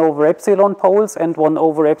 1 over epsilon poles and 1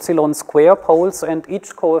 over epsilon square poles, and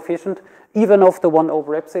each coefficient, even of the 1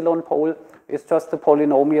 over epsilon pole, is just the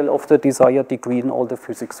polynomial of the desired degree in all the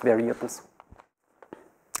physics variables.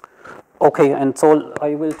 Okay, and so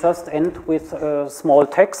I will just end with a small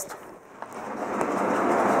text.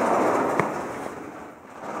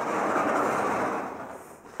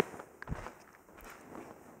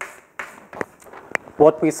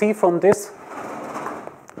 What we see from this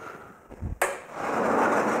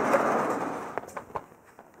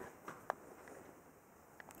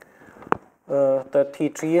the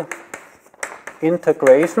TG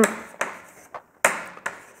integration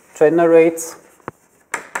generates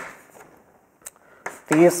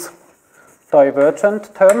these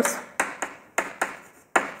divergent terms,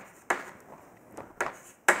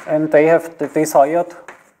 and they have the desired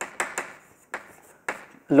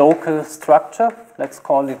local structure. Let's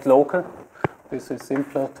call it local. This is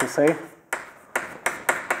simpler to say.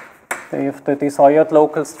 They have the desired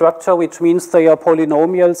local structure, which means they are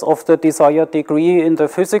polynomials of the desired degree in the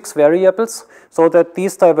physics variables, so that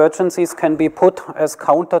these divergences can be put as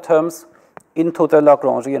counter terms into the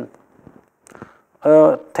Lagrangian.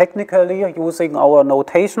 Technically, using our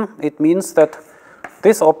notation, it means that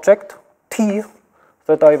this object, T,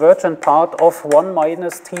 the divergent part of 1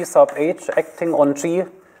 minus T sub h acting on G,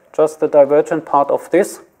 just the divergent part of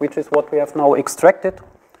this, which is what we have now extracted,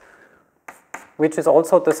 which is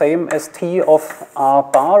also the same as T of R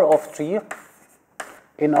bar of G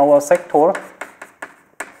in our sector.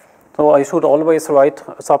 So I should always write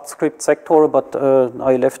a subscript sector, but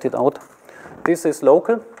I left it out. This is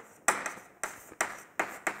local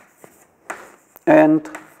and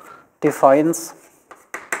defines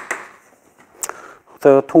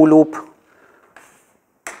the 2-loop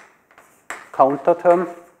counter term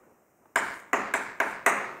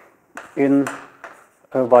in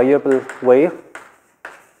a viable way.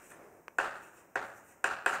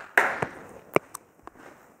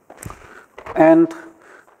 And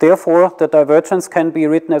therefore, the divergence can be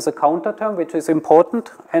written as a counter term, which is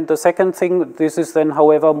important. And the second thing, this is then,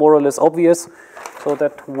 however, more or less obvious, so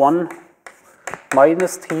that 1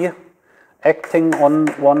 minus T acting on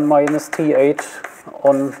 1 minus TH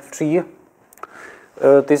on G.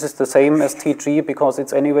 This is the same as TG because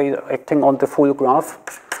it's anyway acting on the full graph,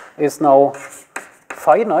 is now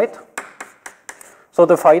finite. So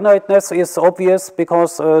the finiteness is obvious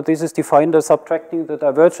because this is defined as subtracting the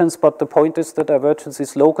divergence, but the point is the divergence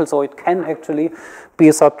is local, so it can actually be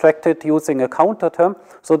subtracted using a counter term.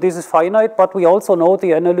 So this is finite, but we also know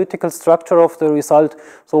the analytical structure of the result.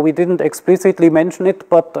 So we didn't explicitly mention it,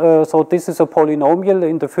 but so this is a polynomial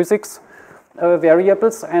in the physics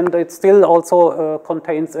variables, and it still also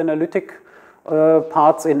contains analytic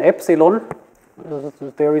parts in epsilon.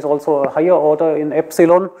 There is also a higher order in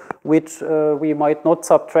epsilon, which we might not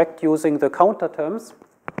subtract using the counter terms.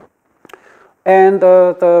 And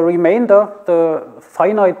the remainder, the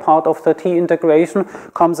finite part of the T integration,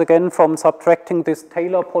 comes again from subtracting this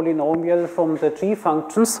Taylor polynomial from the G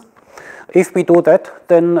functions. If we do that,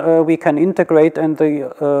 then we can integrate, and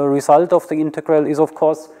the result of the integral is, of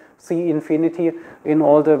course, C infinity in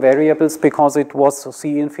all the variables, because it was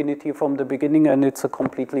C infinity from the beginning, and it's a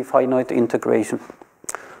completely finite integration.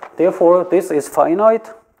 Therefore, this is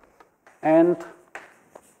finite and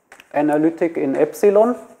analytic in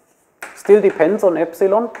epsilon, still depends on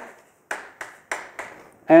epsilon,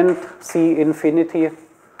 and C infinity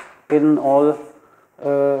in all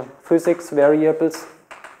physics variables,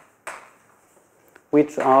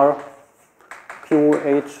 which are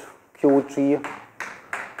QH, QG,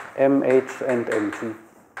 MH, and MG.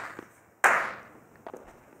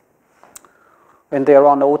 And there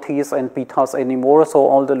are no T's and betas anymore, so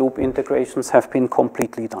all the loop integrations have been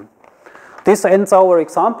completely done. This ends our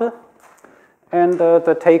example, and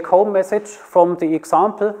the take-home message from the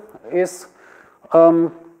example is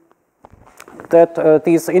that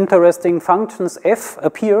these interesting functions f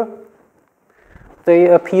appear they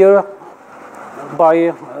appear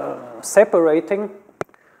by separating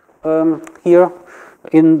here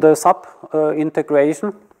in the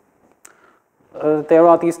sub-integration. There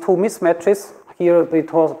are these two mismatches. Here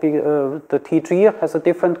it was the TG has a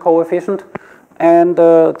different coefficient, and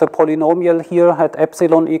the polynomial here had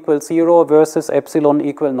epsilon equals 0 versus epsilon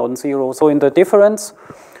equal non-zero. So in the difference,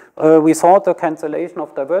 we saw the cancellation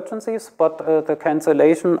of divergences, but the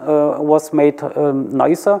cancellation was made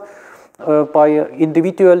nicer by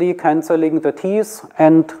individually cancelling the t's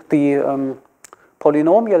and the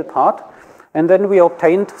polynomial part. And then we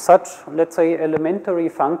obtained such, let's say, elementary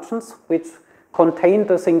functions which contain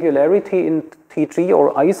the singularity in Tg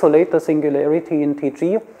or isolate the singularity in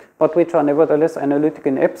Tg, but which are nevertheless analytic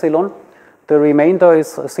in epsilon. The remainder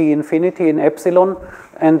is C infinity in epsilon,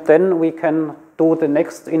 and then we can do the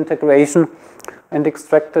next integration and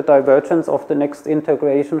extract the divergence of the next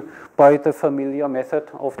integration by the familiar method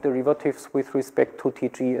of derivatives with respect to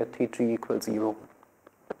Tg at Tg equals 0.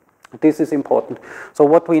 This is important. So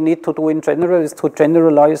what we need to do in general is to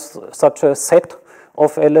generalize such a set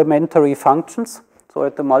of elementary functions. So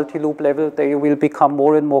at the multi-loop level, they will become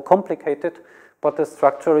more and more complicated, but the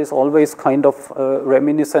structure is always kind of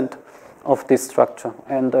reminiscent of this structure.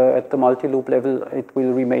 And at the multi-loop level, it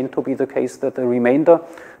will remain to be the case that the remainder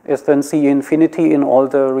is then C infinity in all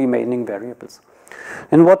the remaining variables.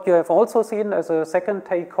 And what you have also seen as a second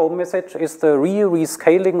take-home message is the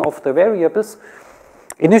rescaling of the variables.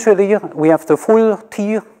 Initially, we have the full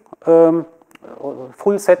T,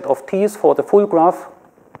 full set of T's for the full graph.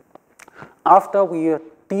 After we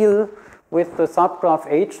deal with the subgraph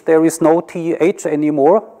H, there is no TH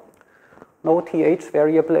anymore, no TH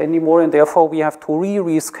variable anymore, and therefore we have to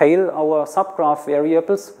rescale our subgraph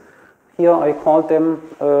variables. Here I call them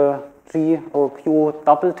G or Q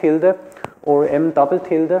double tilde or M double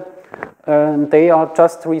tilde. And they are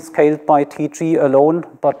just rescaled by Tg alone,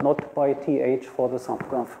 but not by Th for the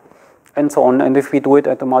subgraph, and so on. And if we do it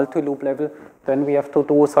at the multi-loop level, then we have to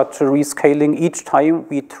do such a rescaling each time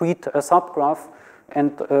we treat a subgraph,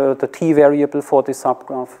 and the T variable for the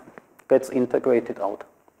subgraph gets integrated out.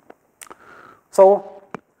 So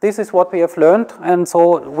this is what we have learned, and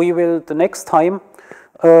so we will the next time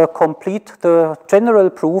complete the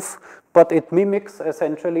general proof, but it mimics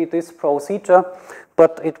essentially this procedure,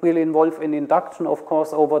 but it will involve an induction, of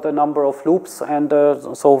course, over the number of loops, and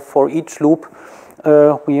so for each loop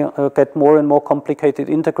we get more and more complicated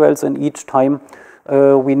integrals, and each time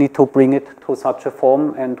we need to bring it to such a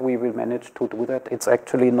form, and we will manage to do that. It's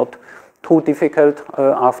actually not too difficult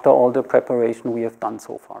after all the preparation we have done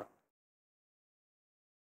so far.